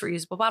bottles, it's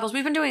reusable bottles.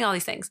 We've been doing all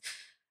these things.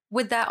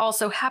 With that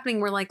also happening,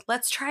 we're like,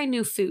 let's try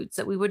new foods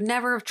that we would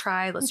never have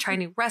tried. Let's try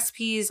new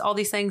recipes, all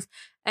these things.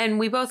 And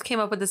we both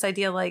came up with this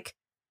idea like,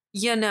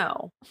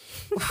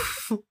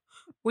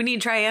 we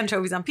need to try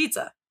anchovies on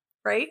pizza.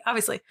 Right?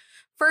 Obviously.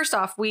 First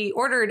off, we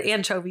ordered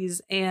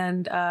anchovies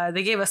and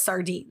they gave us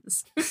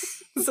sardines.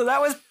 So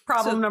that was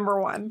problem number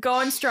one.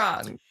 Going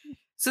strong.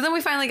 So then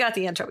we finally got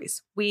the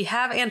anchovies. We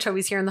have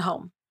anchovies here in the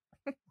home.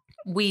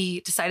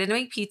 We decided to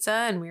make pizza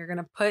and we were going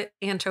to put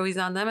anchovies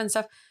on them and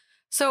stuff.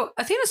 So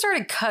Athena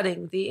started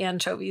cutting the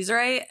anchovies,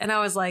 right? And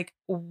I was like,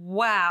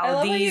 wow. I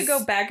love how you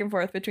go back and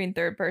forth between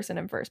third person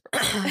and first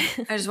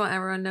person. I just want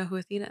everyone to know who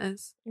Athena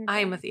is. I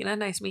am Athena.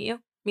 Nice to meet you.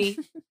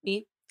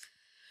 Me.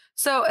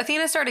 So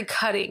Athena started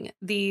cutting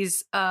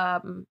these.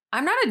 I'm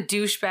not a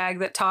douchebag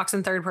that talks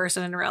in third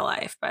person in real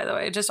life, by the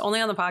way, just only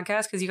on the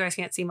podcast because you guys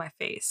can't see my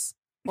face.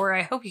 Or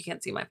I hope you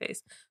can't see my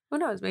face. Who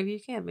knows? Maybe you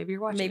can. Maybe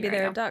you're watching. Maybe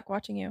they're a duck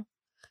watching you.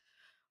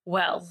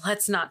 Well,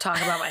 let's not talk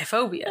about my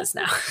phobias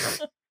now.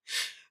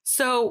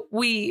 So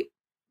we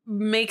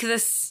make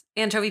this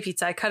anchovy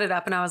pizza. I cut it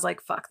up and I was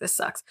like, fuck, this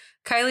sucks.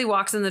 Kylie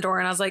walks in the door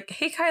and I was like,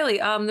 hey, Kylie,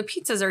 the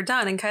pizzas are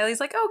done. And Kylie's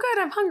like, oh,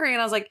 good. I'm hungry.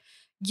 And I was like,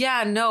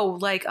 yeah, no,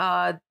 like,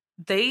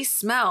 they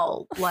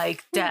smell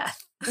like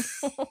death.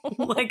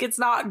 Like it's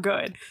not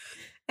good.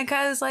 And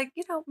Kylie's like,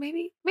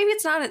 maybe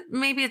it's not,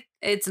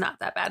 it's not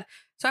that bad.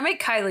 So I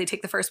make Kylie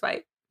take the first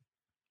bite.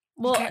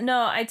 Well,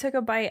 no, I took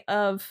a bite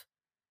of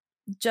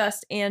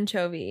just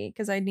anchovy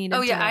because I needed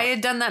to know. I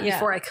had done that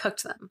before I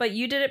cooked them. But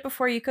you did it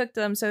before you cooked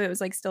them, so it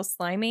was like still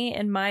slimy,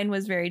 and mine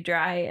was very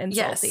dry and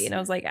salty. And I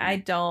was like, I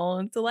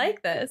don't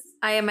like this.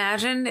 I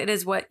imagine it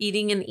is what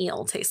eating an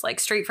eel tastes like,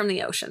 straight from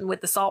the ocean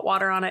with the salt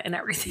water on it and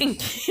everything.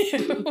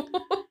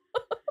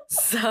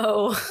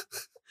 So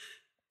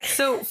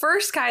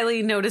first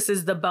Kylie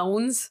notices the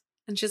bones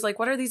and she's like,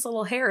 what are these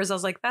little hairs? I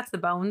was like, that's the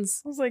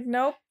bones. I was like,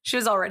 nope. She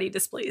was already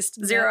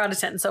displeased. 0 out of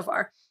 10 so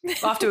far.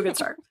 Off to a good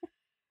start.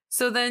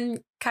 So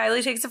then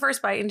Kylie takes the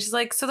first bite and she's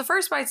like, so the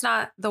first bite's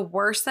not the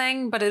worst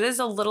thing, but it is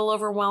a little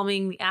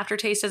overwhelming. The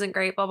aftertaste isn't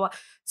great, blah, blah.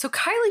 So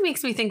Kylie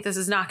makes me think this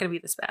is not going to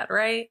be this bad,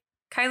 right?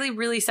 Kylie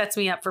really sets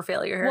me up for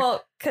failure here.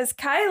 Well, because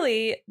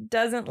Kylie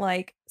doesn't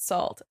like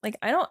salt. Like,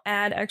 I don't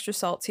add extra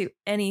salt to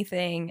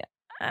anything.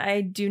 I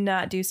do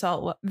not do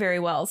salt very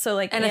well. So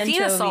like, and anchovies,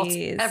 Athena salts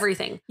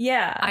everything.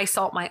 Yeah. I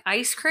salt my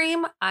ice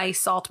cream. I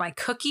salt my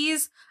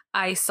cookies.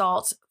 I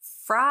salt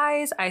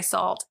fries. I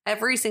salt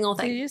every single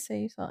thing. Did you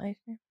say you salt ice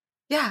cream?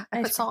 Yeah,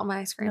 I put salt on my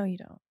ice cream. No, you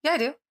don't. Yeah, I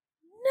do.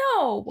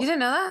 No. You didn't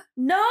know that?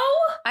 No.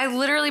 I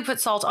literally put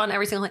salt on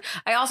every single thing.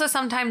 I also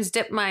sometimes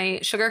dip my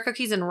sugar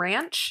cookies in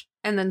ranch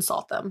and then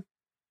salt them.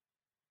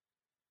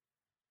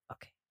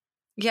 Okay.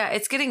 Yeah,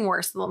 it's getting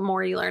worse the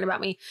more you learn about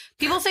me.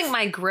 People think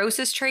my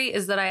grossest trait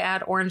is that I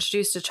add orange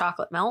juice to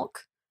chocolate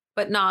milk.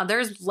 But nah,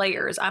 there's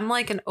layers. I'm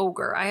like an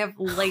ogre. I have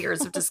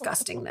layers of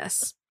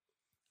disgustingness.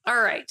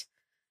 All right.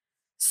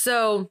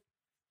 So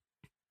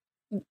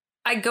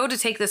I go to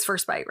take this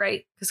first bite,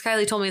 right? Because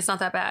Kylie told me it's not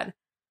that bad.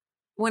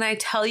 When I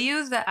tell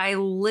you that I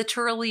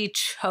literally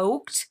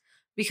choked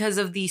because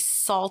of the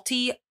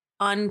salty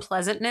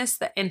unpleasantness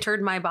that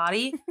entered my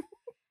body,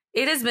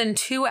 it has been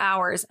 2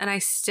 hours and I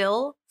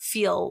still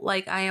feel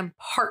like I am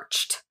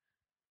parched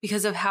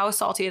because of how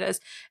salty it is.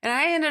 And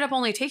I ended up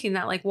only taking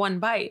that like one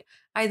bite.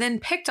 I then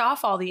picked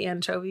off all the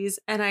anchovies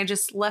and I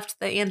just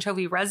left the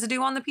anchovy residue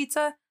on the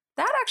pizza.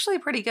 That actually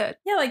pretty good.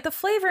 Yeah, like the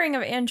flavoring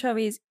of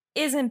anchovies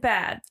isn't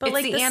bad, but it's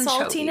like the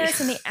saltiness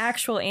and the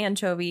actual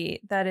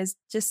anchovy, that is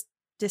just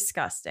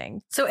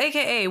disgusting. So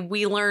AKA,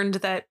 we learned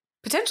that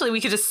potentially we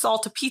could just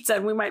salt a pizza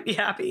and we might be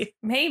happy.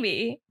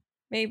 Maybe.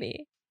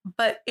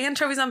 But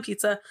anchovies on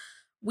pizza,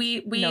 we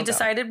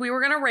decided we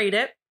were going to rate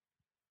it.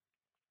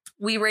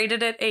 We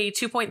rated it a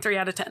 2.3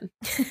 out of 10.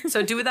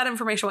 So do with that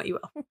information what you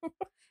will.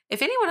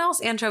 If anyone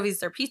else anchovies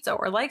their pizza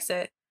or likes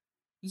it,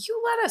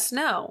 you let us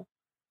know.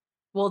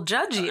 We'll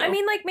judge you. I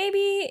mean, like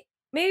maybe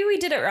we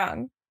did it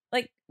wrong.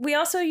 Like, we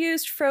also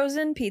used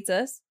frozen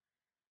pizzas.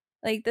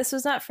 Like, this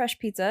was not fresh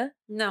pizza.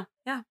 No,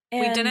 yeah.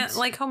 And we didn't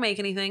like home make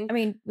anything. I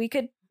mean, we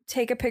could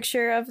take a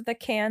picture of the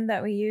can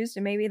that we used,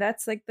 and maybe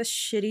that's like the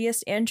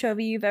shittiest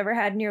anchovy you've ever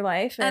had in your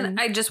life. And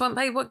I just went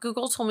by what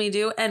Google told me to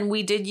do. And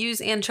we did use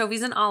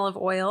anchovies in olive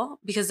oil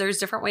because there's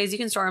different ways you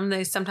can store them.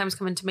 They sometimes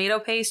come in tomato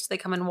paste. They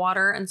come in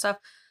water and stuff.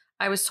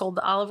 I was told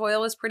the olive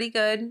oil was pretty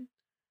good.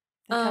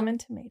 They come in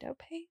tomato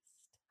paste?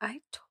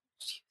 I told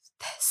you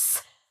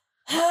this.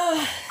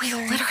 We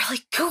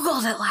literally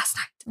Googled it last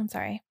night. I'm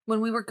sorry. When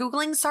we were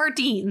Googling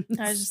sardines.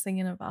 I was just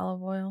thinking of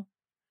olive oil.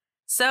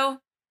 So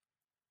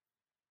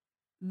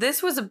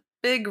this was a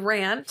big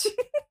rant.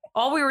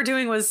 All we were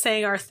doing was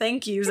saying our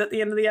thank yous at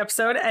the end of the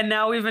episode. And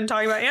now we've been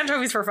talking about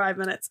anchovies for 5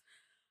 minutes.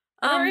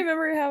 I don't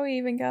remember how we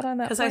even got on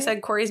that. Because I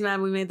said Corey's mad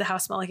we made the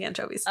house smell like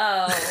anchovies.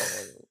 Oh.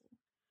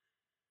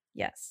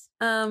 Yes.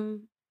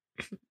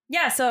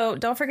 Yeah, so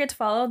don't forget to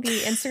follow the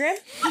Instagram.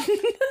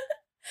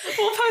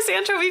 We'll post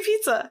anchovy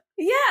pizza.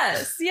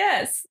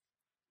 Yes.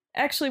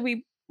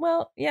 Actually,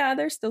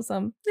 there's still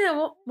some.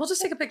 Yeah, we'll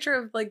just take a picture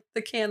of like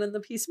the can and the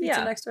piece of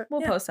pizza next to it.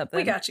 We'll post something.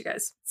 We got you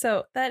guys.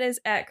 So that is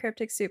at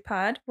Cryptic Soup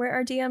Pod, where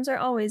our DMs are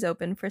always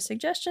open for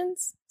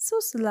suggestions. So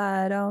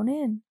slide on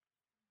in.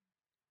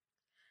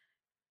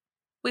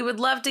 We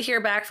would love to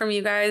hear back from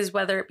you guys,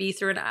 whether it be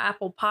through an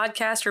Apple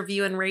Podcast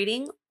review and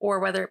rating, or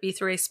whether it be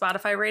through a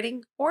Spotify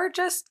rating, or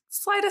just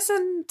slide us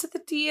into the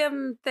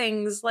DM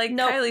things. Like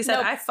Kylie said,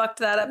 I fucked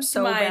that up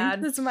so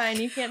bad. It's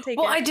mine. You can't take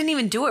it. Well, I didn't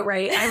even do it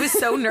right. I was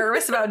so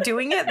nervous about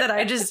doing it that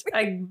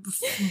I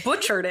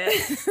butchered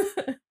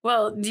it.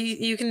 Well,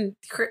 you can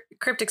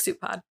Cryptic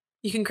Soup Pod.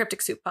 You can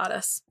Cryptic Soup Pod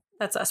us.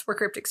 That's us. We're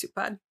Cryptic Soup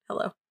Pod.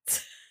 Hello.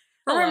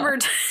 Remember,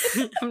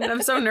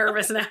 I'm so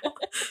nervous now.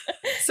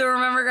 So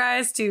remember,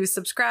 guys, to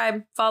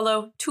subscribe,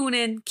 follow, tune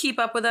in, keep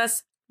up with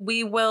us.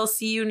 We will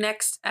see you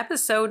next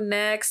episode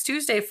next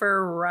Tuesday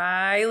for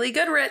Riley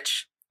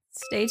Goodrich.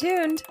 Stay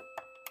tuned.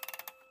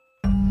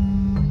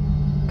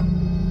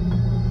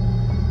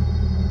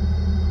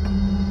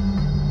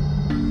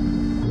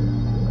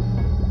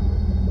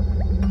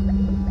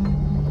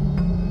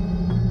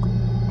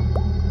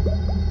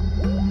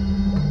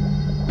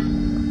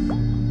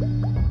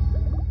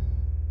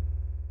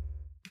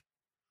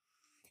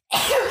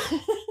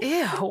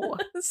 Ew.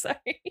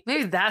 Sorry.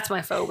 Maybe that's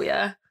my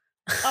phobia.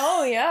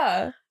 Oh,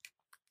 yeah.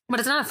 But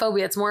it's not a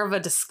phobia. It's more of a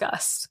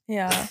disgust.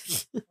 Yeah.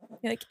 You're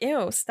like,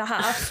 ew, stop.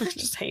 I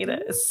just hate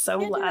it. It's so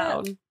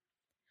loud.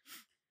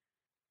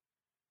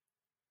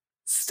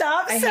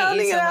 Stop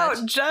sounding it out.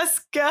 Much.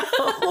 Just go.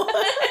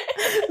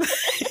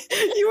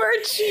 You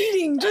are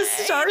cheating. Just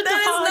start the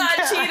podcast. That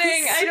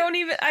is not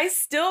cheating. I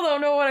still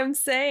don't know what I'm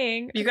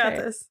saying. You got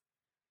this.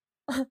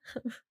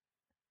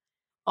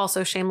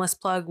 Also, shameless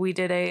plug, we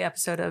did a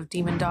episode of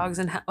Demon Dogs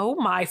and oh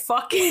my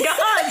fucking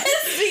God.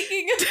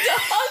 Speaking of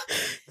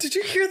dogs. Did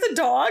you hear the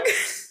dog?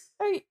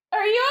 Are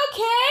you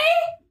okay?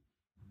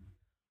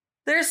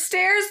 There's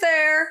stairs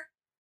there.